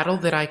a battle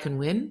that I can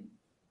win?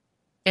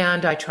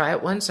 And I try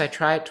it once, I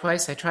try it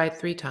twice, I try it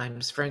 3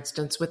 times. For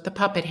instance, with the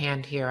puppet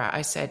hand here,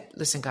 I said,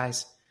 listen,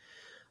 guys,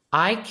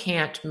 I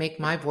can't make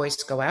my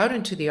voice go out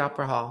into the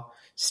opera hall,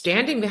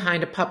 standing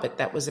behind a puppet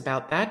that was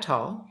about that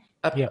tall,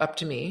 Yeah. up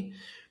to me,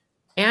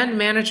 and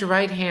manage a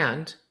right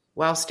hand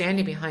while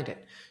standing behind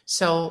it.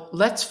 So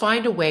let's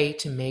find a way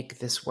to make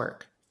this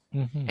work.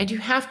 Mm-hmm. And you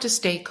have to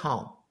stay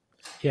calm.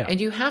 Yeah. And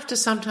you have to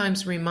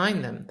sometimes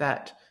remind them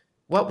that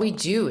what we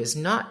do is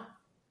not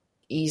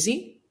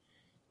easy,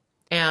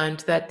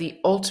 and that the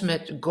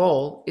ultimate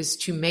goal is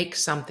to make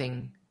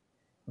something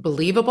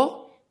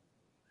believable,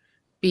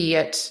 be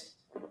it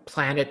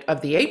Planet of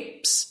the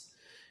Apes.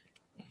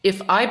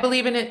 If I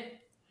believe in it,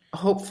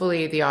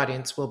 hopefully the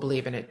audience will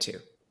believe in it too.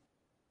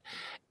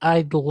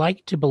 I'd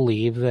like to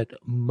believe that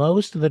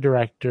most of the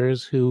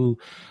directors who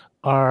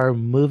are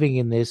moving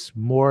in this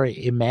more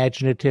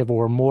imaginative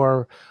or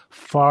more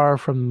farther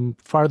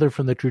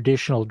from the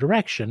traditional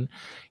direction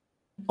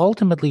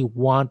ultimately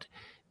want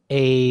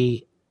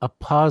a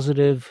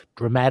positive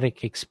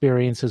dramatic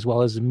experience as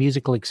well as a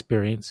musical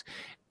experience,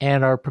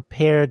 and are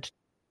prepared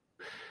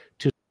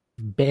to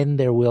bend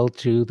their will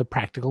to the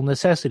practical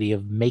necessity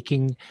of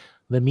making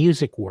the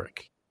music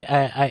work.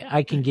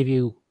 I can give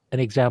you an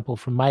example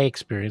from my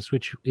experience,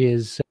 which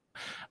is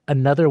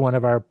another one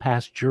of our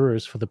past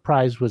jurors for the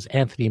prize was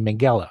Anthony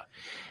Minghella.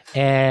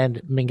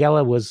 And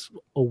Minghella was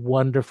a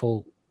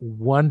wonderful,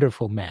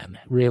 wonderful man,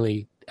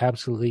 really,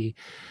 absolutely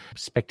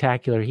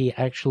spectacular. He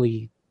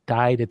actually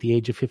died at the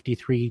age of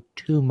 53,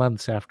 2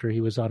 months after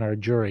he was on our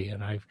jury,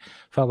 and I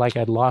felt like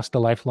I'd lost a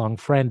lifelong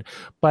friend.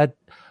 But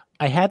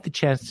I had the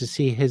chance to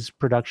see his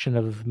production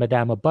of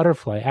Madame a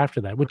Butterfly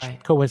after that, which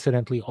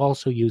coincidentally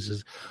also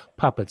uses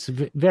puppets.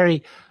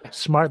 Very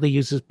smartly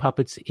uses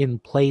puppets in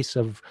place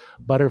of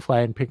Butterfly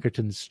and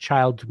Pinkerton's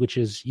Child, which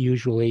is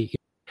usually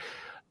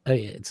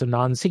it's a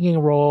non-singing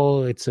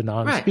role, it's a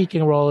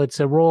non-speaking role, it's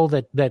a role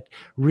that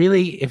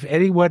really, if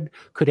anyone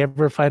could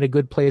ever find a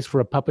good place for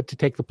a puppet to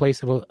take the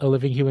place of a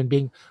living human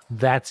being,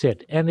 that's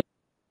it. And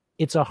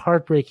it's a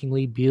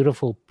heartbreakingly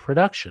beautiful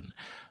production,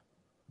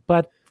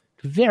 but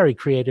very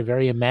creative,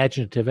 very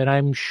imaginative. And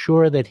I'm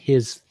sure that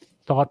his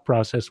thought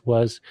process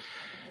was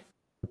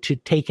to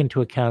take into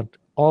account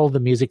all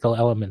the musical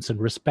elements and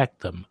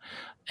respect them.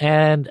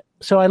 And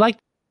so I like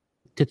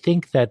to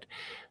think that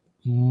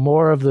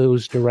more of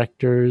those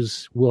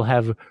directors will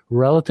have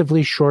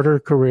relatively shorter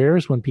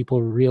careers when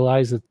people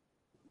realize that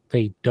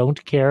they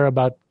don't care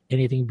about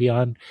anything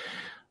beyond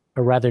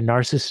a rather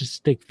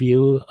narcissistic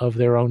view of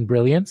their own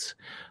brilliance,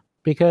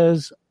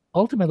 because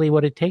ultimately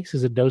what it takes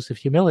is a dose of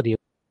humility.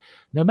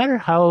 No matter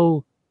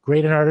how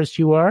great an artist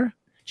you are,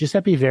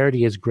 Giuseppe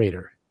Verdi is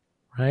greater,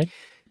 right?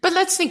 But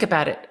let's think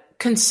about it.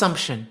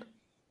 Consumption.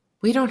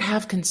 We don't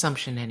have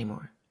consumption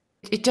anymore.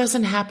 It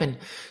doesn't happen.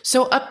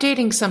 So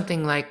updating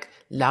something like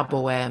La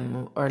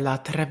Bohème or La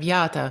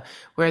Traviata,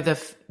 where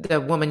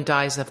the woman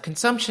dies of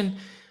consumption,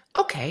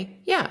 okay,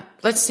 yeah,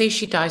 let's say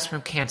she dies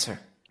from cancer.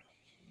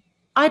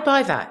 I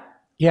buy that.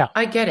 Yeah.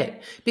 I get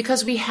it.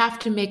 Because we have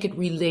to make it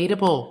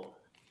relatable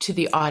to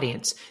the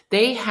audience.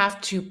 They have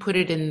to put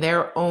it in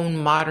their own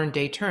modern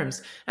day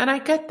terms. And I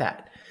get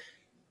that.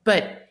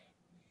 But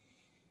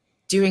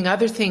doing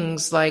other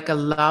things like a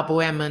La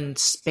Bohème in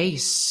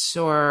space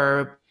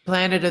or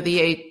Planet of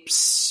the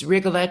Apes,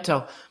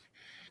 Rigoletto,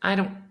 I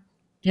don't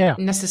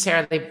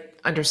necessarily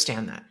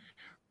understand that.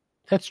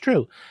 That's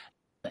true.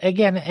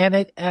 Again, and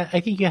I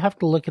think you have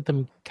to look at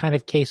them kind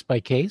of case by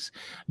case.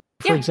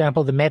 For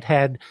example, the Met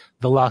had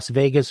the Las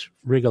Vegas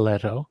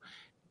Rigoletto,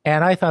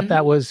 and I thought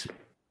that was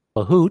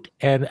a hoot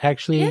and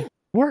actually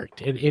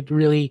worked. It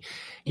really,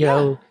 you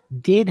know,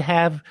 did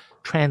have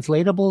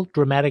translatable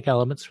dramatic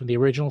elements from the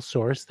original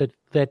source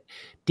that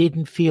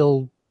didn't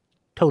feel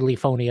totally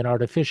phony and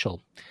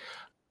artificial.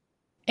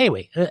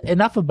 Anyway,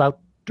 enough about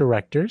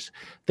directors.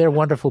 They're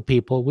wonderful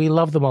people. We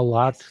love them a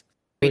lot.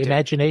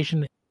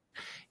 Imagination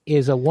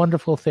is a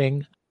wonderful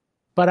thing.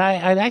 But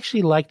I'd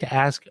actually like to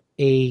ask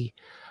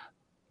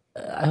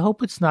I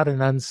hope it's not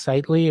an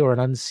unsightly or an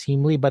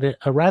unseemly, but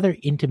a rather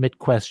intimate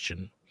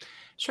question.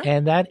 Sure.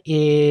 And that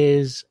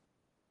is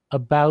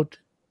about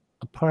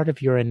a part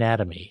of your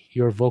anatomy,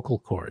 your vocal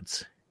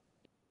cords.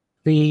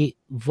 The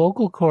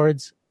vocal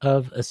cords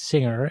of a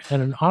singer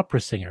and an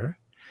opera singer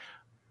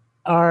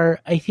are,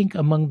 I think,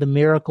 among the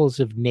miracles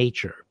of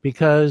nature,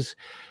 because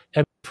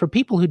for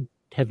people who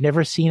have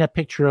never seen a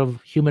picture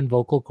of human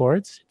vocal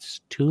cords,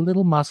 it's two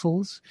little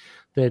muscles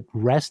that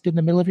rest in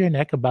the middle of your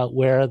neck about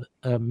where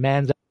a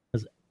man's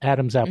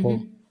Adam's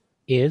apple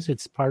is.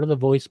 It's part of the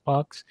voice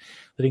box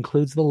that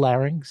includes the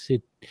larynx.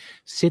 It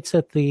sits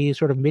at the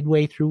sort of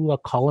midway through a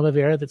column of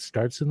air that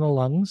starts in the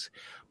lungs.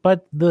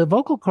 But the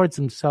vocal cords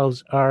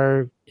themselves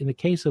are, in the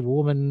case of a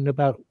woman,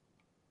 about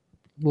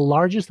the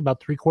largest, about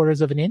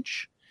 3/4 of an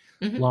inch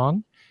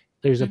long.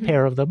 There's a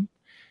pair of them.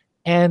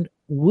 And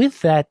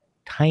with that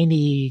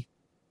tiny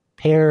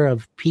pair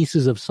of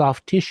pieces of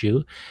soft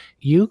tissue,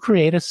 you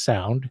create a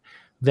sound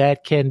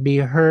that can be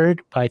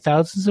heard by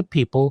thousands of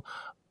people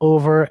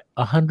over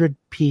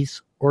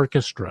 100-piece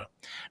orchestra.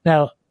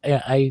 Now,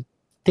 I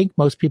think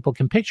most people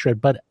can picture it,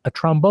 but a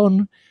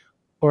trombone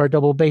or a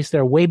double bass,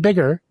 they're way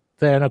bigger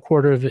than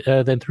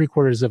than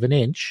 3/4 of an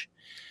inch.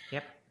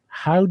 Yep.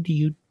 How do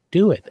you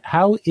do it?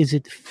 How is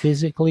it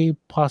physically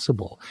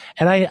possible?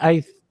 And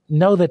I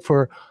know that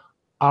for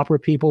opera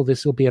people,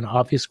 this will be an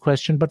obvious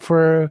question, but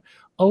for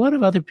a lot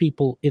of other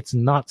people, it's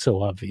not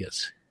so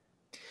obvious.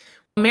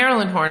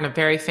 Marilyn Horne, a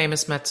very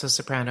famous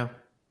mezzo-soprano,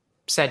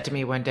 said to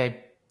me one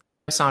day,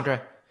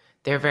 Sondra,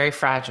 they're very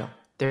fragile.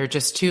 They're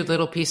just two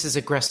little pieces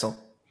of gristle.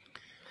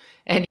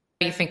 And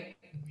you think,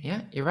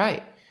 yeah, you're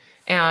right.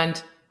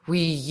 And we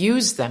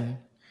use them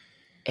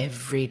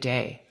every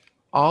day,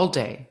 all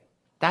day.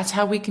 That's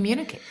how we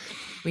communicate.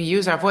 We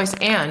use our voice,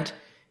 and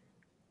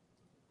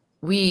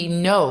we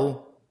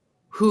know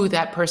who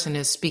that person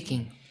is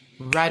speaking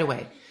right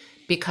away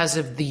because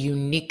of the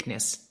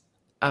uniqueness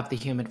of the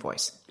human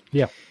voice.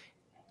 Yeah.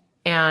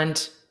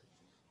 And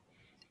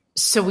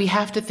so we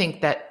have to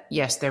think that,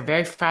 yes, they're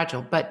very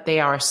fragile, but they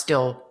are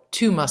still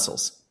two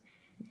muscles,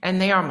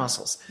 and they are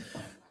muscles.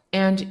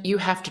 And you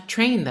have to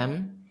train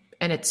them,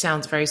 and it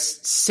sounds very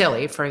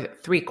silly for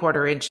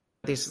 3/4 inch,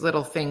 these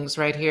little things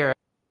right here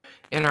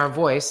in our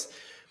voice.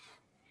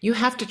 You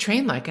have to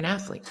train like an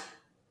athlete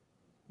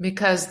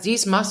because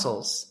these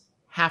muscles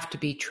have to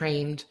be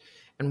trained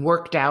and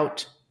worked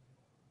out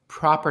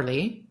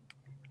properly,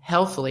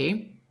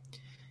 healthily,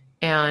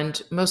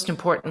 and most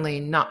importantly,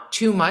 not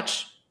too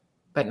much,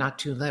 but not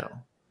too little.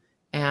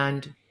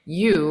 And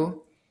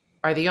you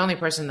are the only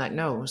person that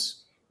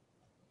knows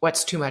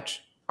what's too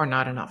much or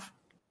not enough.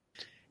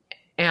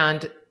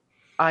 And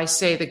I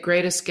say the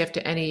greatest gift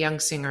to any young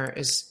singer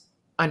is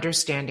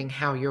understanding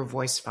how your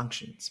voice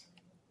functions,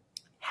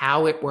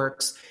 how it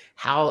works,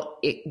 how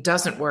it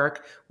doesn't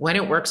work, when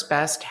it works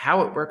best,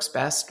 how it works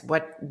best,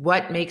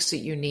 what makes it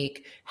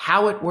unique,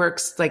 how it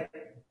works, like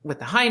with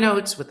the high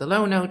notes, with the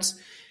low notes,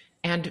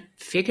 and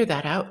figure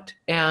that out.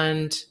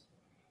 And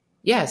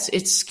yes,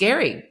 it's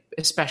scary,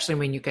 especially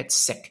when you get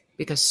sick,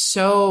 because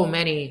so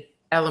many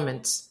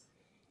elements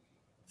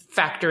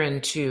factor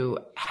into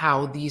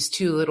how these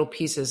two little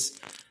pieces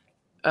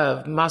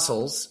of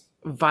muscles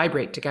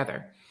vibrate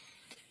together.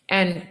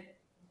 And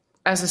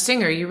as a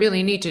singer, you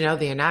really need to know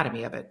the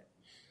anatomy of it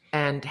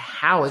and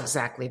how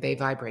exactly they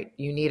vibrate.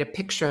 You need a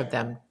picture of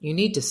them. You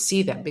need to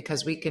see them,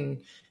 because we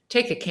can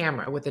take a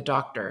camera with a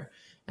doctor,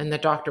 and the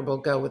doctor will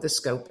go with a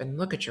scope and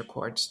look at your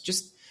chords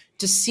just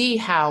to see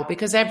how,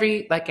 because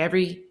every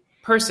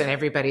person,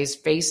 everybody's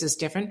face is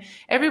different.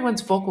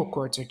 Everyone's vocal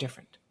cords are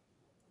different.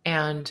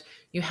 And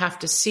you have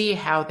to see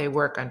how they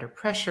work under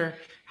pressure,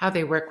 how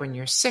they work when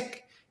you're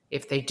sick,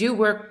 if they do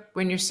work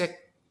when you're sick,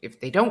 if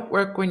they don't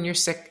work when you're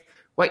sick,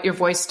 what your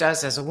voice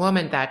does as a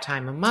woman that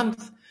time of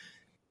month.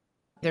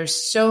 There's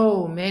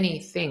so many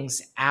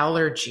things,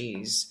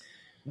 allergies,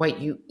 what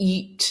you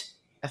eat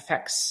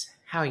affects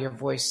how your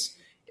voice,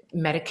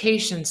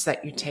 medications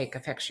that you take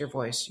affects your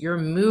voice, your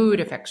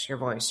mood affects your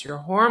voice, your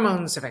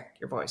hormones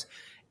affect your voice,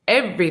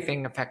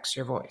 everything affects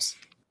your voice.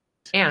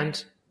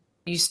 And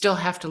you still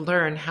have to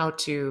learn how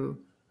to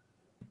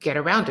get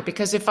around it.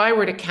 Because if I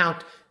were to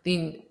count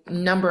the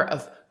number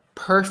of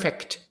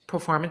perfect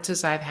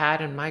performances I've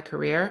had in my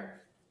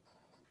career,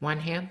 one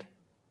hand,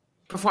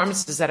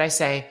 performances that I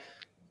say,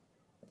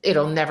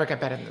 it'll never get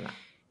better than that.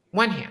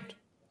 One hand.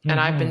 And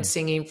I've been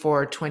singing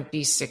for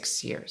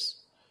 26 years.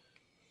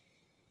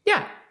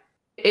 Yeah.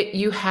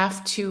 You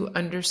have to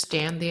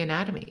understand the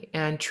anatomy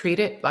and treat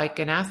it like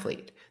an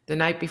athlete. The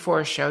night before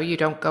a show, you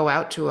don't go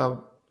out to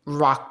a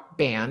rock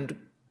band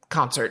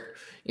concert.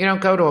 You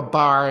don't go to a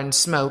bar and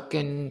smoke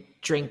and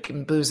drink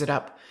and booze it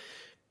up.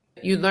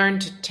 You learn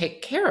to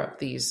take care of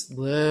these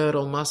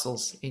little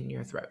muscles in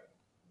your throat,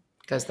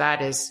 because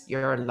that is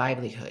your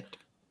livelihood.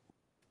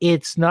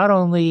 It's not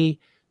only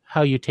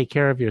how you take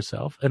care of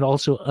yourself and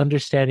also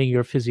understanding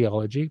your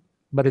physiology,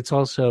 but it's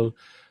also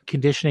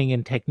conditioning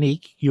and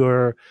technique,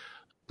 your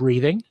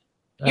breathing.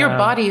 Your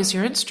body is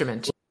your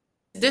instrument.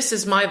 This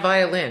is my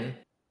violin.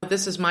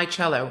 This is my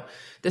cello.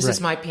 This is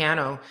my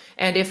piano.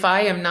 And if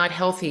I am not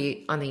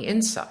healthy on the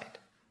inside,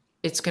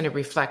 it's going to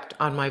reflect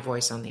on my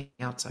voice on the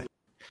outside.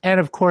 And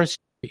of course,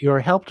 you're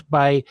helped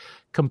by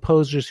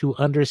composers who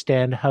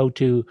understand how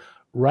to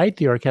write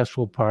the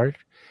orchestral part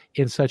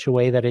in such a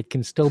way that it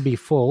can still be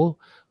full,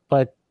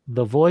 but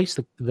the voice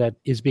that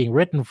is being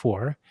written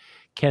for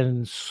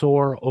can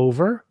soar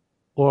over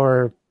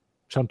or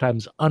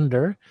sometimes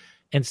under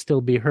and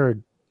still be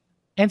heard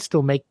and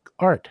still make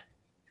art.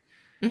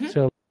 Mm-hmm.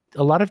 So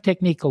a lot of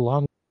technique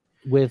along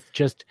with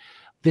just,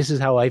 this is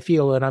how I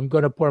feel and I'm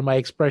going to pour my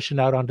expression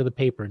out onto the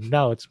paper.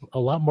 No, it's a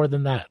lot more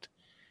than that.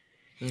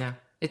 No,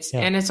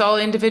 and it's all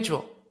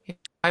individual.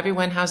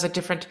 Everyone has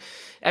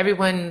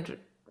everyone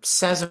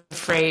says a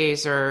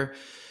phrase or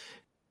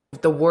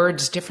the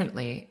words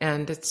differently.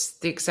 And it's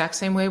the exact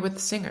same way with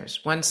the singers.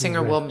 One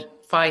singer will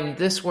find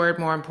this word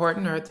more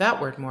important or that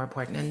word more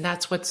important. And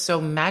that's what's so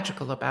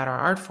magical about our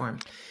art form,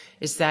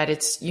 is that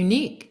it's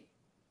unique.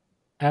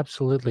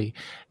 Absolutely.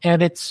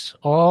 And it's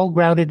all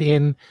grounded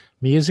in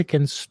music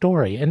and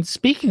story. And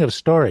speaking of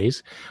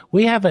stories,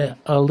 we have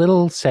a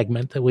little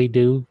segment that we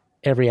do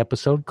every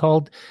episode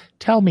called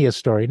Tell Me a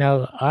Story.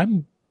 Now,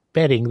 I'm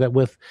betting that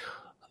with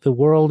the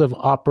world of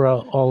opera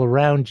all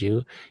around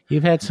you,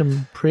 you've had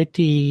some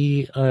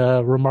pretty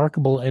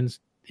remarkable and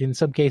in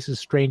some cases,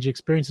 strange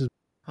experiences.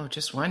 Oh,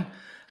 just one.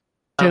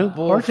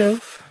 Or two.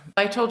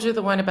 I told you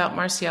the one about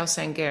Martial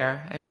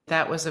Sanguer.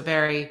 That was a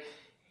very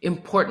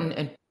important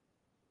and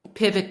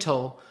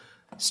pivotal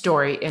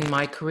story in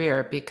my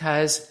career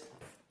because,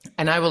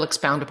 and I will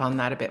expound upon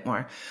that a bit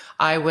more.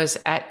 I was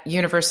at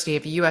University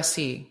of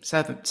USC,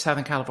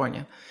 Southern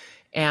California,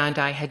 and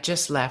I had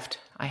just left.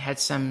 I had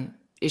some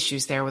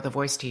issues there with a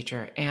voice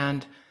teacher,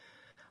 and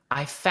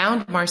I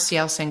found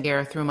Martial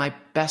Sanguer through my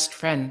best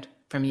friend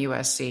from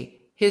USC.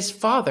 His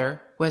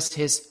father was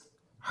his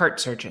heart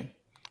surgeon.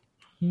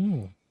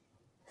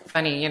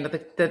 Funny,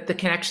 the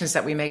connections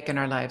that we make in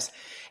our lives.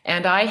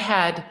 And I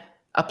had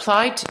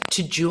applied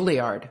to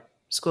Juilliard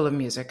School of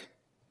Music,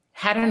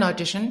 had an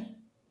audition,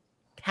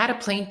 had a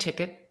plane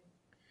ticket,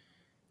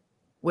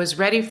 was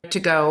ready to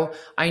go.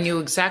 I knew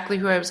exactly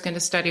who I was going to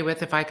study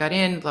with if I got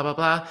in, blah, blah,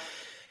 blah.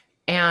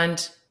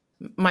 And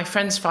my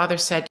friend's father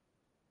said,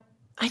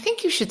 I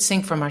think you should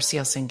sing for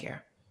Martial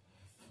Sanguer.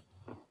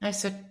 I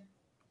said,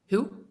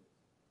 who?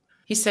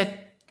 He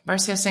said,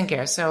 Martial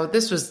Sanguer. So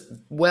this was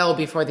well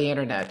before the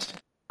internet.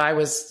 I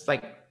was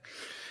like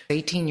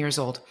 18 years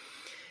old.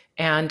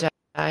 And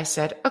I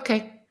said,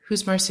 okay,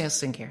 who's Martial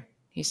Sanguer?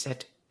 He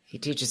said, he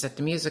teaches at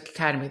the Music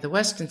Academy of the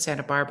West in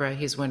Santa Barbara.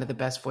 He's one of the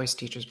best voice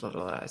teachers, blah,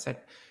 blah, blah. I said,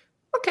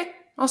 okay,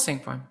 I'll sing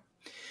for him.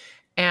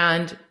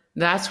 And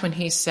that's when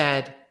he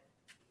said,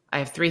 I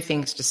have three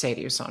things to say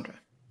to you, Sondra.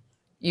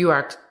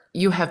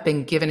 You have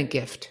been given a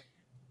gift.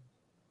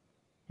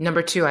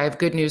 Number two, I have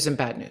good news and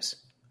bad news.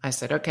 I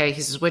said, okay.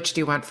 He says, which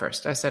do you want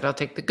first? I said, I'll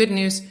take the good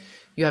news.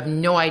 You have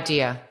no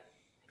idea.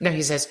 No,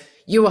 he says,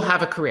 you will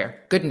have a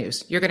career. Good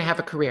news. You're going to have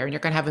a career, and you're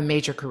going to have a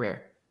major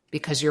career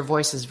because your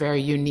voice is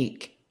very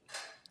unique.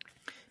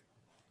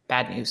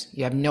 Bad news.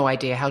 You have no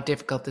idea how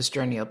difficult this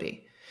journey will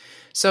be.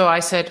 So I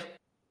said,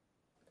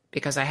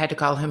 because I had to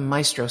call him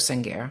Maestro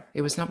Sanguer.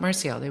 It was not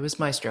Martial, it was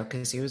Maestro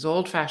because he was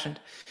old-fashioned.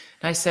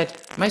 And I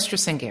said, Maestro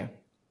Sanguer,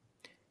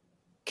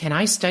 can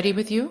I study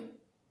with you?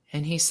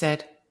 And he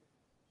said,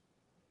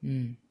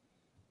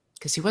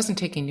 because he wasn't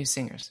taking new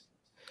singers.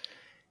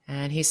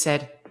 And he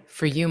said,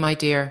 for you, my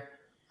dear,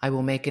 I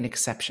will make an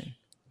exception.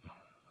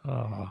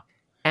 Oh.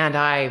 And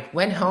I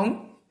went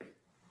home,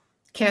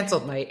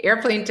 canceled my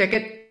airplane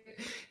ticket,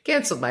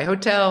 canceled my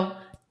hotel,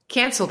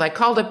 I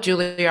called up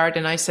Juilliard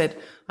and I said,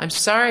 I'm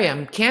sorry,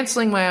 I'm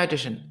canceling my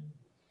audition.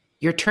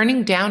 You're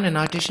turning down an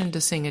audition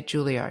to sing at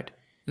Juilliard.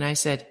 And I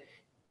said,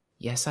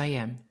 yes, I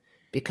am,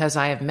 because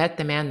I have met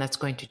the man that's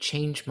going to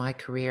change my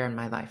career and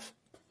my life.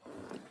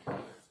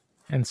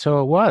 And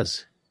so it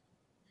was.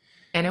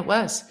 And it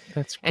was.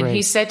 That's great. And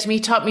he said to me,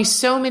 he taught me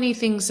so many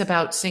things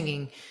about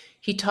singing.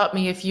 He taught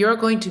me, if you're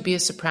going to be a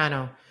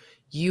soprano,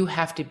 you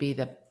have to be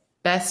the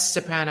best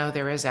soprano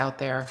there is out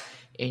there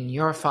in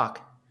your fach.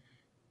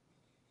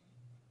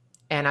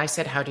 And I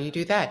said, how do you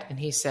do that? And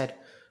he said,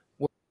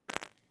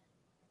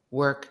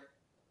 work,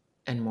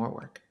 and more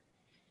work.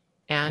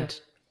 And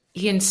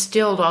he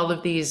instilled all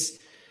of these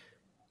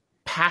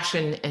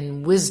passion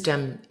and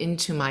wisdom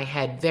into my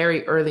head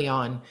very early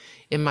on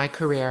in my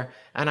career.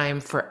 And I am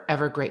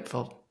forever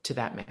grateful to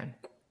that man.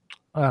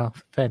 Oh,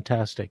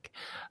 fantastic.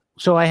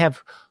 So I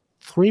have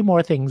three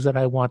more things that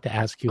I want to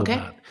ask you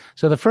about.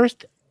 So the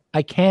first,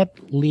 I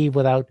can't leave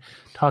without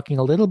talking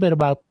a little bit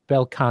about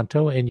bel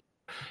canto and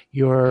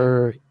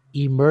your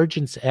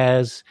emergence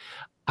as,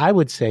 I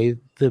would say,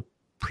 the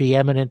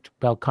preeminent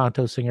bel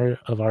canto singer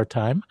of our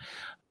time.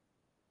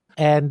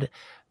 And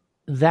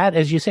that,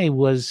 as you say,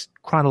 was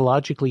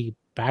chronologically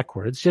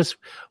backwards. Just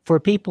for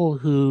people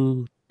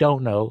who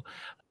don't know,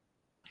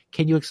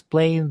 can you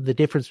explain the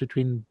difference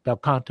between bel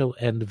canto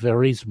and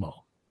verismo?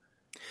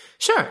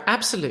 Sure,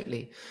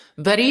 absolutely.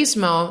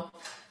 Verismo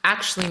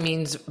actually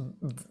means,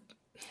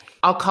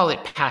 I'll call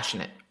it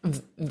passionate.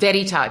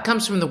 Verita, it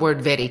comes from the word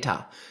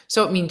verita.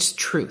 So it means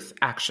truth,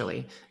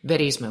 actually,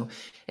 verismo.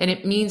 And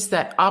it means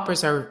that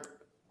operas are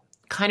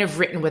kind of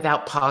written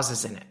without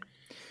pauses in it.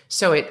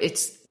 So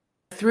it's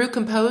through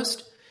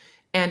composed,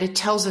 and it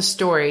tells a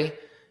story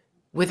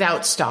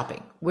without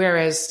stopping.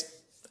 Whereas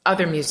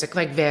other music,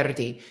 like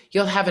Verdi,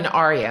 you'll have an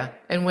aria,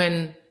 and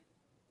when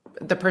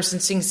the person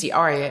sings the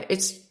aria,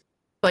 it's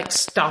like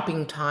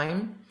stopping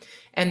time,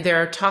 and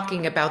they're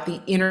talking about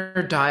the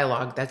inner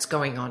dialogue that's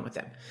going on with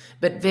them.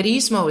 But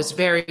verismo is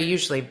very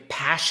usually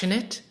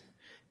passionate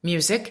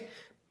music,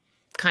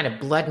 kind of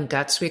blood and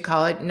guts, we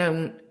call it.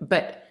 No,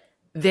 but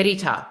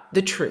verita,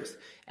 the truth.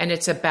 And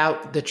it's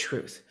about the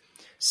truth.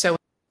 So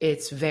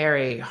it's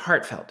very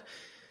heartfelt.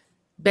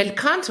 Bel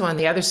canto, on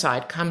the other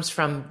side, comes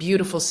from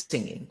beautiful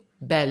singing.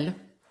 Bel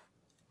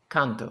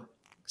canto,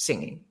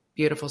 singing,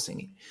 beautiful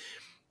singing.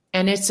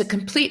 And it's a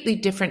completely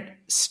different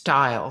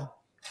style,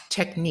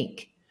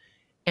 technique.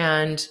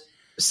 And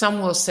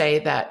some will say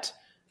that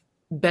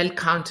bel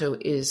canto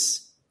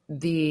is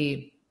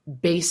the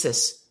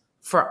basis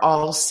for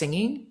all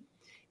singing,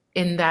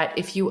 in that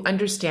if you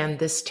understand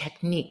this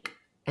technique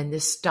and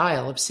this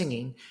style of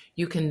singing,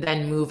 you can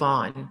then move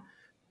on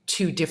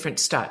to different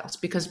styles.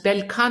 Because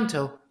bel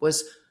canto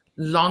was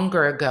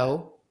longer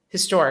ago,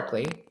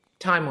 historically,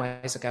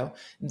 time-wise ago,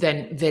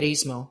 than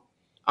verismo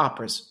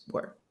operas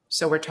were.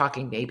 So we're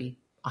talking maybe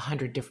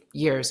 100 different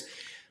years.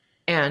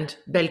 And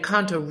bel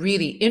canto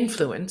really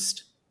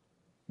influenced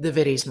the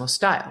verismo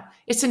style.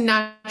 It's a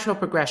natural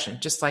progression,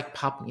 just like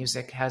pop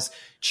music has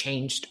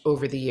changed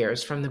over the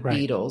years from the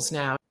Beatles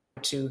now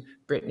to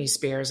Britney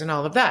Spears and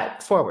all of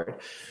that forward.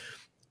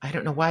 I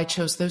don't know why I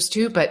chose those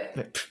two, but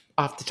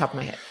off the top of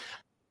my head.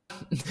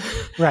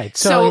 Right.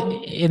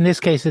 So in this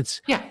case,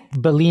 it's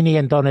Bellini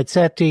and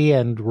Donizetti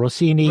and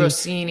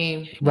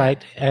Rossini.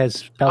 Right.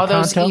 As bel all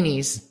canto. Those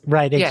Inis.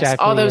 Right. Exactly. Yes,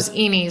 all those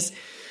Inis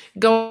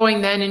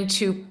going then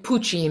into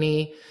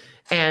Puccini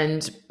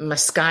and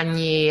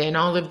Mascagni and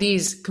all of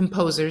these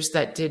composers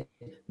that did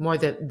more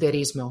the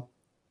verismo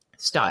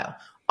style,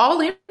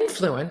 all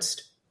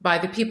influenced by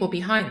the people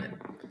behind them.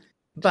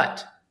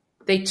 But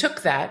they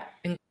took that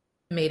and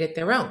made it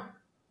their own,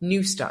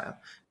 new style.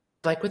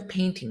 Like with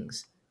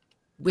paintings,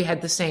 we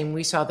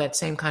saw that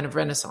same kind of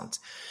renaissance.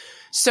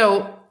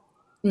 So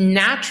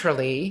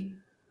naturally,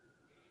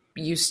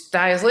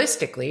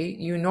 stylistically,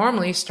 you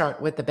normally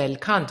start with the bel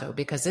canto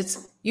because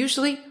it's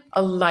usually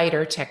a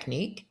lighter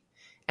technique.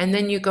 And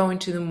then you go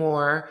into the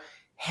more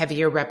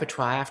heavier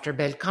repertoire. After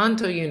bel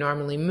canto, you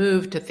normally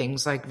move to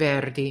things like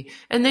Verdi,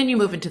 and then you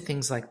move into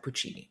things like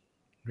Puccini.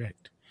 Right.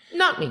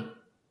 Not me.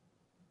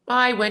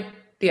 I went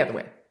the other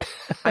way.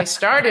 I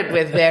started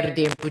with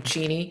Verdi and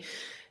Puccini,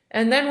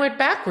 and then went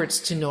backwards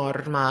to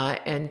Norma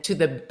and to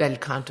the bel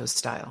canto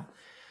style.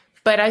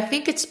 But I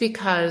think it's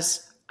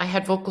because I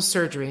had vocal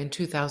surgery in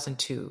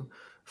 2002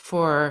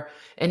 for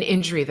an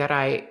injury that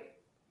I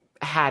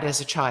had as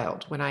a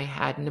child when I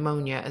had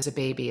pneumonia as a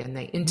baby, and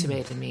they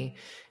intubated me,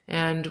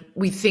 and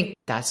we think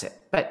that's it.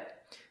 But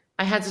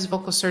I had this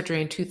vocal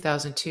surgery in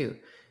 2002.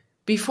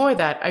 Before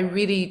that, I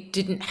really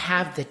didn't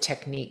have the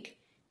technique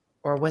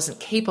or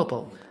wasn't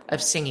capable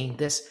of singing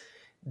this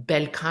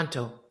bel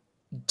canto,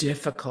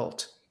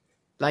 difficult,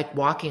 like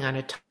walking on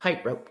a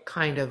tightrope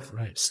kind of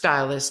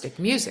stylistic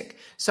music.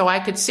 So I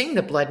could sing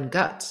the blood and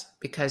guts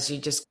because you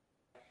just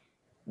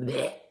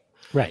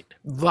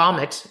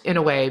vomit in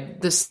a way,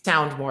 the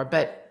sound more.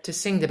 But to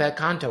sing the bel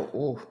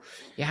canto,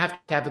 you have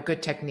to have a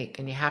good technique,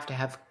 and you have to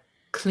have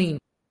clean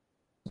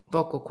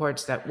vocal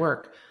cords that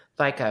work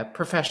like a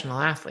professional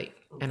athlete.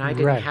 And I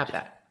didn't have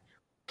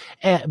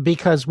that.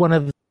 Because one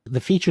of the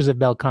features of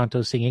bel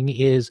canto singing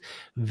is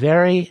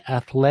very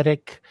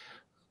athletic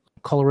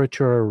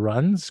coloratura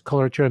runs.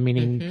 Coloratura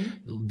meaning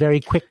very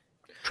quick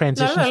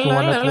transitions from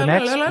one to the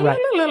next.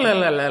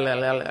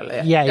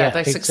 Yeah,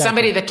 like exactly.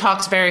 Somebody that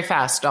talks very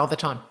fast all the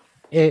time.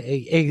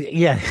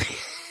 Yeah,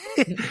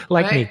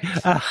 like me.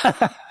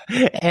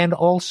 And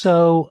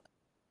also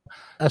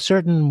a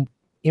certain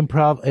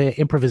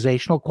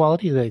improvisational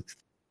quality that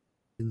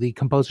the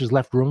composers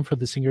left room for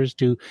the singers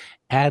to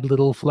add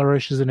little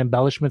flourishes and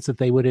embellishments that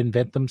they would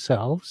invent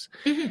themselves.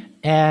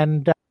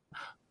 And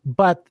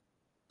but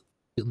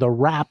the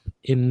rap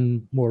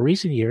in more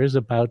recent years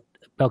about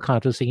bel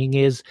canto singing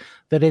is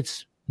that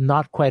it's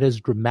not quite as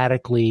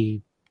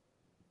dramatically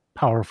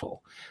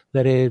powerful,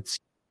 that it's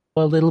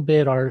a little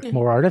bit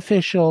more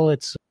artificial,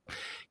 it's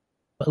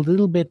a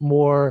little bit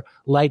more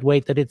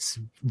lightweight, that it's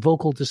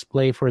vocal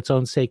display for its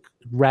own sake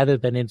rather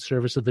than in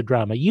service of the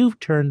drama. You've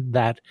turned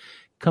that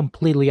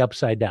completely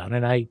upside down.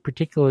 And I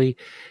particularly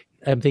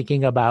am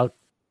thinking about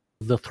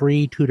the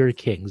three Tudor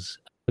kings,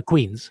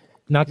 queens,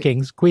 not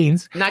kings,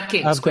 queens. Not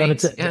kings, of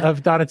queens.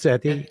 Of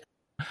Donizetti,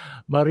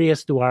 Maria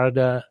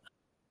Stuarda,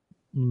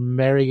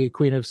 Mary,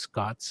 Queen of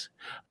Scots,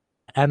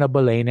 Anne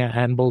Boleyn,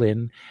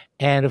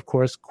 and of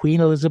course,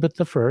 Queen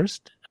Elizabeth I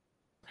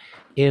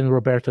in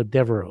Roberto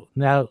Devereux.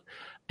 Now,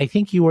 I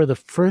think you were the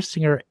first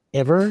singer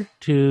ever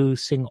to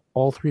sing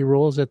all three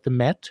roles at the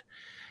Met.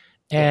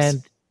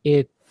 And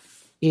it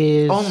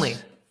is only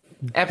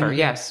ever,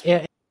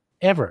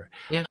 ever.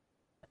 Yeah.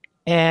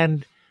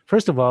 And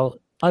first of all,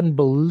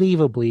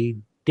 unbelievably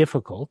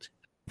difficult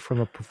from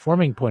a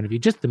performing point of view,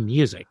 just the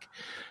music.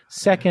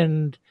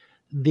 Second,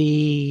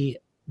 the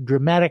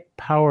dramatic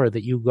power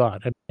that you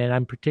got. And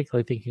I'm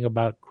particularly thinking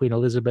about Queen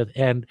Elizabeth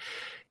and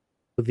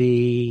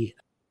the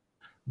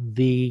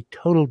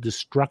total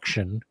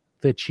destruction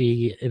that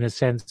she, in a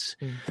sense,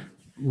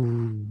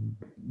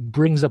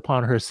 brings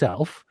upon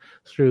herself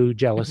through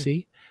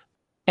jealousy.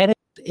 And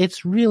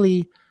it's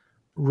really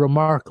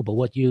remarkable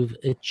what you've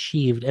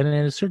achieved. And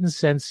in a certain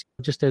sense,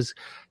 just as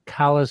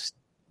Callas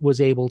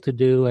was able to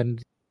do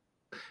and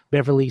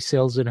Beverly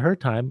Sills in her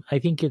time, I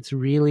think it's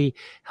really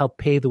helped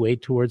pave the way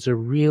towards a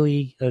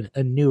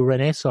new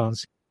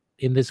renaissance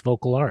in this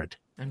vocal art.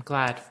 I'm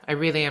glad. I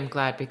really am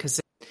glad,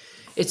 because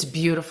it's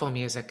beautiful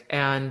music.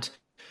 And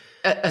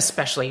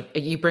especially,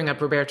 you bring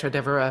up Roberto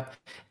Devereux.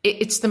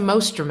 It's the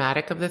most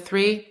dramatic of the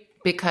three,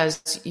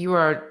 because you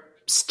are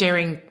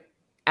staring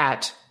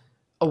at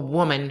a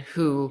woman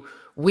who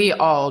we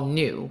all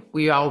knew,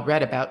 we all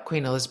read about,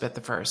 Queen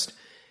Elizabeth I,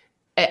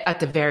 at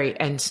the very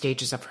end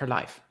stages of her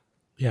life.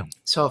 Yeah.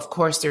 So, of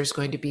course, there's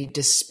going to be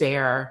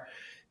despair,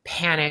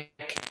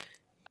 panic,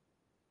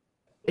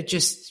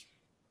 just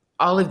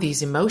all of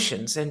these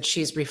emotions. And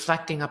she's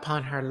reflecting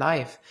upon her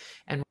life.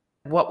 And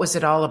what was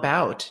it all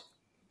about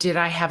did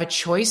I have a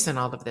choice in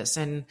all of this?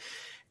 And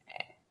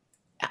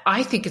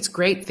I think it's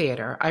great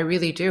theater. I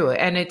really do.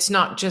 And it's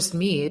not just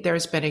me.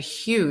 There's been a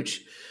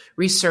huge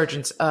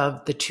resurgence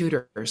of the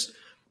Tudors,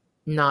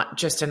 not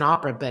just in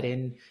opera, but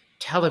in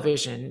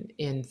television,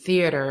 in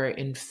theater,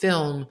 in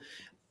film,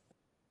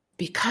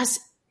 because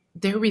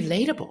they're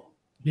relatable.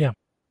 Yeah.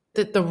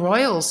 The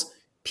royals,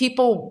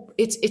 people,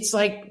 it's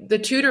like the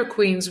Tudor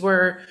queens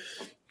were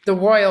the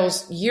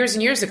royals years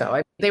and years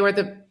ago. They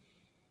were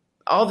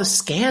all the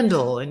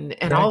scandal and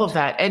right. all of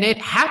that. And it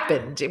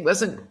happened. It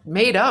wasn't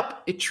made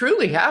up. It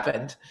truly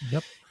happened.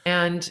 Yep.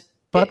 And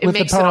but it with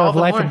the makes it power all of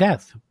the life more. and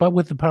death. But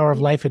with the power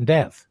of life and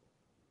death.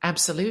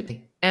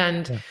 Absolutely.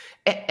 And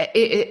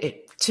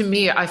to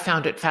me, I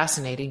found it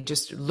fascinating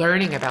just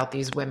learning about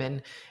these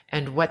women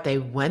and what they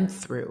went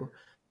through,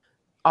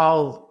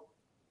 all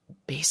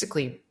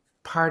basically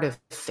part of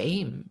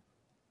fame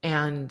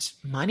and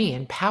money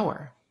and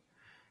power,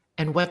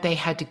 and what they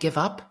had to give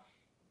up,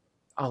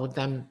 all of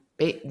them,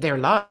 their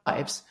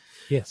lives.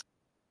 Yes.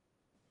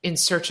 In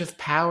search of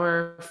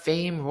power,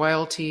 fame,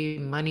 royalty,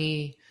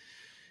 money,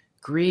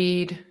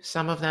 greed,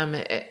 some of them,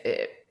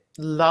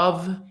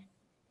 love.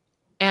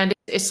 And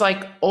it's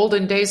like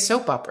olden days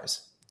soap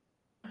operas.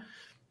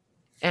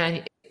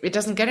 And it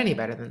doesn't get any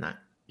better than that.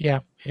 Yeah,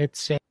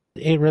 it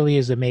really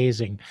is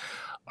amazing.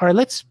 All right,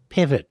 let's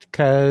pivot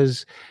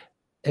because,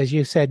 as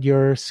you said,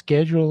 your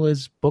schedule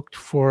is booked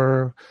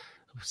for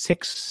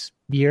 6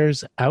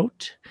 years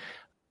out,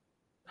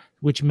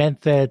 which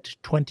meant that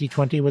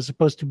 2020 was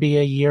supposed to be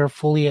a year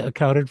fully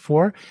accounted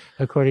for,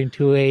 according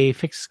to a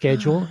fixed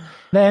schedule.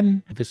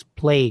 Then this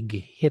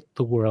plague hit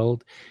the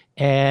world,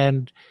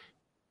 and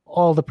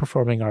all the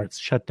performing arts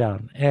shut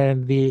down,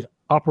 and the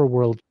opera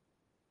world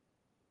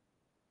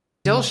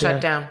still shut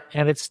down.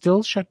 And it's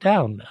still shut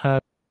down.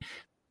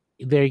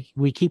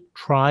 We keep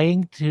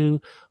trying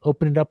to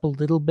open it up a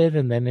little bit,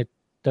 and then it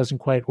doesn't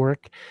quite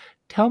work.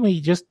 Tell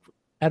me, just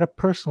at a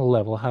personal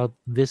level, how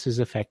this has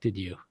affected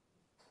you.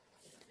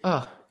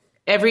 Oh,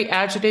 every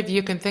adjective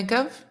you can think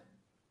of,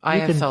 I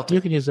have felt it.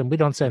 You can use them. We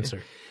don't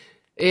censor.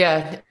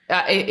 Yeah,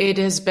 it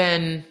has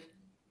been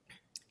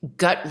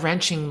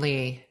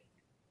gut-wrenchingly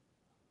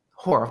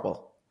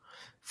horrible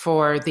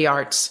for the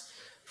arts,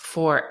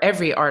 for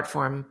every art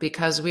form,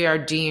 because we are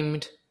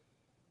deemed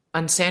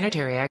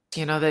unsanitary.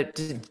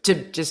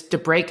 That to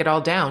break it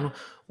all down,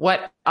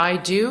 what I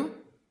do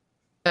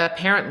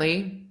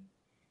apparently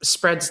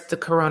spreads the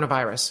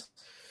coronavirus,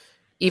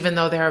 even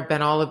though there have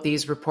been all of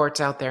these reports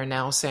out there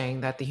now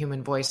saying that the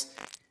human voice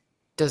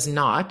does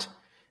not,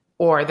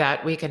 or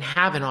that we can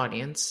have an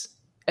audience,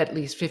 at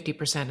least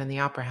 50% in the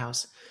opera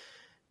house.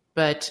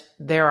 But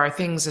there are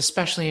things,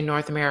 especially in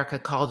North America,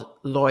 called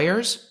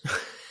lawyers.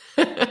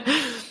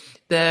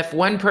 That if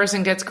one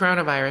person gets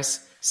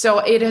coronavirus, so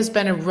it has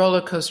been a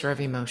roller coaster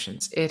of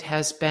emotions. It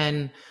has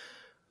been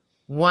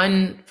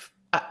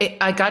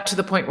I got to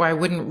the point where I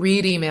wouldn't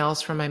read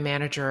emails from my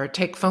manager or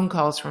take phone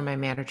calls from my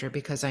manager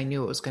because I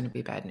knew it was going to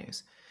be bad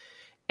news.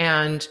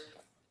 And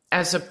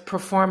as a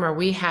performer,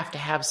 we have to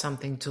have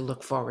something to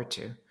look forward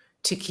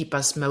to keep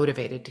us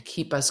motivated, to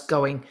keep us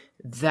going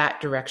that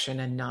direction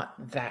and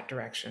not that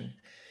direction.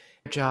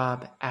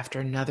 Job after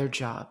another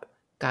job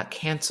got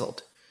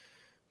canceled.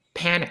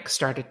 Panic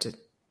started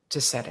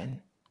to set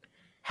in.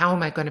 How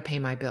am I going to pay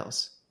my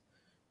bills?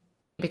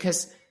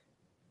 Because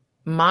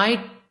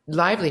my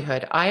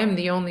livelihood, I am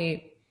the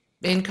only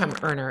income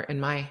earner in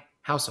my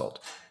household.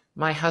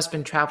 My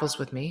husband travels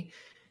with me.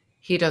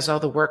 He does all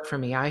the work for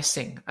me. I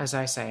sing, as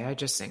I say, I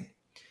just sing.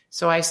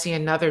 So I see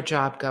another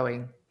job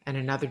going and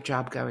another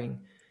job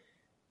going.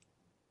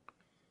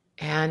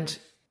 And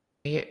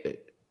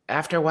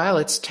after a while,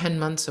 it's 10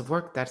 months of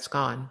work that's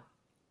gone.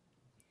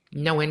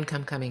 No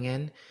income coming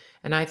in.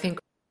 And I think,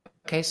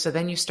 okay, so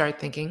then you start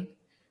thinking,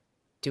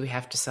 do we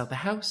have to sell the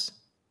house?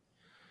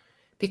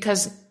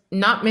 Because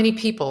not many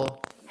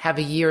people have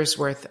a year's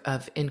worth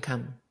of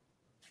income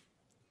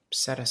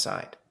set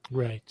aside.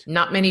 Right.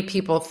 Not many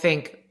people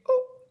think,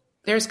 oh,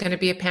 there's going to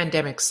be a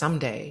pandemic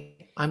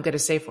someday. I'm going to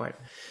save for it.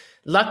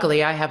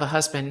 Luckily, I have a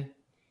husband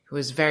who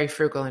is very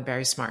frugal and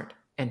very smart,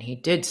 and he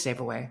did save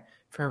away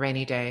for a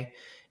rainy day.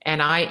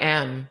 And I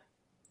am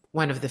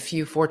one of the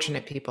few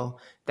fortunate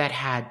people that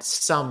had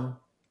some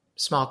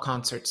small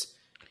concerts.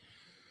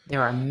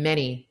 There are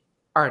many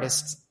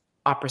artists,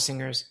 opera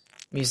singers,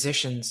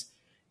 musicians,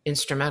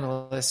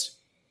 instrumentalists,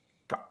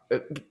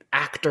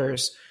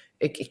 actors,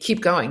 keep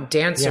going,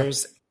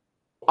 dancers,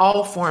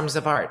 all forms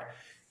of art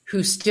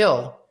who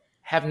still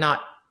have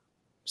not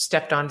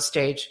stepped on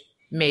stage,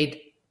 made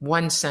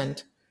 1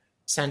 cent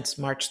since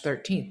March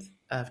 13th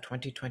of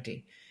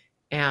 2020.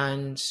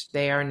 And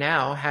they are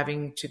now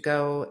having to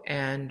go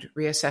and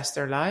reassess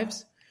their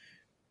lives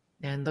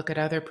and look at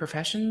other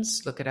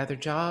professions, look at other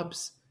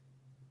jobs,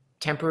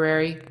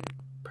 temporary,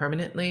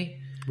 permanently.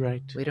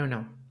 Right. We don't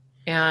know.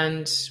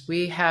 And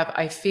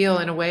I feel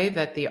in a way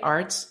that the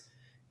arts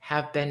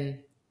have been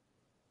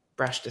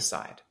brushed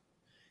aside.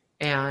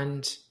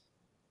 And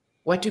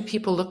what do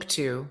people look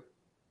to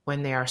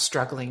when they are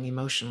struggling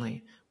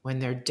emotionally, when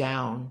they're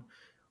down,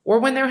 or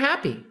when they're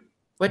happy?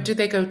 What do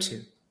they go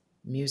to?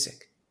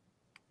 music,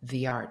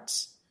 the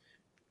arts.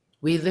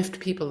 We lift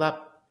people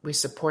up. We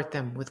support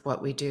them with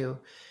what we do.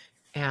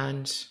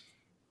 And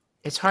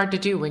it's hard to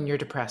do when you're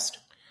depressed.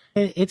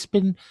 It's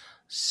been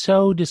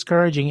so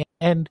discouraging.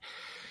 And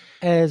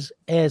as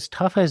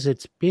tough as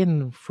it's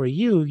been for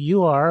you,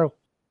 you are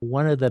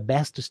one of the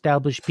best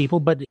established people,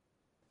 but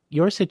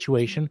your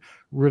situation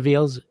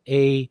reveals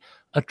a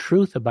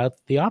truth about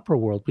the opera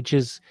world, which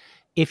is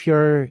if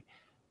you're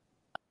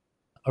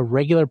a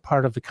regular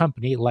part of the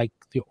company, like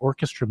the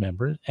orchestra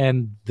member,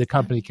 and the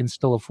company can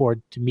still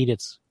afford to meet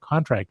its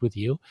contract with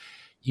you,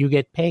 you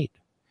get paid.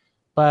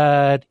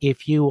 But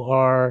if you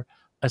are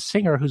a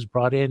singer who's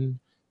brought in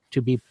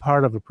to be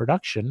part of a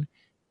production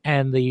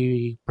and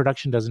the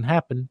production doesn't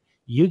happen,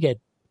 you get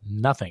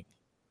nothing.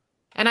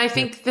 And I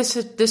think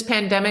this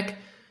pandemic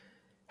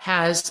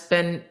has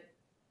been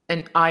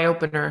an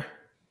eye-opener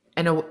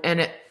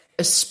and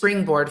a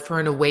springboard for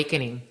an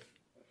awakening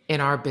in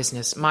our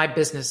business, my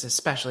business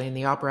especially, in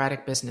the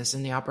operatic business,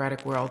 in the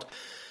operatic world.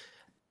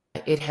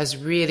 It has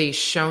really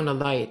shone a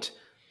light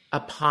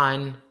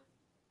upon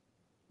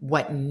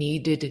what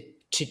needed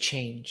to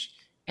change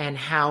and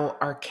how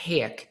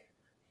archaic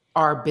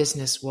our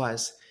business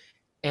was.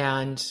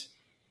 And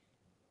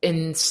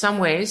in some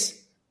ways,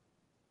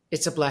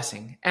 it's a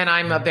blessing. And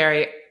I'm a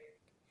very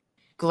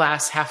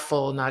glass half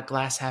full, not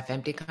glass half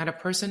empty kind of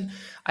person.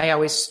 I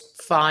always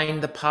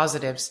find the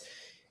positives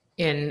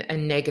in a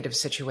negative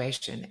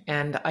situation.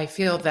 And I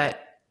feel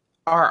that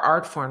our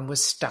art form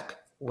was stuck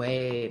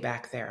way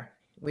back there.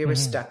 We were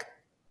stuck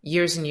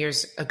years and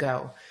years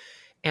ago.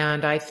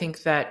 And I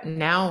think that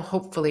now,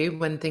 hopefully,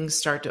 when things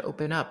start to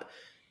open up,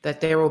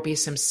 that there will be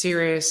some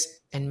serious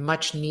and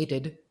much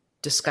needed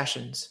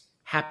discussions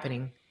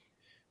happening.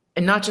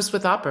 And not just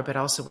with opera, but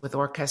also with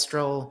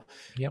orchestral,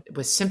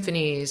 with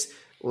symphonies,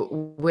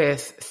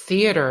 with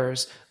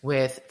theaters,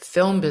 with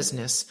film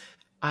business.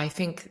 I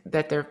think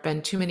that there have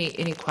been too many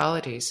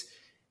inequalities.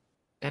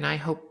 And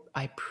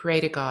I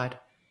pray to God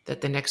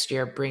that the next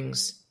year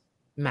brings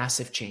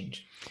massive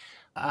change.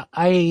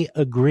 I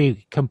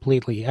agree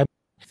completely.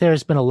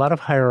 There's been a lot of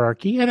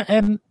hierarchy,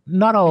 and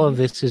not all of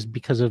this is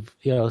because of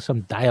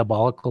some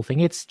diabolical thing.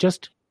 It's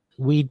just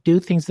we do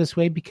things this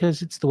way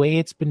because it's the way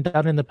it's been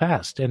done in the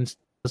past. And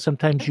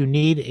sometimes you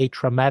need a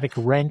traumatic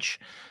wrench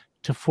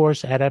to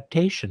force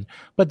adaptation.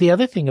 But the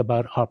other thing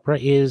about opera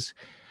is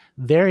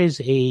there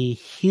is a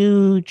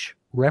huge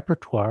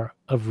repertoire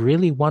of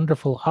really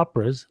wonderful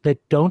operas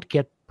that don't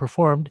get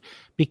performed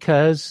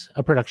because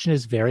a production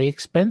is very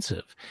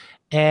expensive.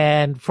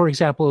 And for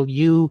example,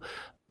 you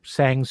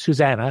sang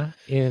Susanna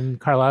in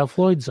Carlisle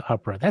Floyd's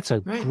opera. That's a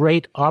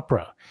great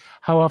opera.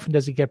 How often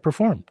does it get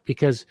performed?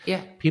 Because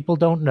people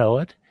don't know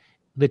it.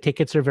 The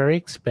tickets are very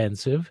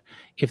expensive.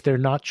 If they're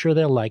not sure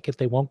they'll like it,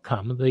 they won't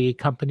come. The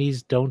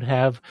companies don't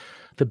have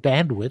the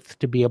bandwidth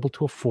to be able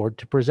to afford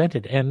to present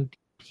it. And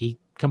he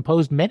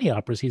composed many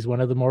operas. He's one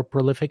of the more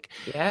prolific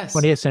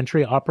 20th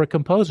century opera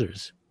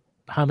composers.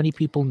 How many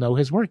people know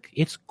his work?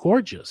 It's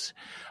gorgeous.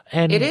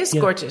 And it is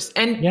gorgeous.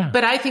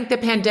 But I think the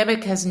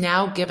pandemic has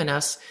now given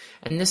us,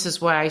 and this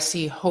is why I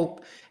see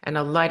hope and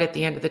a light at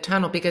the end of the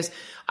tunnel, because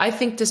I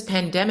think this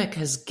pandemic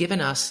has given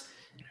us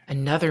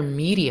another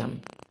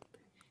medium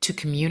to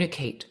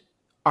communicate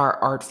our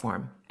art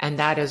form. And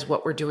that is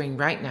what we're doing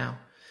right now.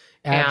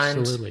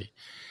 Absolutely.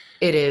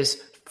 And it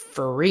is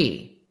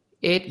free.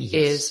 It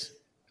is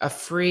a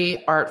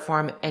free art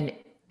form and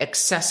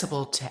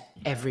accessible to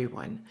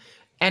everyone.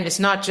 And it's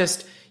not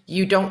just,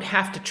 you don't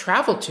have to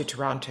travel to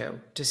Toronto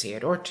to see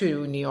it, or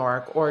to New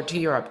York, or to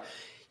Europe.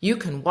 You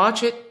can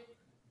watch it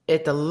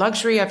at the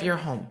luxury of your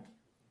home.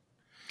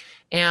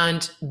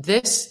 And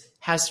this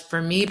has,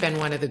 for me, been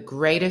one of the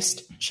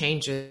greatest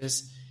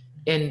changes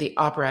in the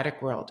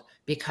operatic world,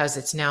 because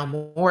it's now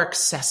more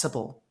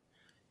accessible,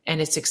 and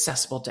it's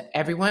accessible to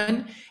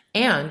everyone.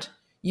 And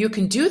you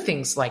can do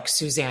things like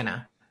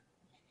Susanna,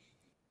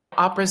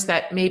 operas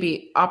that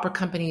maybe opera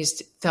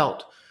companies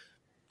felt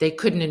they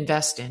couldn't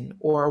invest in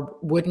or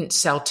wouldn't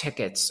sell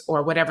tickets,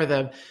 or whatever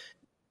the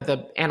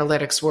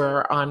analytics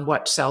were on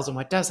what sells and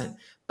what doesn't.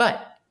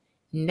 But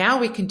now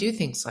we can do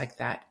things like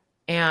that,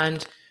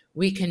 and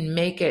we can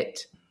make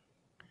it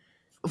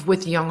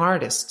with young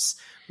artists.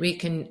 We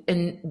can,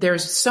 and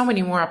there's so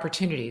many more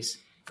opportunities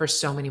for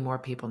so many more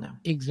people now.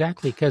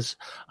 Exactly, because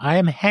I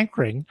am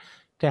hankering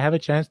to have a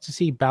chance to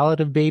see Ballad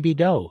of Baby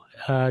Doe,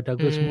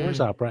 Douglas Moore's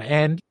opera.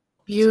 And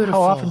beautiful.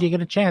 How often do you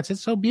get a chance?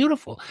 It's so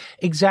beautiful.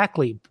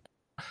 Exactly.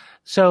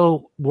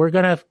 So we're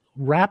going to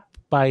wrap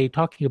by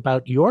talking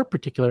about your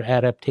particular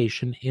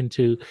adaptation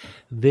into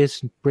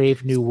this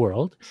brave new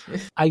world.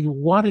 I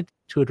wanted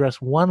to address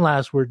one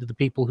last word to the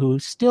people who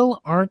still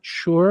aren't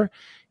sure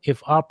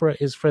if opera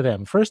is for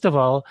them. First of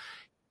all,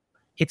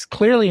 it's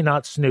clearly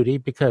not snooty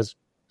because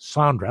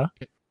Sondra.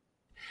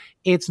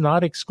 It's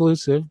not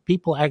exclusive.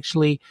 People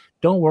actually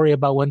don't worry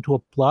about when to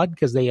applaud,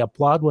 because they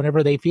applaud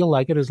whenever they feel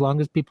like it, as long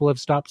as people have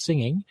stopped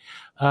singing.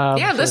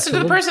 Listen to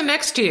the person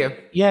next to you.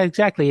 Yeah,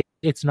 exactly.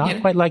 It's not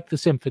quite like the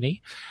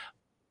symphony.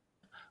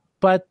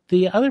 But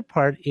the other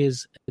part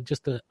is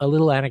just a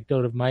little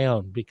anecdote of my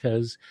own,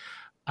 because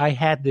I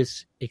had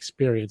this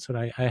experience, and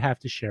I have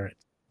to share it.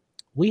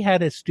 We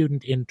had a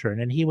student intern,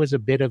 and he was a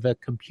bit of a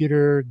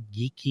computer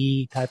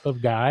geeky type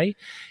of guy,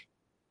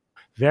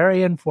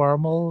 very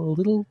informal, a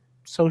little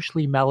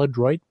socially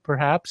maladroit,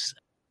 perhaps,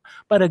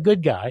 but a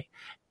good guy.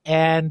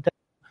 And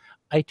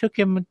I took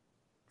him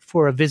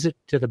for a visit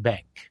to the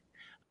bank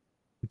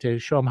to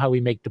show him how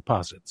we make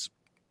deposits.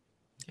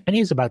 And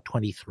he's about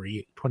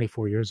 23,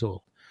 24 years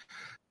old.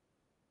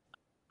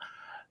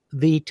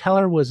 The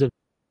teller was a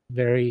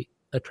very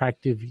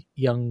attractive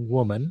young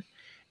woman,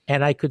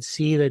 and I could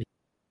see that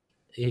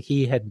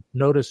he had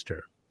noticed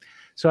her.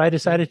 So I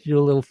decided to do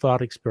a little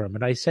thought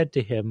experiment. I said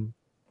to him,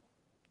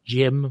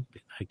 Jim,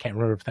 I can't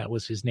remember if that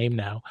was his name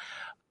now,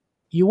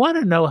 you want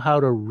to know how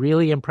to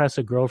really impress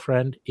a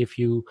girlfriend if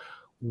you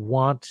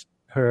want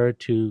her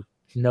to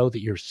know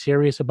that you're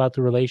serious about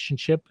the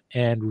relationship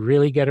and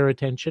really get her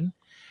attention?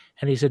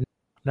 And he said,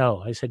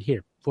 no. I said,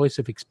 here, voice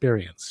of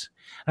experience.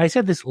 And I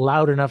said this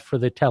loud enough for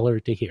the teller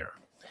to hear.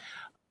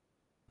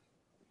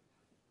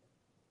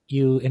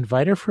 You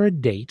invite her for a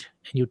date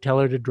and you tell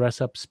her to dress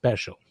up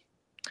special.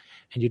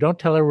 And you don't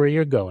tell her where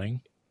you're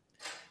going.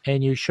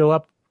 And you show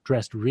up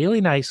dressed really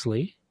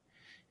nicely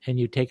and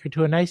you take her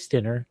to a nice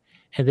dinner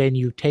and then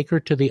you take her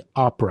to the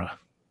opera.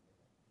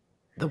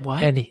 The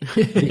what? And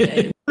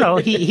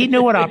he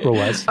knew what opera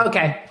was.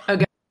 Okay.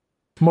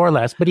 More or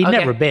less, but he'd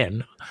never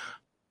been,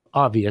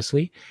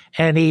 obviously.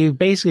 And he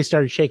basically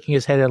started shaking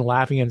his head and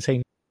laughing and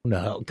saying,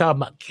 no,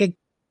 come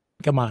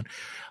on.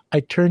 I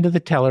turned to the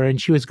teller and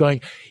she was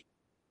going,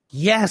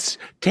 yes,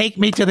 take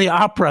me to the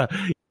opera.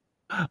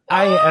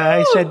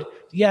 I said,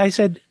 yeah,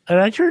 and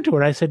I turned to her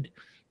and I said,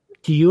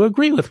 do you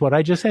agree with what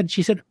I just said?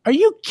 She said, are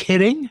you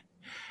kidding?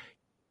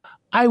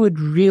 I would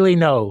really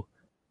know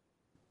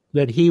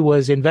that he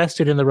was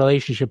invested in the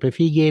relationship if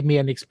he gave me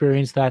an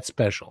experience that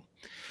special.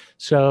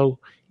 So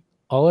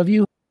all of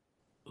you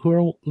who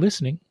are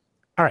listening,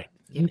 all right,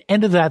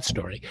 end of that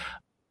story.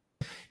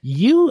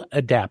 You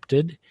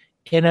adapted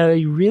in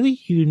a really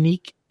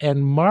unique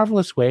and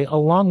marvelous way,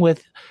 along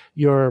with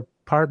your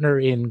partner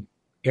in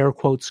air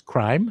quotes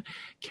crime,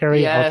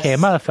 Carrie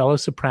Alkema, a fellow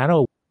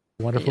soprano,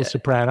 wonderful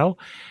soprano.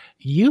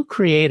 You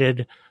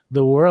created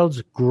the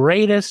world's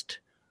greatest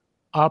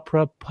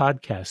opera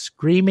podcast,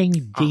 Screaming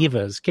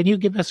Divas. Can you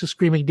give us a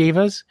Screaming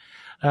Divas?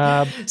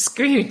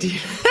 Screaming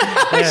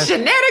Divas.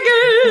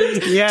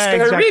 Shenanigans.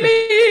 Yeah,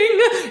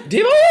 Screaming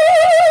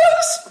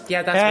Divas.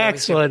 Yeah,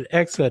 that's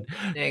excellent.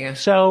 There you go.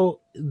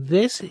 So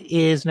this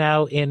is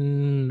now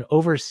in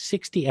over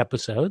 60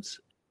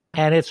 episodes,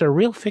 and it's a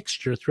real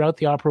fixture throughout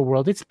the opera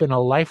world. It's been a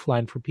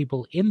lifeline for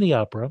people in the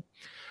opera.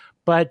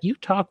 But you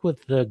talk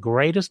with the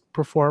greatest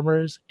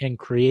performers and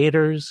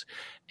creators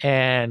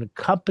and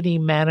company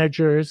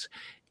managers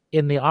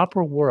in the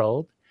opera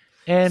world.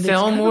 And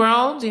film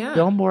world.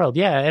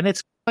 And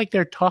it's like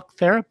their talk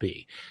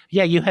therapy.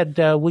 Yeah, you had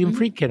William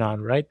Friedkin on,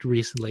 right,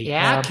 recently.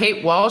 Yeah,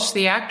 Kate Walsh,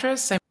 the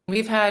actress. I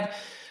mean,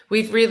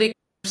 we've really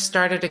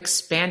started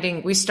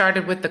expanding. We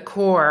started with the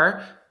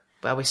core.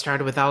 Well, we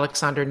started with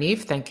Alexander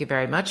Neve. Thank you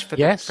very much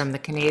from the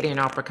Canadian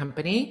Opera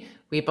Company.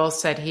 We both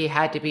said he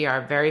had to be our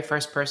very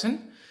first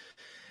person.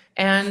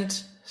 And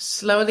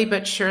slowly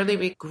but surely,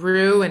 we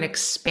grew and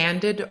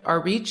expanded our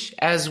reach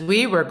as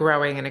we were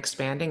growing and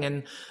expanding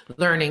and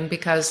learning,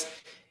 because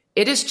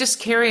it is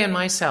just Carrie and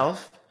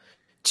myself,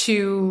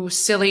 two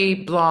silly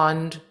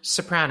blonde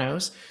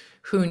sopranos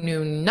who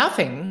knew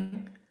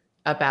nothing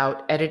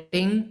about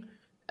editing,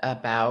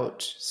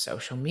 about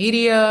social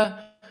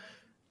media.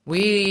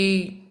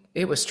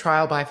 It was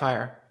trial by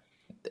fire.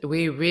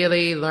 We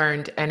really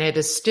learned, and it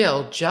is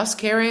still just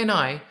Carrie and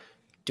I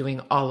doing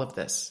all of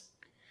this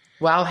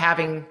while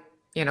having,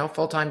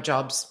 full-time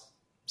jobs,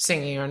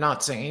 singing or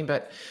not singing.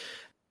 But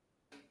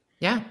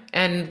yeah,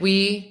 and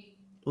we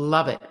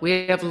love it.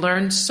 We have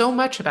learned so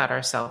much about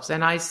ourselves.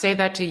 And I say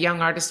that to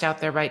young artists out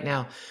there right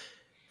now.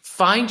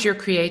 Find your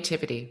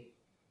creativity.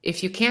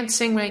 If you can't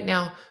sing right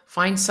now,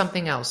 find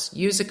something else.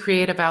 Use a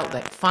creative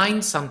outlet.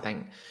 Find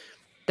something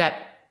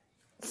that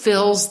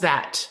fills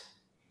that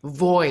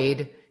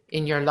void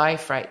in your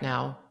life right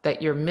now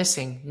that you're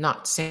missing,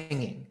 not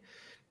singing.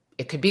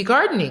 It could be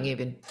gardening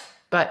even,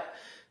 but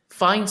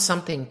find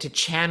something to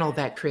channel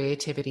that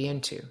creativity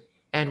into.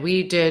 And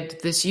we did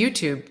this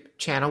YouTube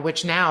channel,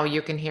 which now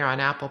you can hear on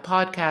Apple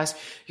Podcasts.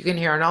 You can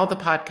hear on all the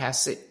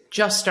podcasts. It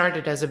just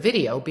started as a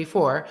video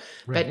before,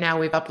 but now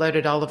we've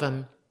uploaded all of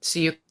them so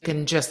you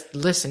can just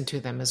listen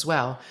to them as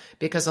well,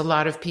 because a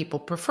lot of people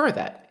prefer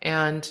that.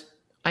 And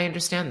I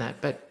understand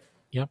that, but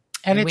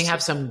and we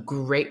have some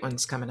great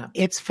ones coming up.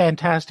 It's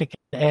fantastic.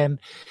 And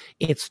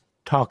it's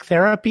talk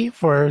therapy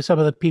for some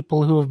of the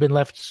people who have been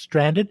left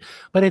stranded,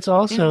 but it's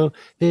also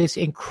this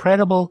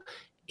incredible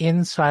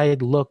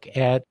inside look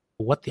at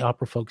what the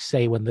opera folks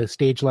say when the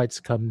stage lights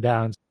come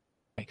down.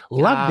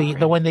 Love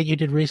the one that you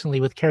did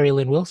recently with Carrie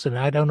Lynn Wilson.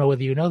 I don't know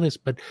whether you know this,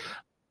 but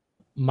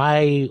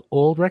my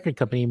old record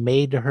company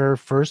made her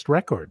first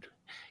record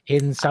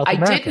in South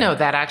America. I did know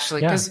that,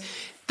 actually, because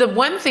the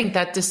one thing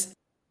that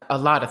a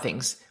lot of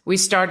things, we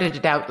started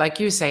it out, like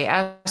you say,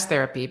 as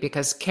therapy,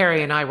 because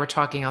Carrie and I were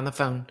talking on the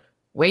phone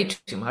way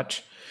too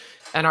much.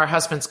 And our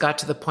husbands got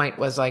to the point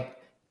was like,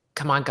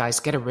 come on, guys,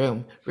 get a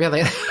room.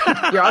 Really?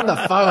 You're on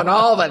the phone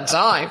all the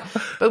time.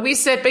 But we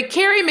said, but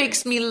Carrie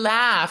makes me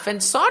laugh and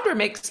Sondra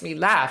makes me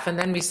laugh. And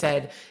then we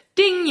said,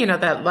 ding,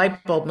 that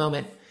light bulb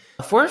moment.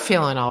 If we're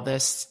feeling all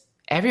this,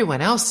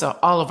 everyone else,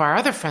 all of our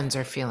other friends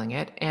are feeling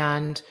it.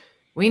 And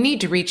we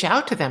need to reach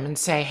out to them and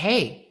say,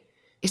 hey,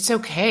 it's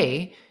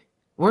okay.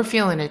 We're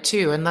feeling it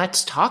too. And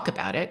let's talk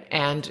about it.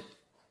 And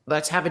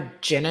let's have a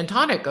gin and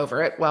tonic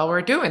over it while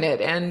we're doing it.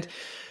 And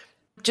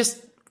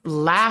just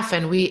laugh.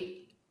 And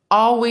we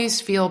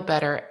always feel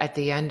better at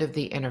the end of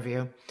the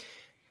interview.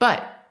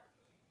 But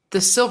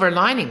the silver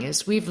lining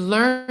is we've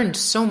learned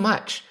so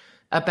much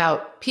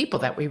about people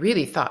that we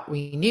really thought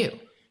we knew.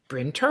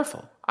 Bryn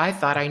Terfel. I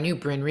thought I knew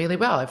Bryn really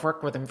well. I've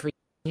worked with him for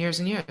years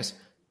and years.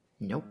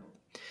 Nope.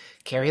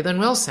 Carrie Lynn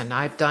Wilson.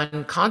 I've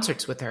done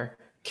concerts with her.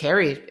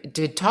 Carrie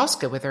did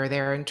Tosca with her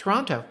there in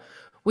Toronto.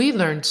 We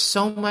learned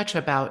so much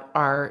about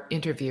our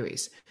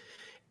interviewees.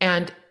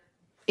 And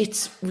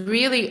it's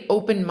really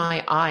opened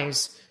my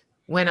eyes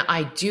when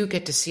I do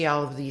get to see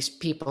all of these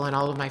people and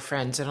all of my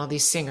friends and all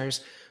these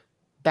singers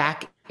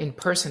back in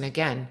person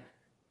again.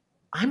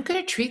 I'm going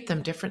to treat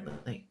them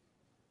differently.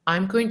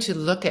 I'm going to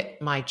look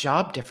at my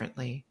job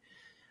differently.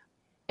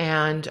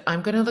 And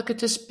I'm going to look at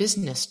this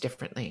business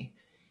differently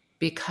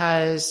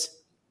because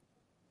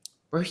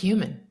we're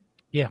human.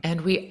 Yeah.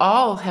 And we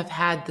all have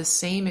had the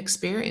same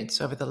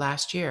experience over the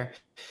last year.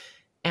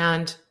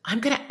 And I'm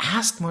going to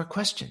ask more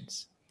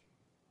questions.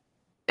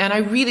 And I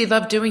really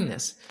love doing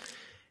this.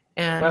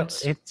 And well,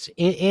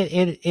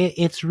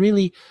 it's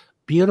really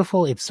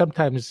beautiful. It's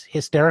sometimes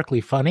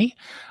hysterically funny.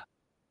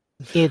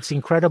 It's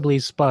incredibly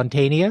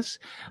spontaneous.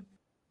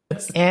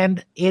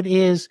 And it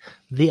is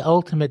the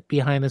ultimate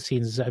behind the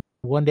scenes.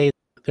 One day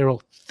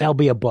there'll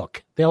be a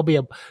book. There'll be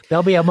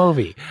a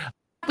movie.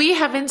 We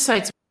have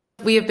insights.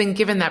 We have been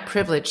given that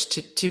privilege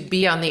to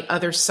be on the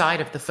other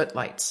side of the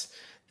footlights,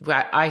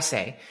 I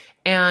say.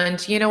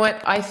 And you know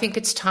what? I think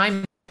it's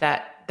time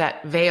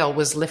that veil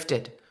was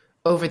lifted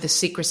over the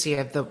secrecy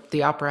of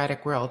the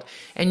operatic world.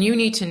 And you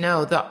need to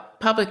know, the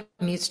public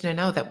needs to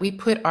know that we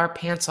put our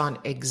pants on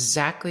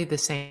exactly the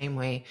same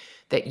way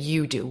that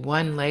you do,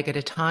 one leg at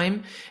a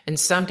time. And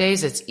some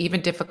days it's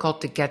even difficult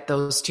to get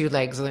those two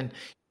legs on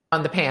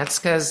the pants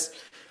because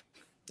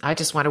I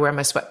just want to wear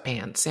my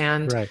sweatpants.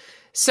 And right.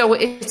 So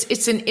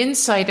it's an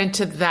insight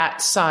into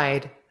that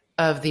side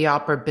of the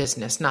opera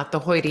business, not the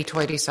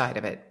hoity-toity side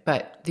of it,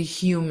 but the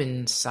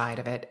human side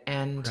of it.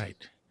 And right.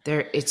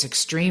 It's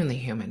extremely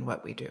human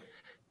what we do.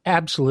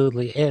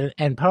 Absolutely.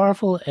 And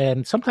powerful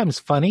and sometimes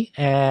funny.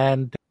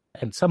 And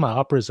some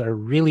operas are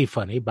really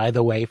funny, by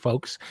the way,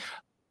 folks.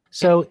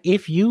 So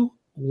if you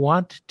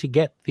want to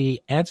get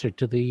the answer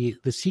to the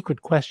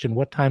secret question,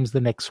 what time's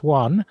the next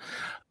one?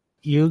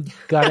 You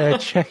gotta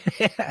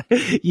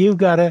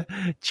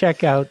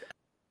check out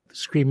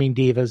Screaming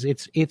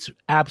Divas. It's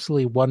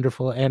absolutely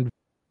wonderful and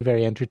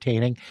very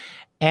entertaining.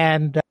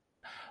 And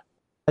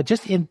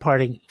just in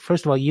parting,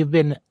 first of all, you've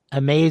been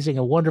amazing,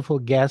 a wonderful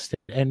guest,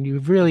 and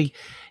you've really,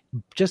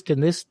 just in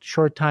this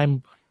short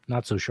time,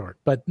 not so short,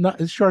 but not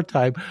a short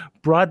time,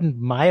 broadened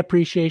my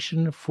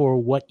appreciation for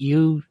what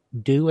you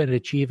do and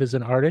achieve as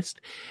an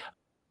artist.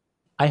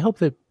 I hope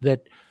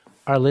that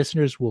our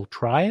listeners will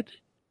try it.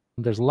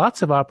 There's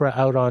lots of opera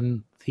out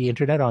on the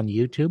internet, on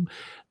YouTube,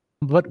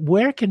 but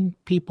where can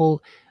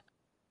people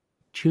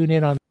tune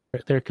in on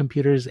their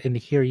computers and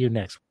hear you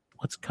next?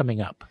 What's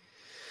coming up?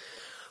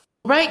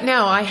 Right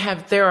now,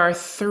 there are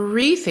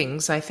 3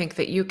 things I think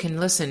that you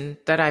can listen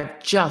that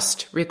I've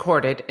just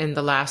recorded in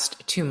the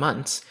last 2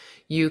 months.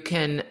 You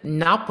can in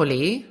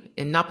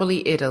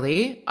Napoli,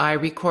 Italy, I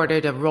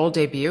recorded a role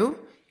debut,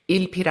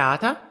 Il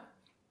Pirata.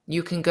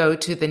 You can go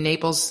to the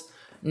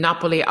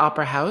Napoli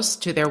Opera House,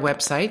 to their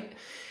website.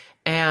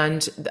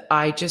 And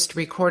I just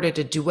recorded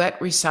a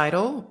duet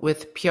recital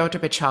with Piotr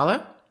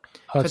Bacala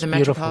for the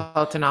beautiful.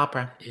 Metropolitan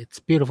Opera. It's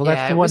beautiful.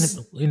 That's the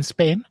one in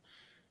Spain?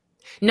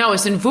 No,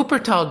 it's in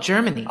Wuppertal,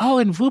 Germany. Oh,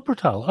 in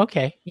Wuppertal.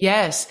 Okay.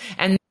 Yes.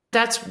 And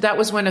that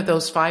was one of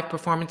those 5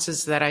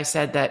 performances that I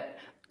said that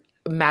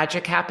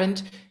magic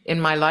happened in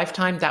my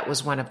lifetime. That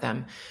was one of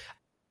them.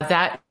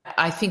 That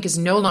I think is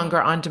no longer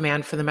on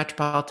demand for the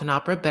Metropolitan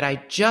Opera, but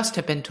I just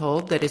have been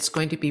told that it's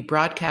going to be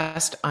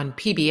broadcast on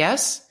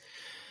PBS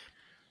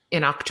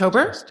in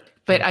October.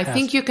 But I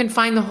think you can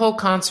find the whole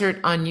concert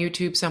on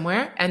YouTube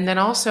somewhere. And then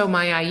also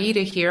my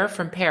Aida here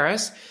from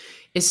Paris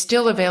is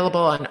still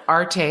available on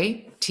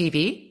Arte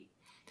TV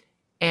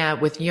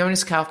with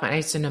Jonas Kaufmann.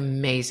 It's an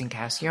amazing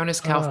cast.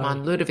 Jonas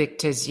Kaufmann, Ludovic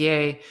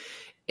Tézier.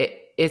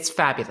 It's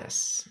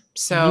fabulous.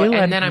 So,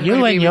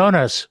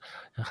 Jonas,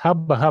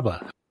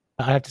 hubba.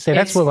 I have to say,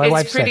 that's what my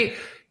wife said.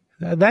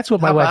 That's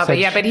what my wife said.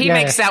 Yeah, but he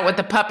makes out with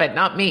the puppet,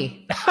 not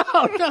me.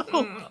 Oh,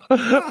 no.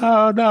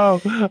 Oh,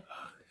 no.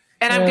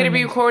 And I'm going to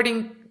be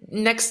recording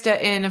in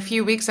a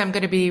few weeks, I'm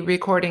going to be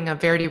recording a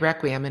Verdi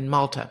Requiem in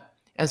Malta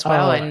as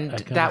well. And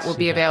that will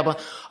be available.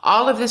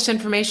 All of this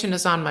information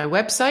is on my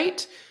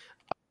website,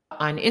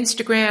 on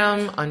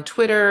Instagram, on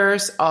Twitter,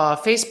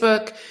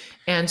 Facebook.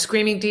 And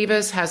Screaming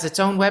Divas has its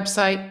own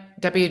website,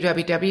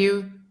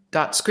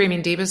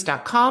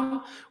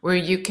 www.screamingdivas.com, where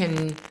you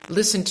can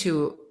listen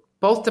to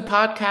both the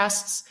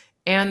podcasts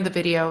and the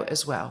video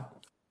as well.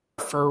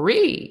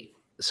 Free.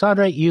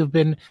 Sondra, you've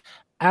been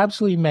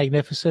absolutely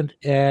magnificent,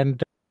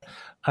 and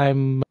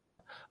I'm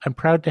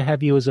proud to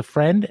have you as a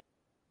friend,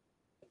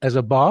 as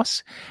a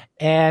boss,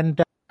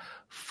 and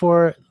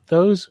for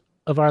those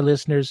of our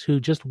listeners who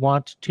just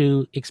want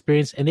to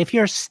experience, and if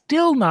you're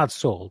still not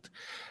sold,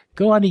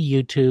 go onto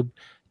YouTube,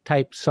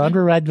 type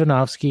Sondra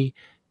Radvanovsky,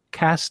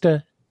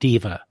 Casta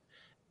Diva,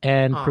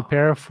 and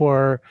prepare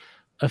for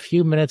a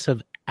few minutes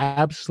of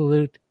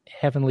absolute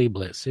heavenly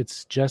bliss.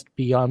 It's just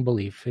beyond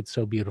belief. It's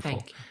so beautiful.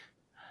 Thank you.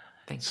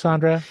 Thank you.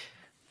 Sondra,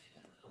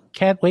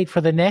 can't wait for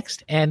the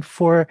next and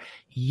for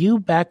you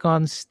back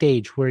on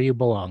stage where you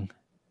belong.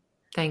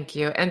 Thank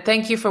you. And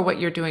thank you for what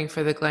you're doing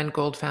for the Glenn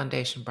Gould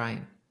Foundation,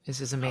 Brian.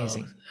 This is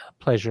amazing.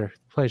 Pleasure.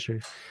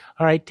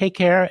 All right, take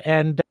care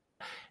and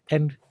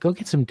go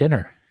get some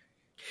dinner.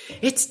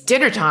 It's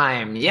dinner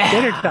time. Yeah.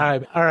 Dinner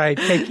time. All right,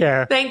 take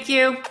care. Thank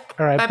you.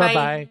 All right, bye-bye.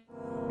 bye-bye.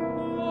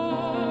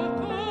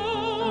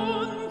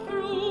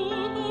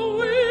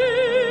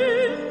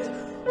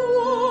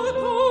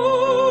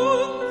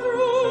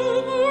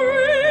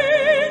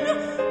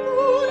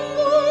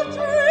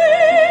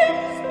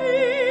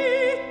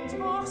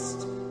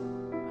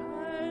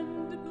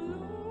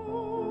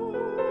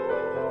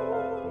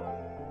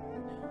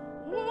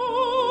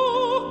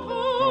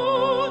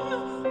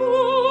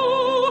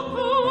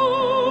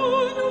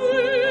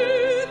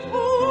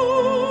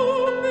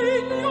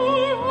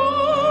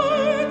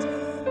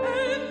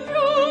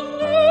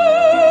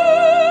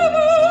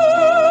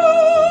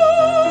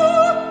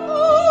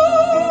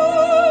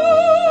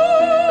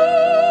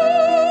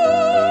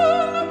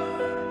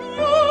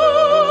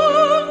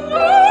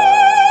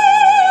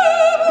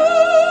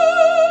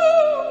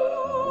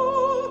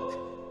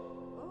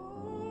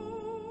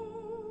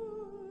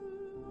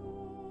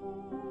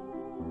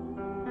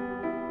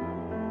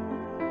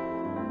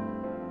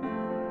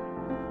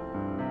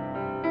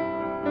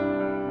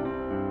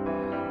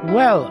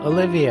 Well,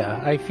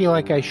 Olivia, I feel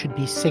like I should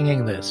be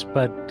singing this,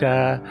 but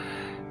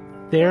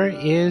there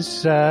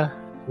is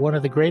one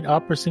of the great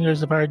opera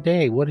singers of our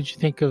day. What did you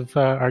think of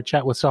our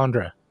chat with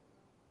Sondra?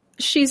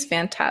 She's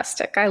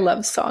fantastic. I love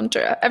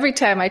Sondra. Every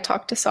time I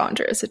talk to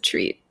Sondra is a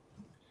treat.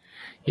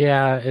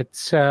 Yeah,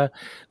 it's the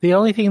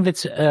only thing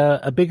that's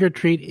a bigger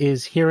treat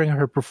is hearing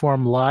her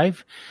perform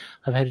live.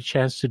 I've had a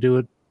chance to do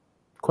it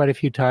quite a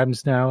few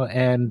times now,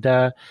 and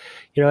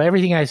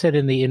everything I said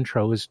in the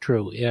intro is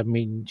true. I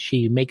mean,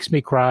 she makes me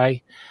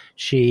cry.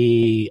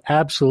 She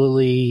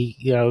absolutely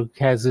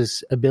has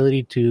this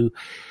ability to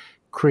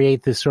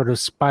create this sort of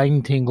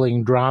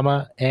spine-tingling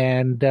drama,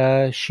 and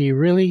she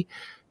really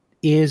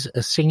is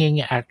a singing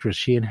actress.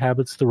 She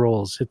inhabits the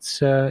roles.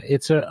 It's a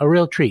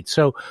real treat.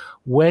 So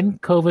when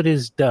COVID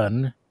is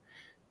done,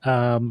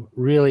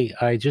 really,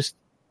 I just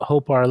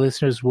hope our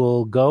listeners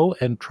will go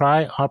and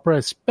try opera,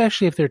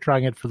 especially if they're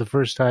trying it for the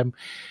first time.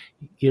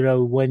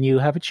 When you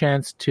have a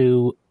chance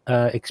to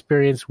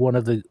experience one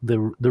of the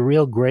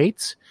real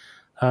greats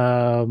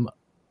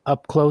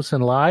up close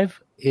and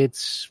live,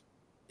 it's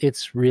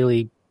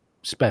really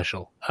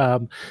special.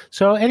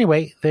 So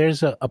anyway,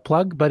 there's a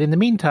plug. But in the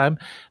meantime,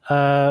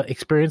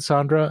 experience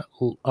Sondra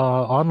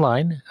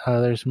online.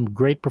 There's some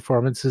great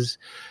performances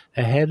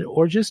ahead,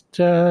 or just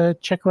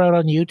check her out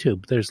on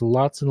YouTube. There's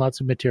lots and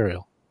lots of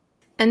material.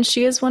 And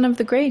she is one of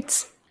the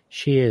greats.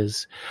 She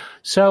is.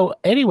 So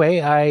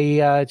anyway,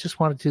 I just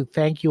wanted to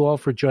thank you all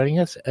for joining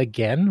us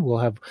again. We'll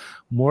have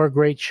more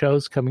great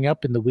shows coming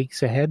up in the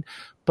weeks ahead.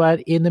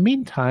 But in the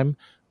meantime,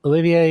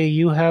 Olivia,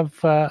 you have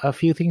a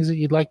few things that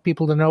you'd like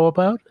people to know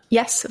about?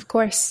 Yes, of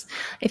course.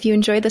 If you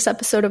enjoyed this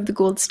episode of The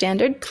Gould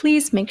Standard,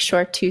 please make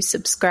sure to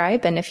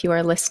subscribe. And if you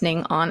are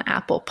listening on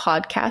Apple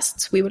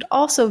Podcasts, we would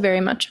also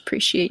very much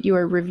appreciate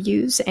your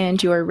reviews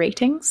and your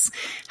ratings.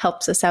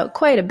 Helps us out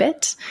quite a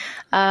bit.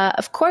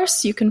 Of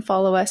course, you can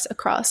follow us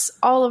across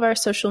all of our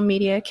social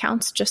media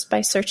accounts just by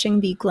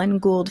searching the Glenn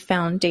Gould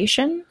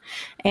Foundation.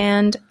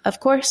 And of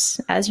course,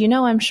 as you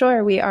know, I'm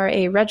sure we are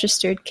a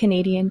registered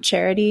Canadian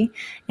charity.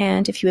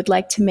 And if you would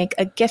like to make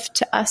a gift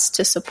to us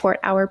to support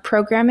our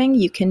programming,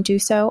 you can do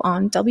so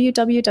on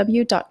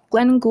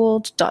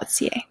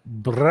www.glenngould.ca.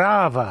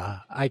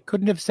 Brava! I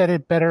couldn't have said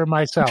it better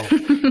myself.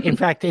 In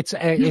fact, it's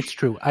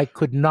true. I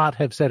could not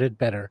have said it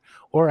better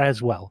or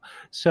as well.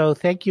 So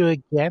thank you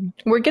again.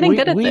 We're getting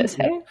good at this,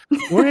 hey?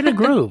 We're in a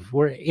groove.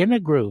 We're in a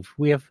groove.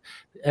 We have,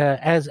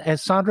 as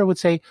Sondra would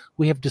say,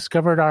 we have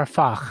discovered our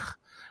Fach.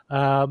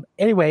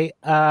 Anyway,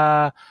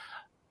 I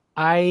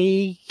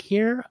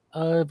hear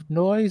a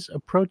noise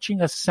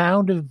approaching, a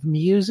sound of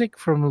music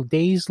from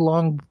days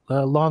long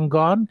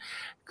gone.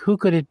 Who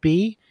could it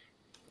be?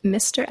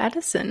 Mr.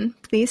 Edison,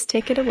 please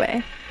take it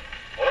away.